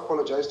go and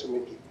apologize to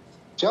Mickey,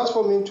 just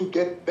for me to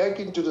get back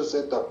into the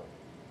setup.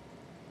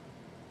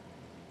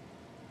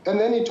 And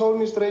then he told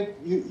me straight,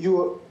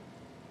 you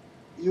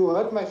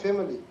hurt my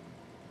family.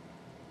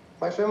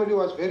 My family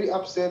was very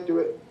upset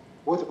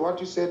with what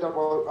you said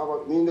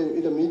about me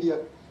in the media.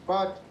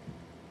 But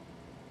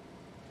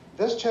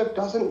this chap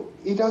doesn't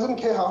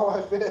care how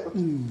I feel.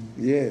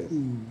 Yes.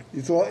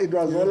 It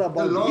was all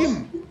about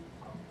him.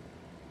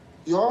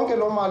 Yonke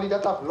lo mali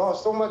that I've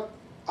lost so much.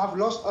 I've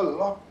lost a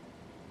lot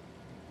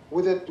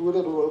with the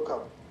World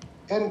Cup.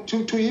 And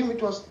to him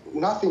it was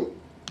nothing.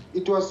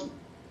 It was,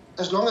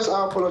 as long as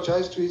I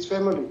apologized to his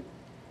family.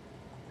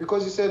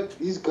 Because he said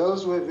his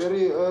girls were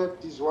very hurt,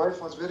 his wife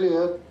was very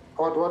hurt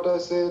about what I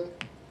said.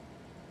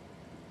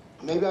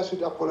 Maybe I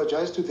should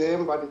apologize to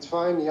them, but it's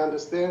fine. He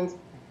understands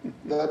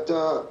that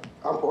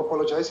I'm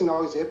apologizing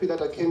now. He's happy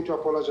that I came to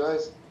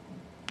apologize.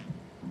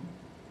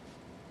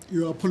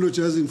 You're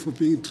apologizing for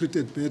being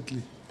treated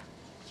badly.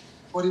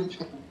 What did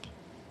you...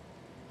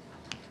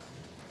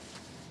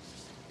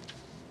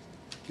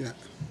 Yeah.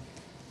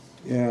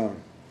 Yeah.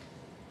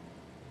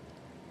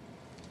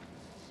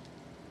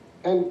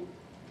 And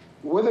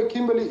with the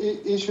Kimberley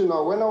issue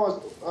now, when I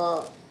was,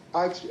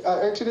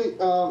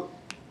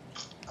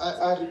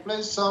 I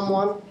replaced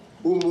someone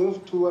who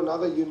moved to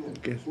another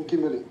unit in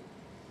Kimberley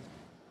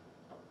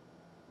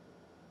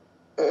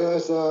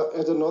as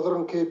a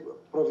Northern Cape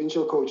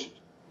provincial coach.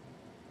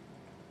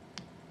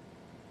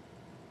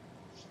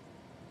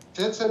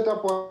 That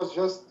setup was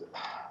just,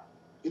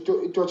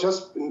 it was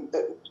just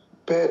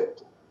bad.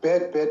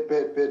 At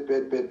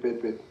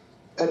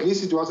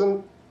least it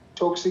wasn't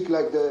toxic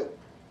like the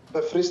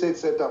Free State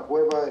setup,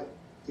 whereby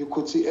you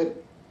could see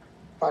it,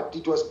 but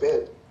it was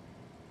bad.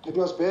 It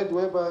was bad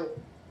whereby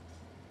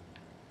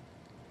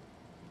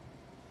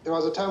there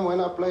was a time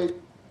when I played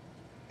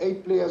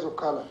 8 players of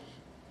color.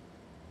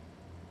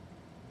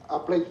 I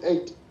played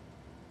 8.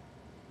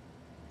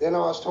 Then I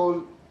was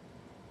told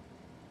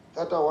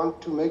that I want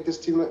to make this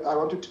team, I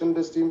want to turn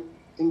this team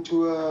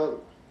into a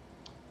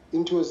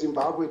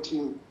Zimbabwe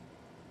team.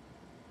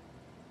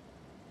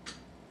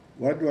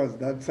 What was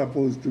that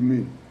supposed to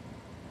mean?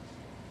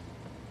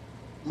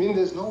 I mean,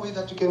 there's no way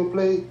that you can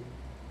play,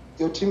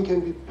 your team can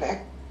be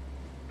black.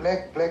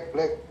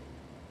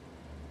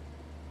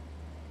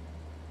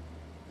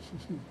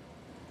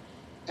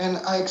 And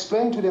I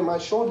explained to them, I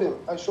showed them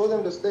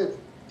the stats.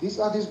 These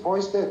are these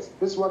boys' stats.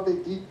 This is what they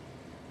did.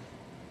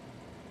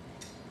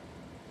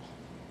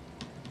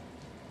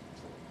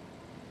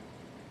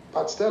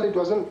 But still, it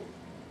wasn't.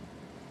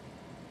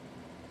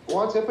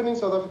 What's happening in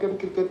South African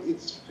cricket,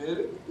 it's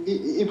very,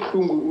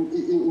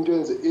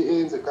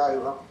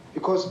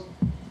 because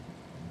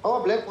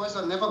our black boys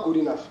are never good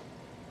enough.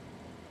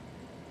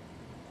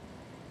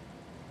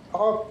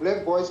 Our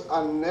black boys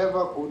are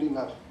never good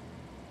enough.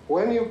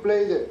 When you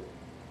play them,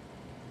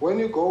 when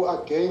you go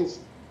against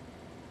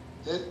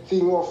that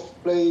thing of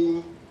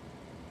playing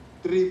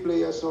 3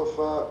 players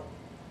of,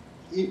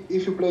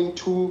 if you're playing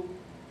two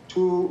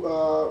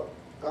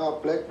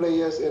black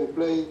players and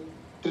play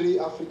 3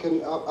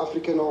 African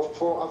or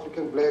 4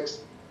 African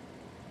blacks,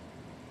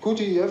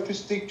 you have to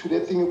stick to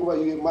that thing.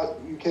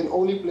 You can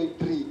only play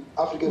 3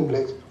 African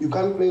blacks. You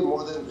can't play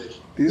more than that.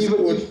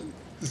 Even if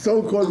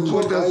so-called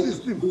quota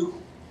system.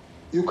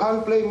 You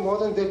can't play more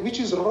than that, which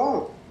is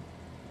wrong.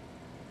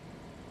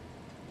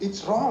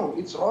 It's wrong.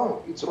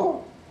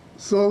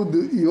 So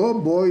your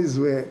boys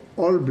were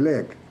all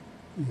black,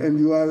 and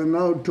you are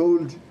now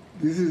told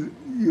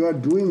you are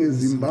doing a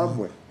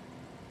Zimbabwe.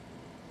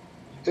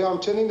 Yeah, I'm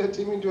turning the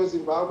team into a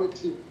Zimbabwe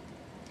team.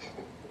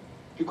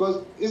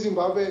 Because in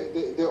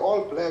Zimbabwe, they're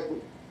all black.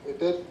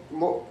 They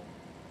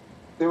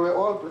were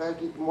all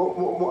black.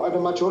 The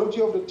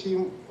majority of the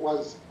team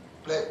was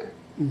black.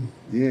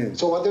 Yeah.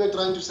 So what they were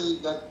trying to say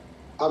is that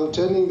I'm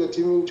turning the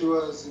team into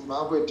a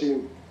Zimbabwe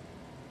team,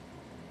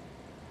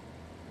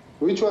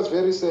 which was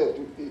very sad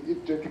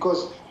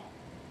because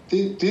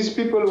these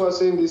people who are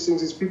saying these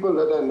things is people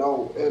that I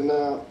know,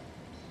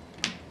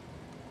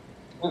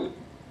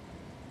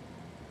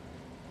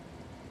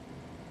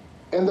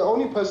 and the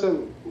only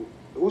person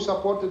who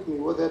supported me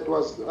with that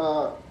was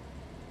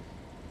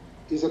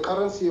is the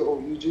current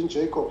CEO, Eugene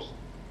Jacobs.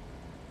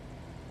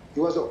 He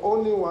was the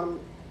only one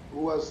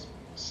who was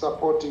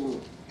supporting me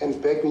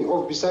and backed me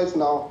off, besides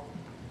now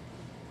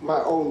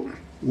my own.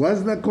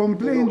 Was the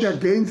complaint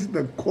against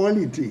the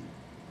quality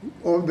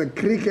of the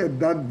cricket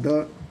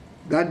that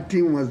that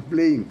team was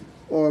playing,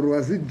 or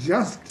was it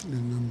just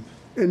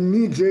a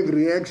knee-jerk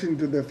reaction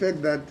to the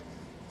fact that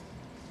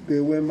they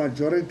were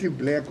majority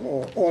black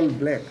or all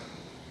black?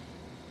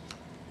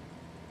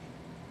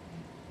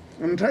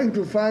 I'm trying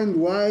to find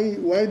why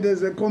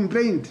there's a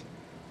complaint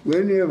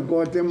when you have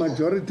got a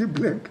majority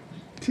black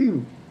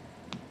team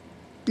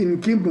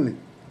in Kimberley.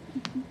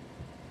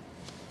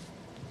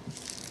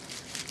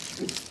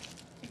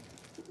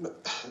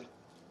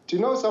 Do you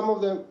know some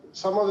of them,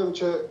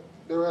 Chair,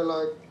 they were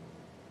like,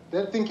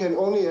 that thing can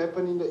only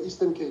happen in the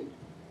Eastern Cape.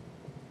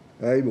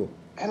 Aibo.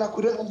 And I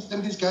couldn't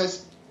understand these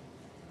guys.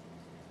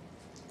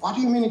 What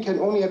do you mean it can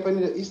only happen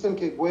in the Eastern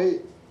Cape, where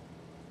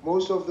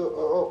most of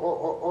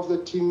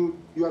the team,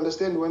 you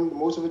understand, when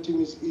most of the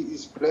team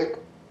is black?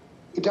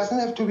 It doesn't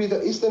have to be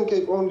the Eastern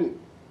Cape only.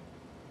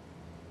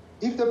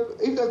 If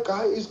the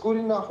guy is good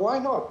enough, why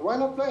not? Why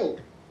not play him?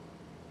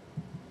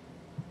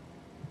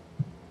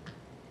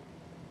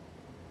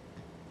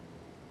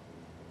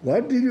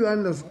 What did you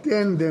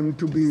understand them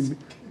to be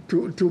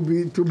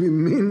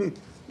meaning?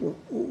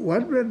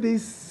 What were they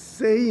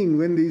saying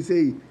when they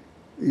say,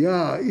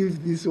 yeah,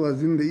 if this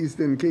was in the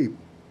Eastern Cape?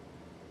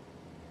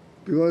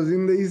 Because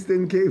in the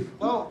Eastern Cape,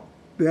 no,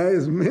 there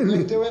is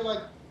many. They were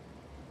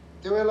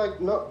like,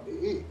 no,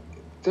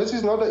 this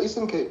is not the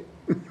Eastern Cape.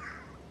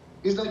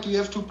 It's like you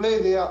have to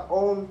play their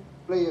own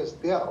players,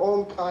 their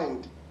own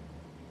kind.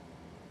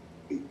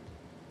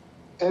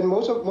 And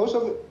most of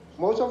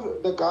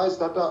the guys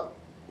that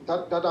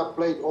are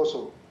played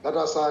also, that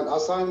are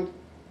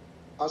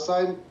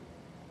signed,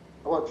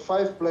 about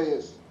 5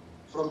 players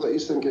from the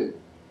Eastern Cape.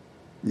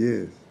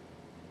 Yes.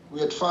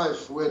 We had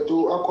 5. We had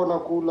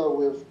Akonakula,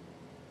 we have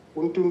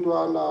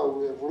Untuntwana,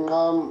 we have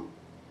Ungam,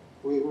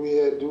 we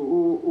had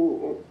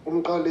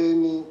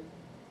Umkaleni,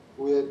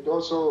 we had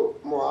also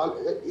Mohal.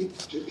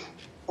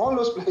 All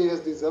those players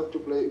deserve to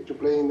play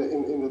in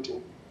the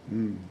team.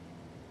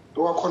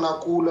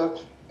 Akonakula,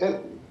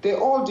 and they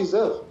all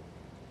deserve.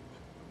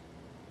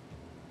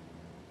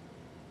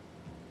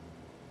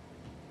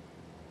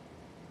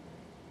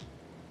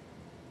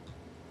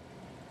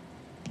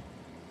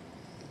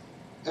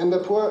 And the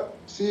poor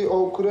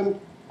CEO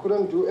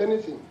couldn't do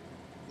anything.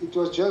 It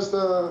was just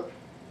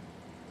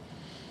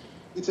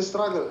it's a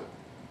struggle.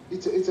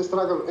 It's a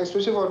struggle,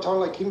 especially for a town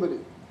like Kimberley.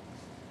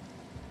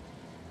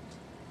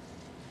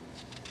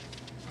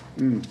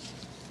 And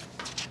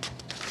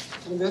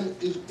then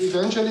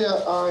eventually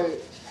I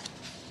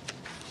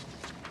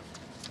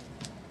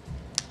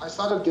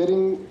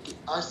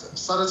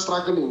started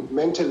struggling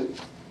mentally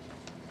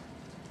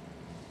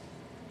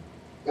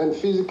and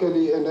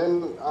physically, and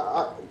then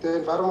the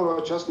environment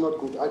was just not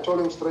good. I told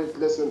him straight,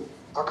 listen,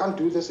 I can't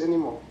do this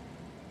anymore.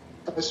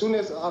 As soon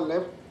as I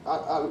left,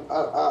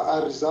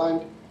 I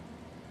resigned.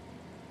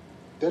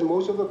 Then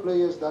most of the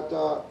players that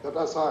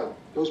are signed,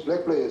 those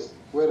black players,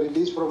 were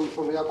released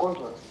from their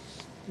contracts.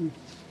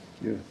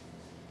 Yeah.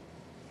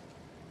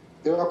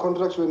 Their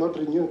contracts were not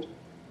renewed.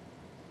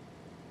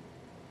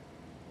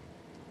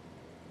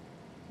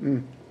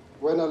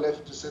 When I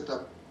left to set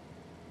up.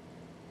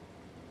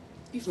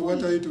 So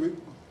what are you doing?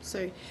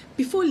 Sorry.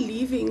 Before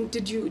leaving,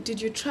 did you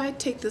try to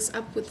take this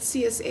up with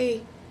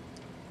CSA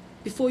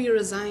before you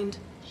resigned?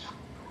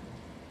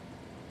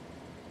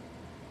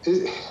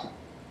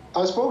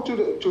 I spoke to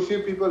a few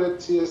people at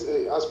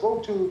CSA. I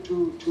spoke to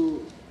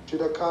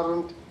the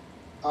current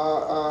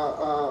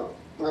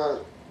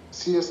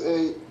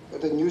CSA,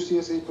 the new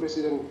CSA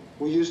president,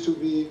 who used to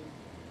be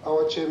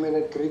our chairman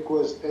at Greek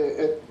was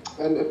at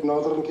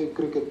Northern Cape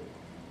Cricket,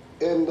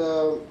 and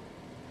our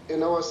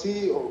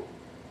CEO.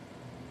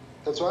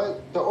 That's why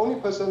the only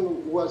person who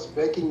was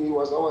backing me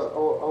was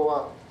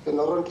the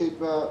Northern Cape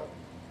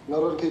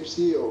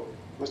CEO,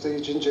 Mr.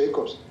 Eugene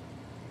Jacobs,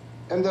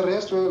 and the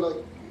rest were like,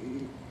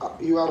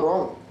 you are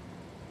wrong.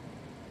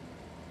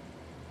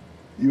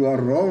 You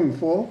are wrong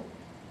for?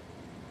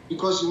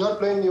 Because you're not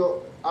playing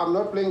I'm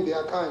not playing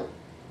their kind.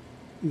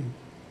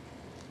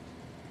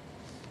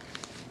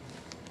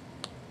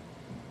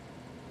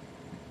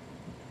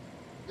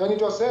 And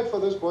it was sad for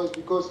those boys,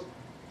 because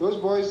those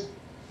boys,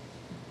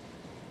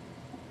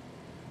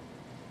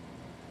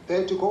 They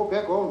had to go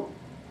back home.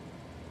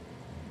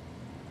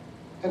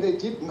 And they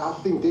did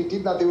nothing. They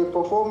did nothing. They were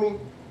performing.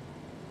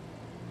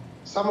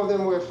 Some of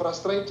them were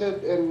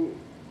frustrated and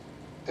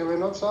they were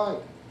not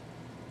signed.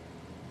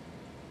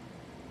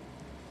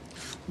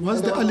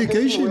 Was the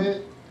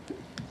allegation?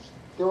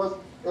 There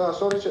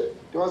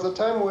was a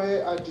time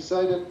where I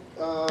decided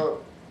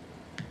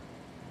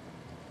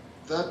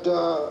that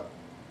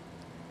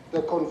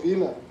the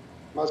convener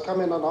must come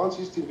and announce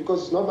his team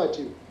because it's not my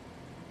team.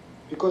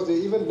 Because they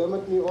even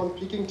limit me on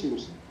picking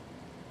teams.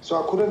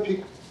 So I couldn't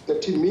pick the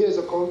team, me as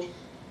a coach.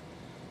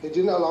 They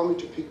didn't allow me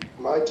to pick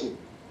my team.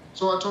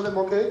 So I told them,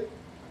 okay,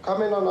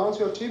 come and announce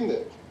your team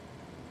then.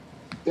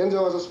 Then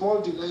there was a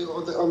small delay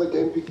on the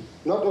game,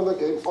 not on the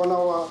game, on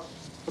our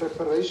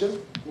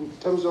preparation in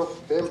terms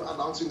of them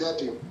announcing their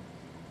team.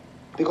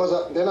 Because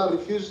then I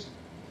refused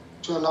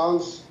to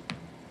announce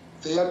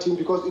their team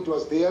because it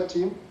was their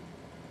team.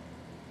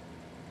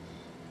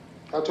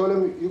 I told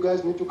them, you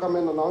guys need to come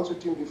and announce your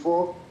team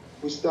before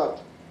we start.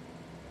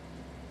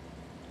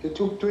 It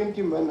took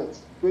 20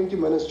 minutes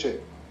check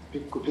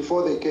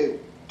before they came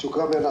to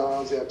come and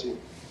announce their team.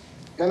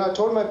 And I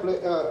told I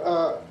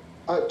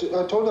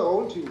told the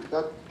whole team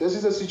that this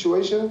is a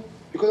situation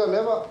because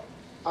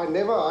I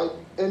never hide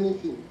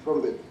anything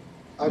from them.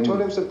 I told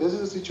them, so this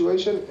is a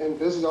situation and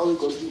this is how we're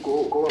going to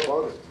go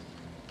about it.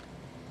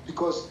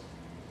 Because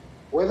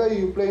whether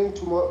you're playing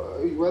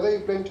tomorrow, whether you're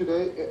playing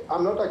today,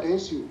 I'm not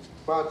against you,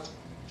 but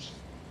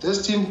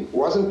this team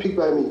wasn't picked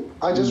by me.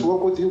 I just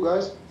work with you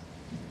guys.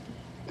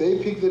 They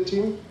pick the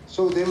team,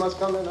 so they must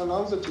come and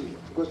announce the team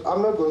because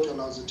I'm not going to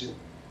announce the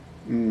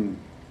team.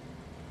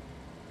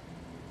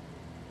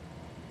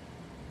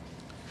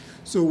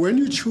 So when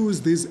you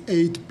choose these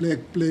 8 black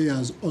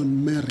players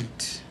on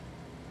merit,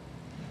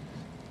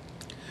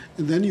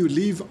 and then you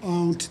leave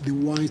out the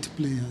white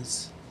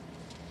players,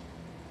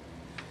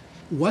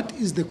 what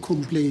is the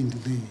complaint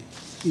there?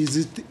 Is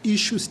it the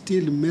issue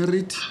still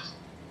merit,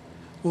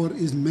 or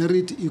is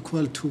merit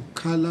equal to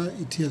color?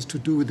 It has to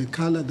do with the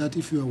color that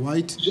if you are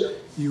white,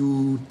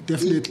 you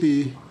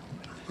definitely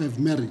have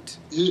merit.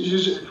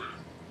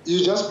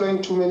 You're just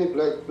playing too many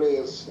black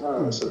players,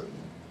 sir.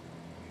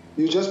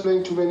 You're just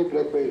playing too many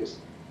black players.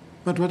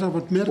 But what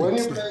about merit? When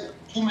you play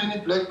too many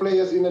black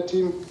players in a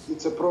team,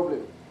 it's a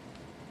problem.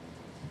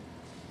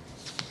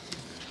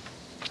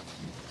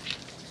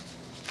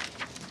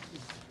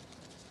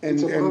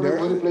 It's a problem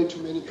when you play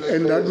too many black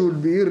players. And that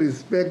would be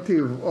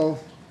irrespective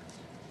of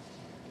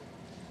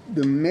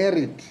the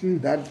merit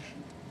that,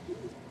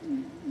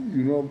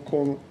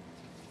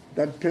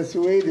 that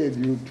persuaded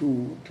you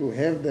to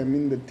have them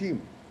in the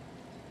team.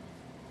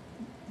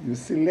 You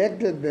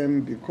selected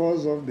them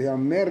because of their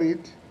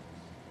merit,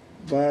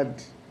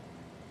 but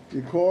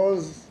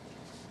because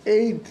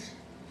 8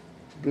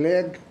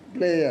 black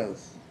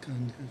players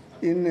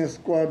in a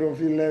squad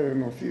of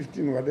 11 or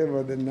 15,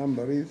 whatever the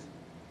number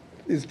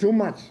is too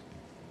much.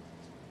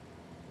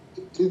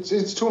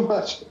 It's too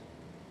much.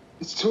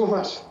 It's too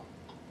much.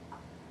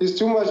 It's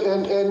too much,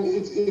 and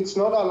it's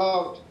not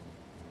allowed,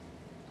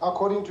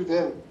 according to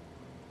them.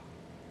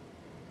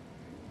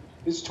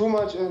 It's too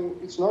much, and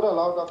it's not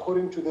allowed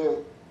according to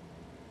them.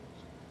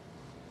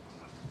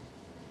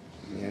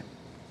 Yeah.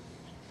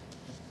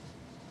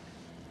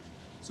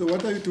 So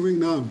what are you doing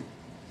now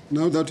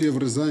that you have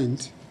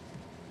resigned?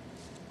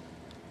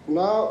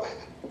 Now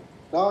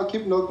I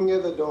keep knocking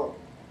at the door.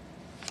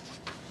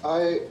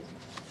 I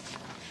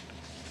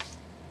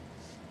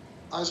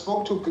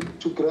spoke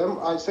to Graham.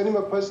 I sent him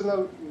a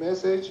personal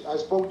message. I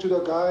spoke to the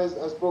guys.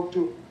 I spoke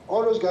to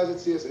all those guys at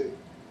CSA.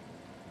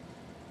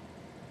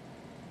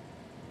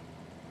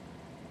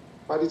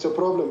 But it's a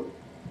problem.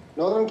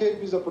 Northern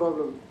Cape is a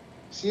problem.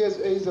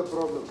 CSA is a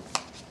problem.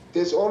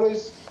 There's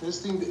always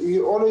this thing.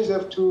 You always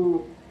have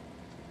to.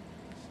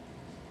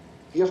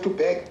 You have to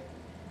beg.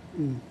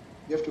 You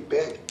have to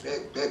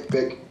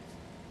beg.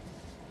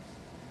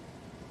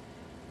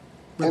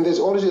 And there's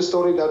always a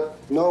story that,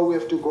 no, we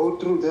have to go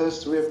through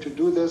this, we have to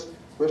do this,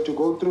 we have to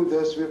go through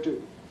this, we have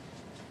to.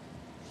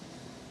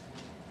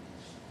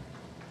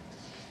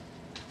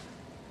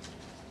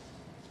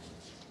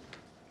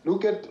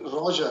 Look at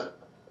Roger,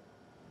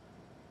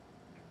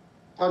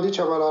 Adi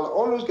Chabalala.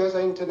 All those guys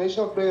are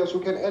international players who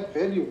can add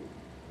value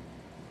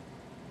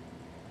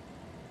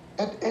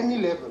at any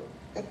level,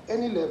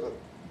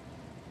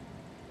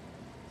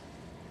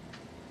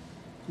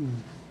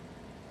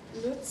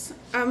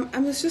 I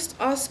must just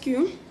ask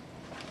you,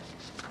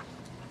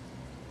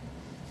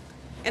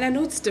 and I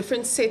know it's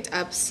different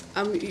setups.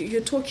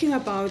 You're talking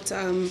about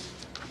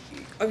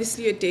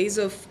obviously your days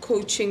of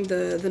coaching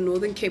the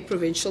Northern Cape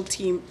provincial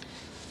team.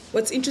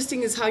 What's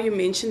interesting is how you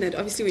mentioned that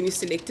obviously when you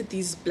selected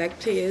these black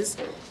players,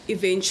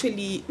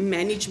 eventually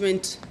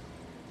management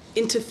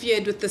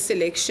interfered with the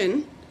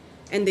selection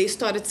and they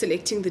started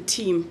selecting the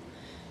team.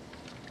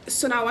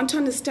 So now I want to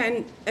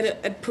understand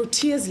at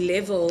Protea's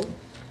level,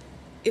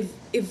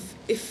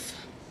 if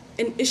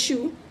an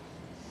issue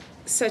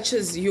such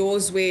as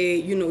yours where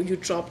you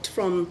dropped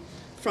from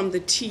the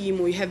team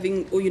or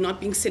you're not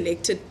being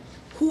selected,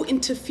 who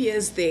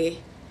interferes there?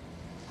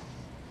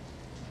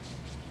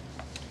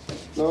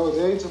 No,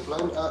 there it's a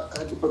blind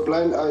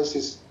eye,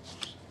 sis.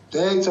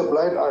 There it's a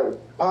blind eye.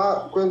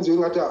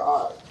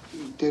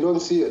 They don't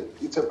see it.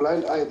 It's a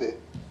blind eye there.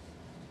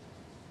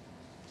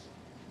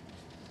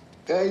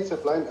 There it's a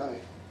blind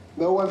eye.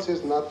 No one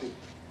says nothing.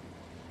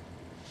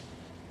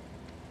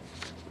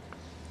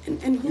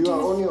 And who You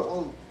are on your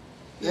own.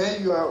 There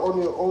you are on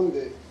your own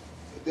there.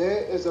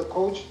 There as a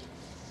coach,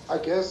 I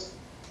guess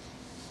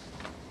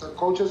the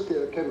coaches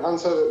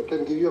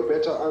can give you a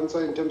better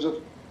answer in terms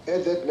of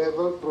at that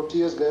level,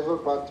 Proteas level,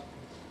 but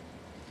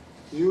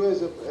you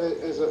as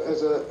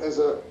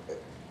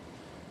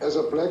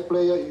a black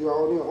player, you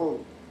are on your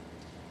own.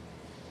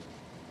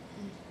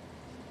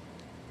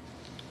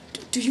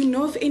 Do you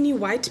know of any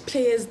white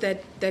players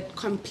that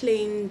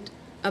complained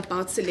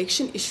about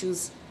selection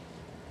issues,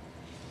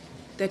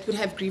 that would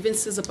have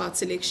grievances about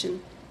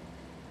selection?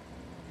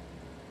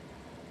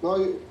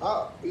 No,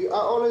 I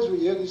always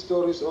hear these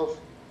stories of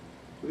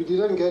we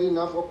didn't get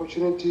enough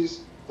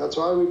opportunities, that's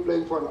why we're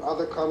playing for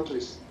other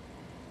countries.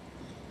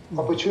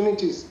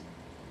 Opportunities.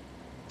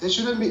 There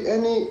shouldn't be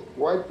any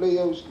white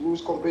player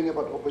who's complaining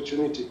about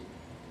opportunity.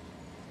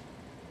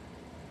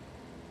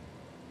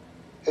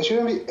 There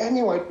shouldn't be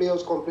any white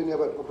players complaining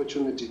about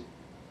opportunity.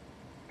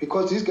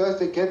 Because these guys,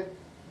 they get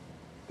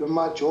the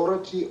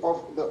majority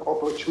of the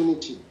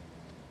opportunity.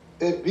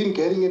 They've been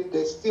getting it,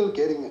 they're still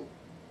getting it.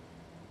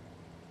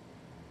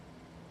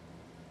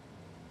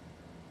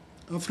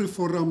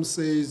 AfriForum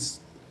says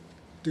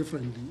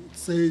differently. It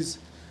says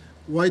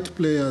white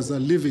players are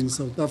leaving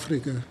South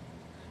Africa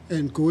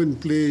and go and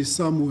play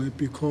somewhere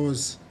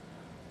because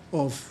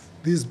of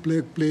these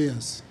black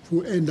players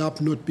who end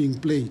up not being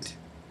played.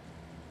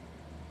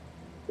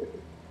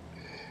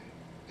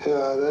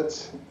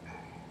 That's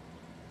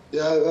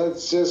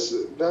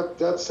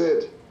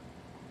it.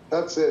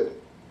 That's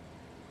it.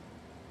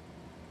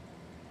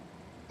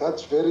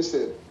 That's very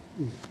sad.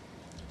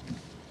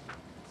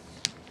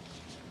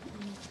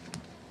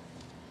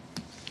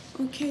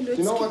 Okay, let's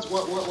you know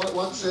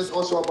what's said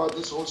also about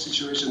this whole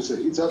situation, sir?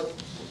 It's that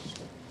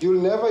you'll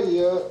never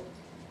hear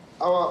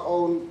our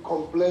own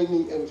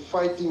complaining and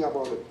fighting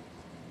about it,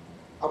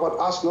 about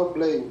us not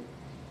playing.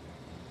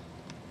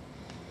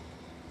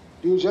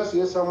 You just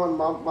hear someone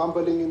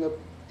mumbling in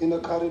the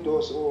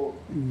corridors or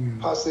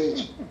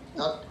passage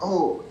that,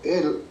 oh,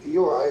 yo,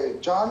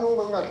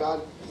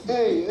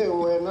 hey,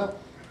 wena,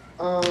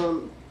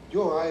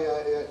 yo,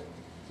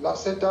 la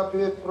set up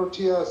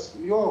Proteas,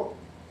 yo.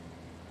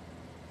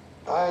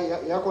 La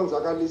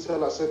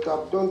set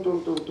up. Don't.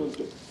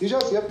 You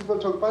just hear people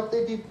talk, but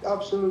they did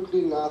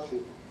absolutely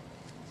nothing.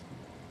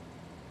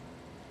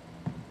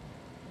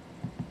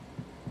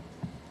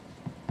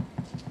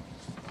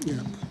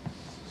 Yeah.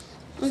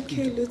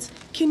 Okay,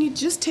 can you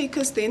just take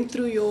us then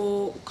through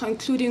your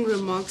concluding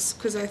remarks?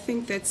 Because I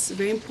think that's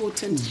very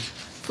important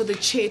for the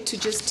chair to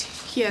just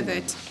hear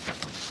that.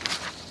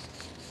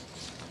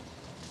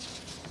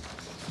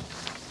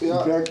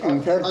 Yeah,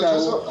 in fact,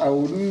 I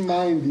wouldn't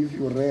mind if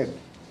you read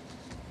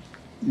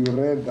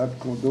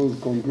those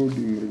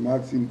concluding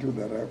remarks into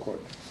the record.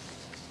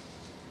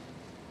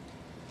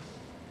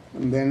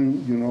 And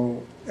then, you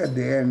know, at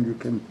the end you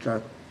can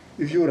just,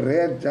 if you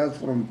read just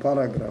from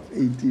paragraph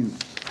 18,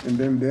 and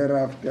then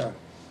thereafter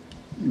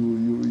you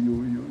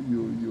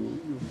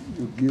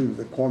give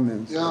the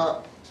comments.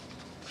 Yeah.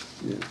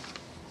 Yes.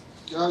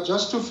 Yeah,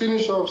 just to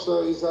finish off,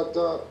 sir,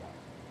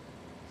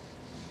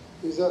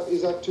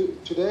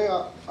 today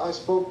I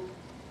spoke,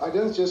 I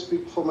didn't just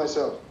speak for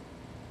myself.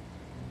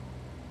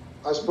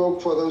 I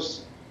spoke for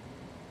those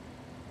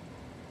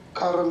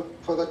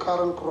for the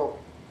current crop,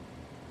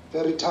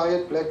 the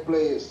retired black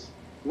players,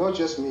 not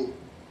just me,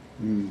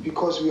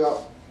 because we are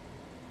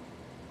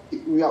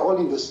all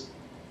in this.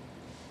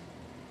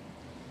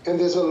 And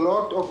there's a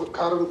lot of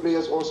current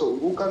players also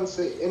who can't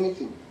say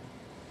anything,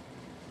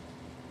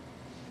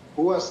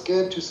 who are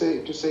scared to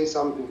say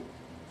something.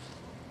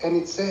 And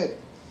it said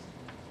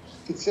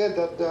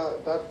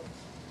that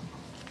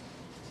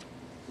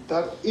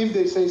if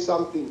they say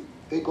something,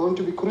 they're going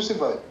to be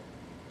crucified.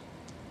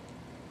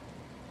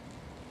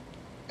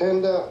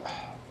 And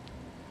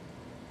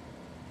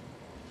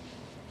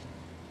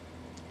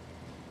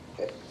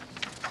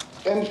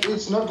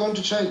it's not going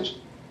to change.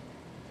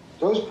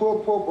 Those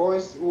poor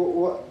boys,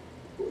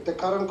 the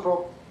current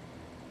crop,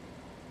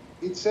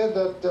 it said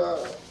that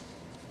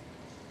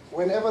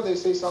whenever they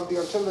say something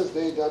until this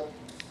day, that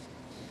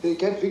they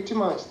get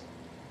victimized.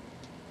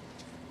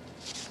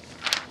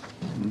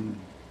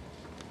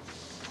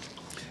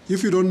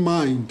 If you don't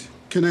mind,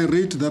 can I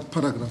read that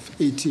paragraph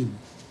 18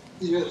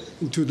 Yes.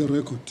 into the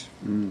record?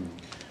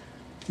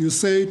 You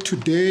say,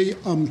 today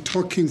I'm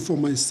talking for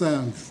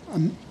myself.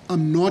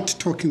 I'm not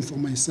talking for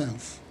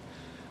myself,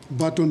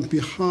 but on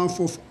behalf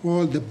of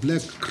all the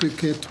black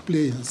cricket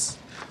players,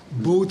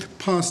 both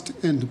past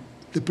and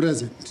the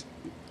present.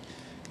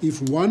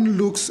 If one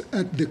looks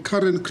at the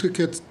current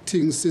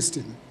cricketing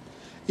system,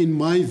 in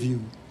my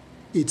view,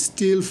 it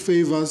still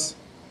favors,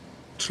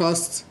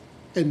 trusts,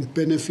 and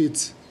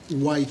benefits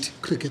white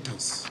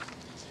cricketers.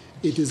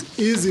 It is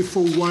easy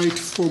for white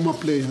former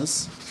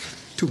players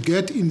to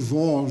get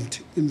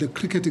involved in the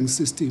cricketing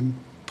system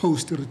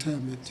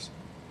post-retirement.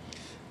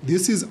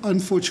 This is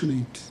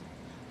unfortunate.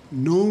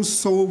 No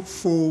so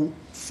for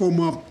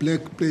former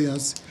black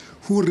players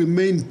who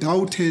remain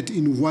doubted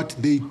in what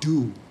they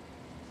do.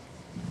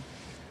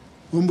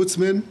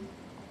 Ombudsman,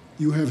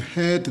 you have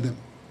heard them.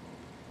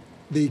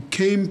 They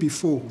came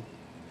before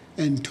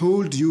and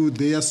told you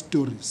their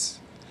stories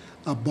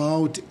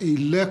about a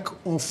lack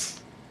of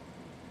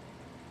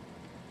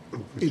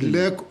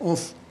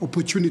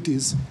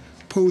opportunities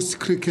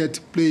post-cricket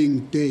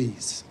playing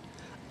days.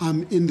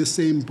 I'm in the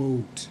same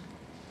boat.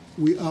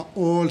 We are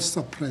all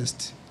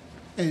suppressed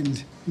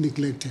and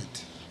neglected.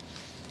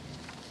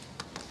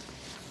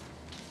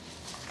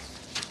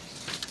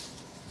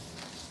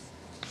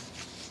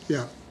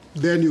 Yeah,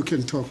 then you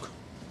can talk.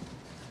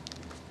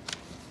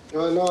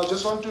 No, I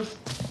just want to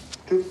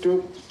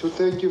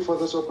thank you for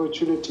this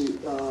opportunity,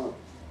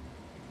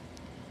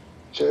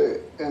 Chair,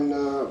 and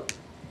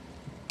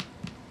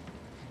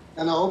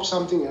I hope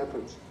something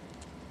happens.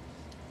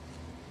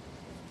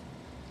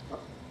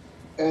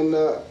 And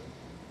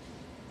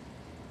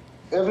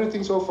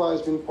everything so far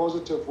has been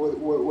positive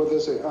with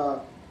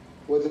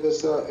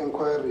this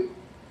inquiry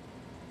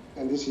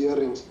and these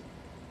hearings.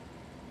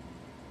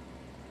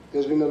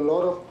 There's been a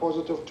lot of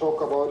positive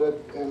talk about it,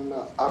 and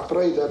I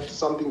pray that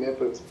something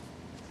happens.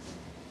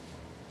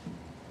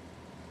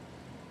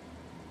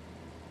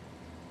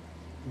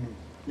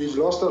 We've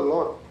lost a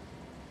lot.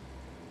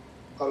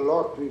 A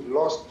lot we've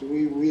lost.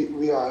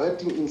 We are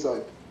hurting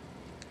inside.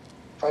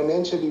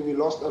 Financially, we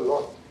lost a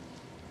lot.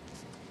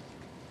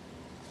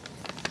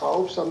 I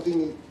hope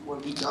something will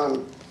be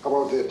done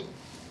about that.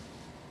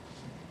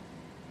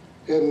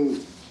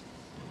 And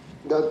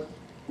that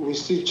we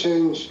see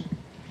change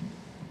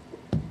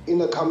in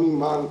the coming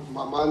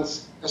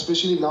months,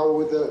 especially now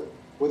with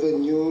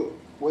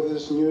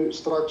this new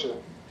structure.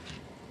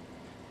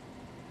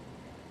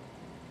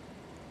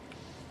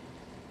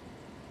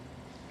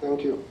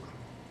 Thank you.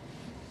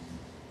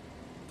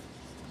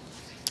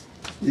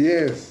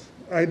 Yes,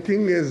 I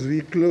think as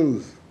we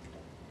close,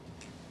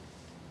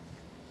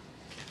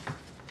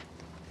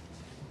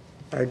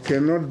 I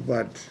cannot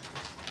but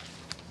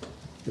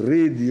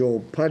read your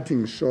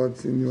parting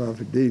shots in your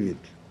affidavit,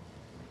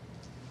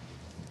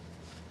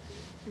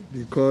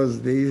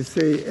 because they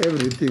say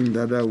everything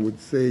that I would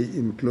say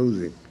in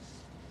closing.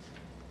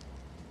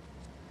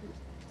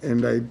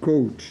 And I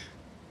quote,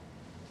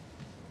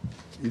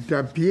 "It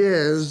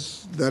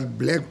appears that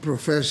black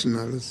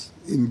professionals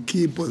in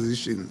key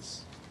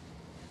positions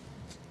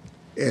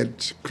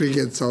at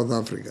Cricket South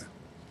Africa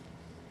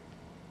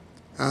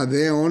are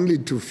there only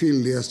to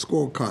fill their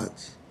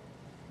scorecards.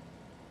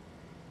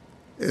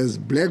 As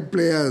black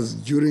players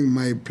during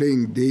my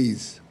playing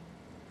days,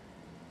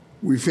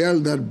 we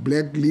felt that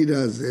black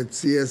leaders at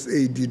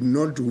CSA did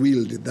not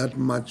wield that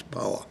much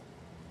power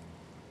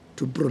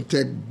to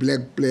protect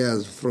black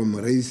players from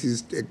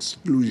racist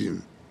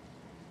exclusion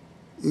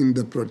in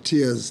the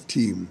Proteas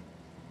team.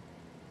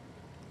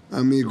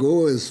 I may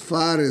go as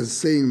far as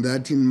saying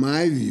that, in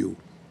my view,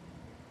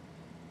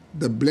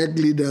 the black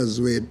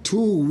leaders were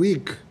too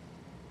weak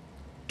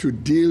to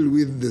deal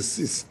with the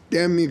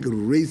systemic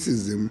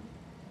racism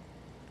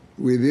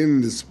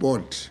within the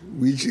sport,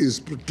 which is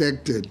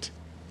protected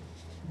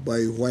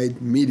by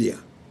white media.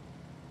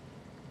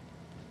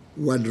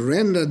 What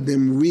rendered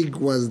them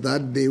weak was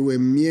that they were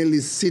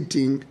merely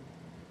sitting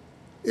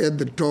at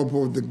the top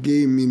of the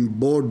game in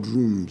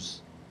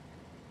boardrooms,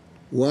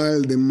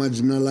 while the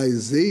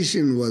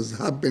marginalization was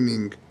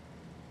happening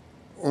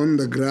on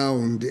the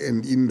ground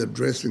and in the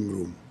dressing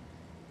room.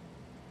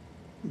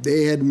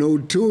 They had no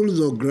tools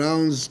or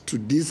grounds to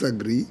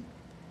disagree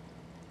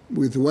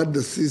with what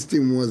the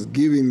system was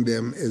giving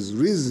them as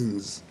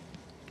reasons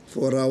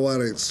for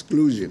our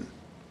exclusion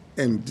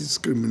and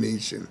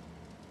discrimination.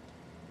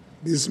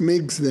 This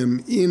makes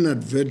them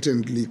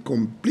inadvertently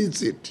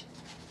complicit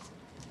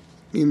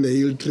in the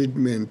ill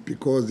treatment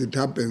because it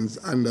happens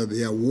under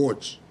their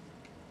watch,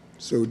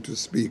 so to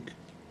speak.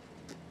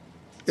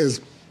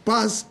 As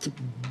past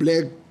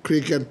black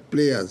cricket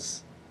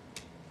players,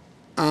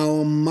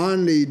 our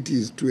mandate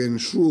is to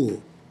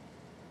ensure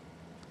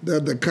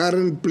that the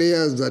current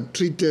players are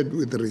treated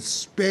with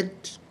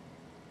respect,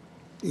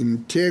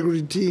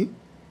 integrity,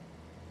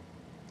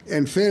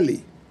 and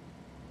fairly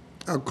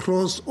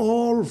across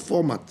all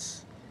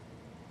formats,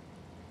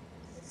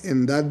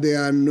 and that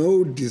there are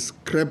no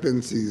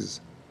discrepancies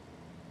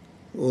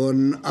or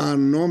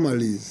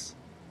anomalies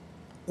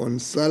on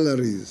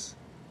salaries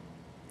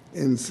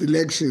and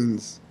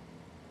selections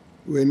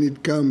when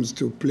it comes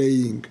to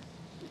playing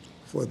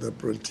for the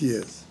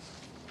Proteas.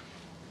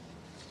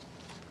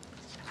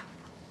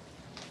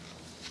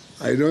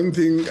 I don't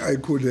think I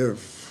could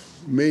have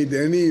made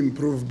any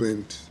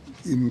improvement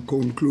in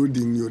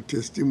concluding your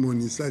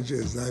testimony such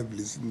as I've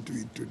listened to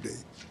it today.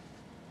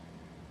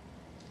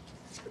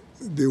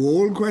 The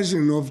whole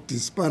question of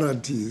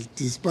disparities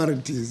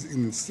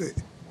in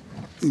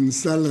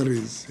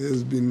salaries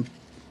has been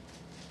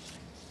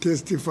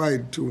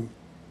testified to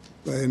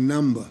by a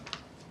number.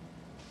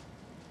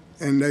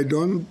 And I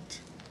don't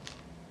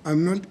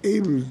I'm not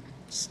able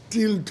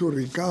still to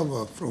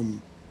recover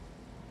from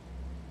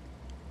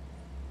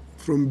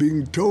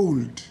being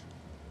told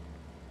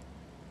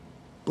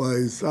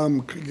by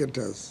some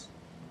cricketers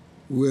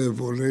who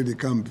have already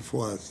come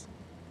before us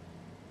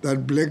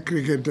that black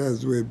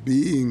cricketers were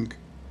being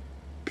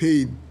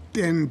paid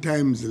 10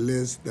 times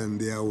less than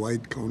their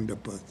white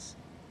counterparts.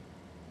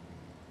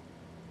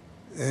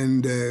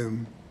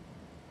 And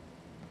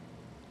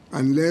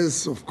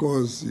unless, of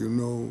course, you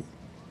know,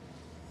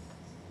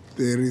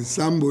 there is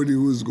somebody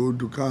who's going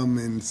to come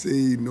and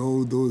say,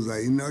 no, those are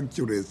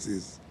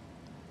inaccuracies,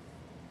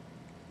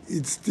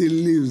 it still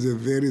leaves a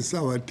very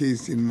sour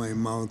taste in my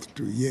mouth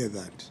to hear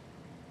that.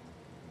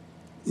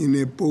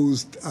 In a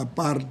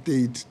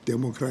post-apartheid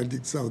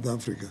democratic South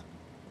Africa,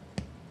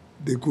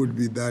 there could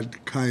be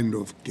that kind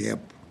of gap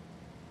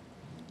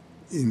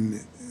in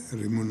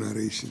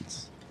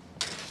remunerations.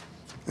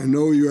 I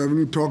know you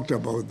haven't talked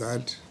about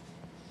that,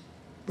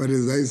 but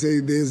as I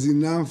say, there's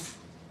enough.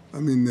 I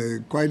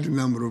mean, quite a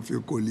number of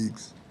your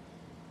colleagues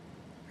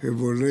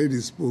have already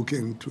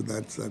spoken to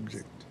that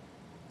subject.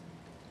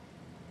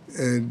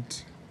 And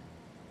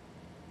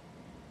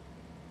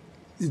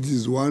it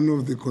is one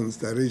of the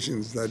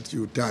considerations that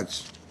you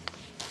touch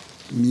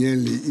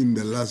merely in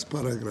the last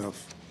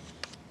paragraph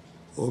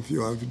of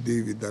your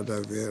affidavit that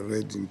I've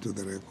read into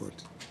the record.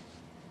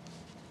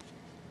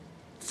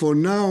 For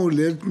now,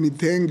 let me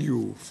thank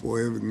you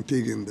for having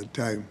taken the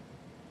time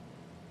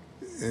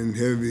and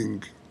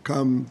having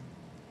come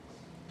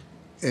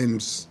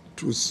and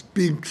to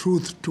speak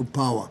truth to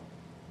power,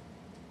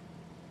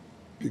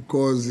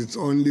 because it's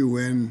only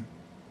when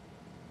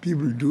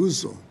people do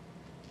so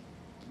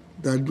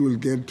that will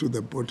get to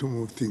the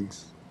bottom of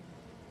things.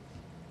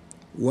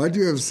 What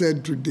you have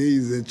said today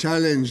is a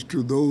challenge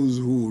to those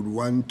who would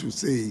want to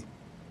say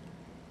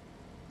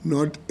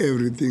not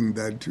everything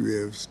that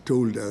you have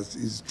told us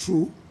is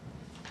true,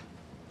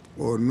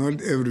 or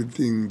not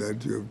everything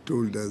that you have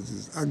told us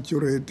is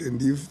accurate,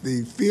 and if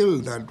they feel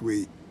that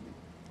way,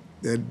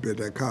 they'd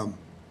better come.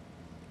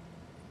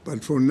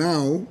 But for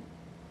now,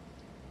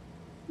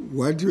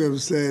 what you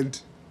have said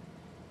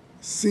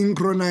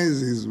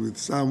synchronizes with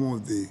some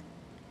of the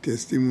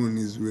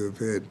testimonies we have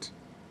heard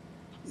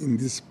in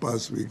this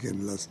past week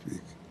and last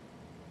week.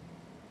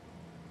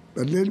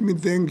 But let me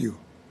thank you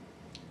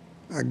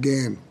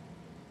again,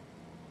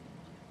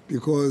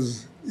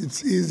 because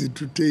it's easy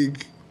to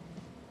take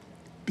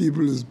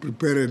people's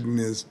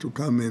preparedness to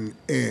come and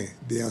air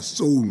their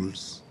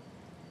souls,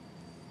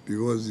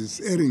 because it's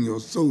airing your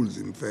souls,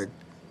 in fact,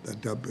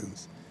 that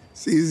happens.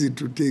 It's easy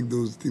to take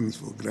those things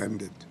for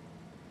granted,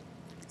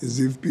 as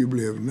if people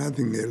have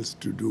nothing else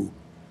to do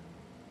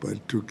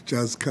but to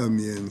just come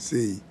here and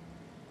say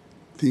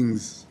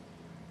things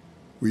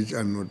which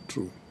are not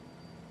true.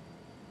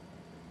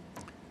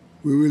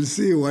 We will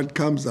see what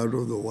comes out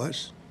of the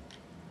wash.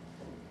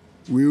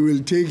 We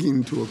will take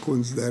into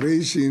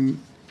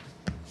consideration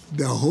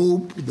the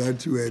hope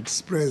that you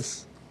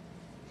express,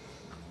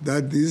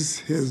 that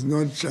this has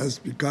not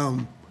just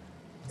become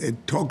a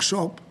talk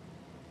shop,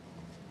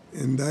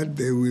 and that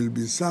there will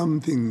be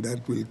something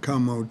that will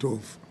come out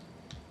of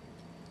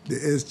the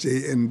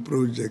SJN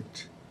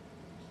project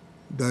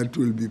that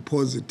will be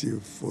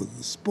positive for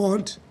the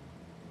sport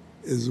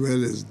as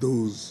well as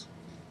those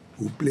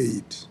who play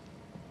it.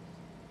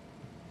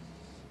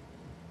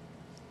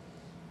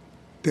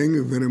 Thank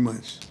you very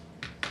much.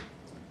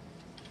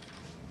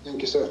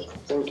 Thank you, sir.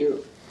 Thank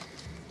you.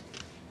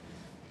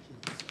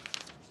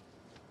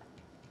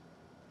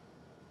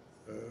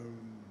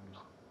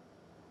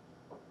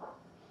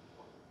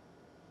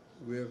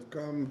 We have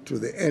come to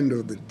the end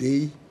of the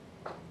day,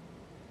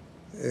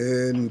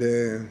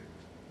 and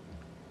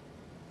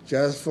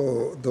just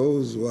for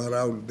those who are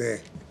out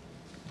there,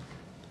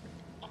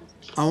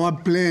 our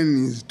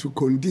plan is to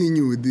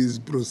continue with these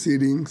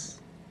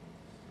proceedings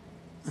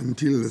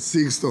until the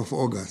 6th of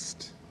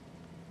August,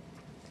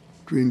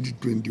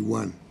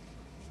 2021.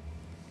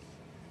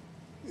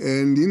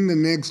 And in the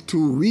next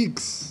 2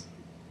 weeks,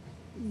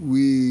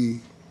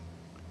 we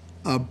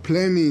are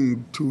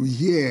planning to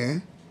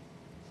hear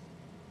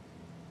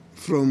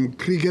from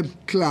cricket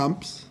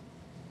clubs,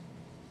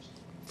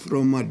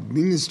 from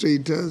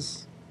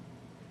administrators,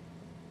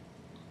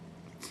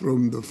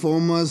 from the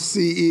former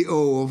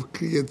CEO of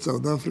Cricket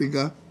South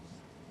Africa,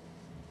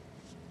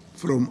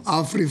 from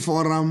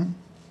AfriForum,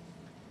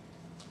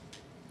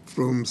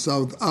 from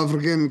South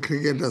African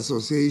Cricket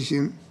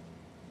Association,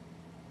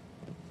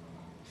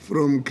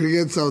 from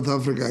Cricket South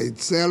Africa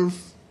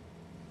itself,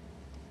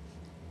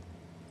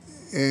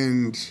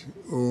 and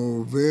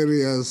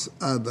various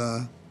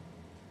other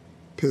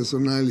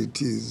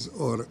personalities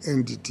or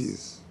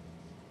entities.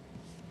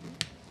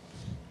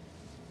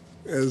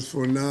 As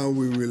for now,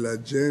 we will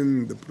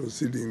adjourn the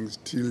proceedings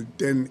till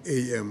 10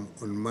 a.m.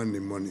 on Monday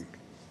morning.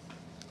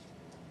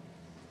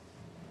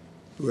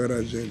 We are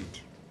adjourned.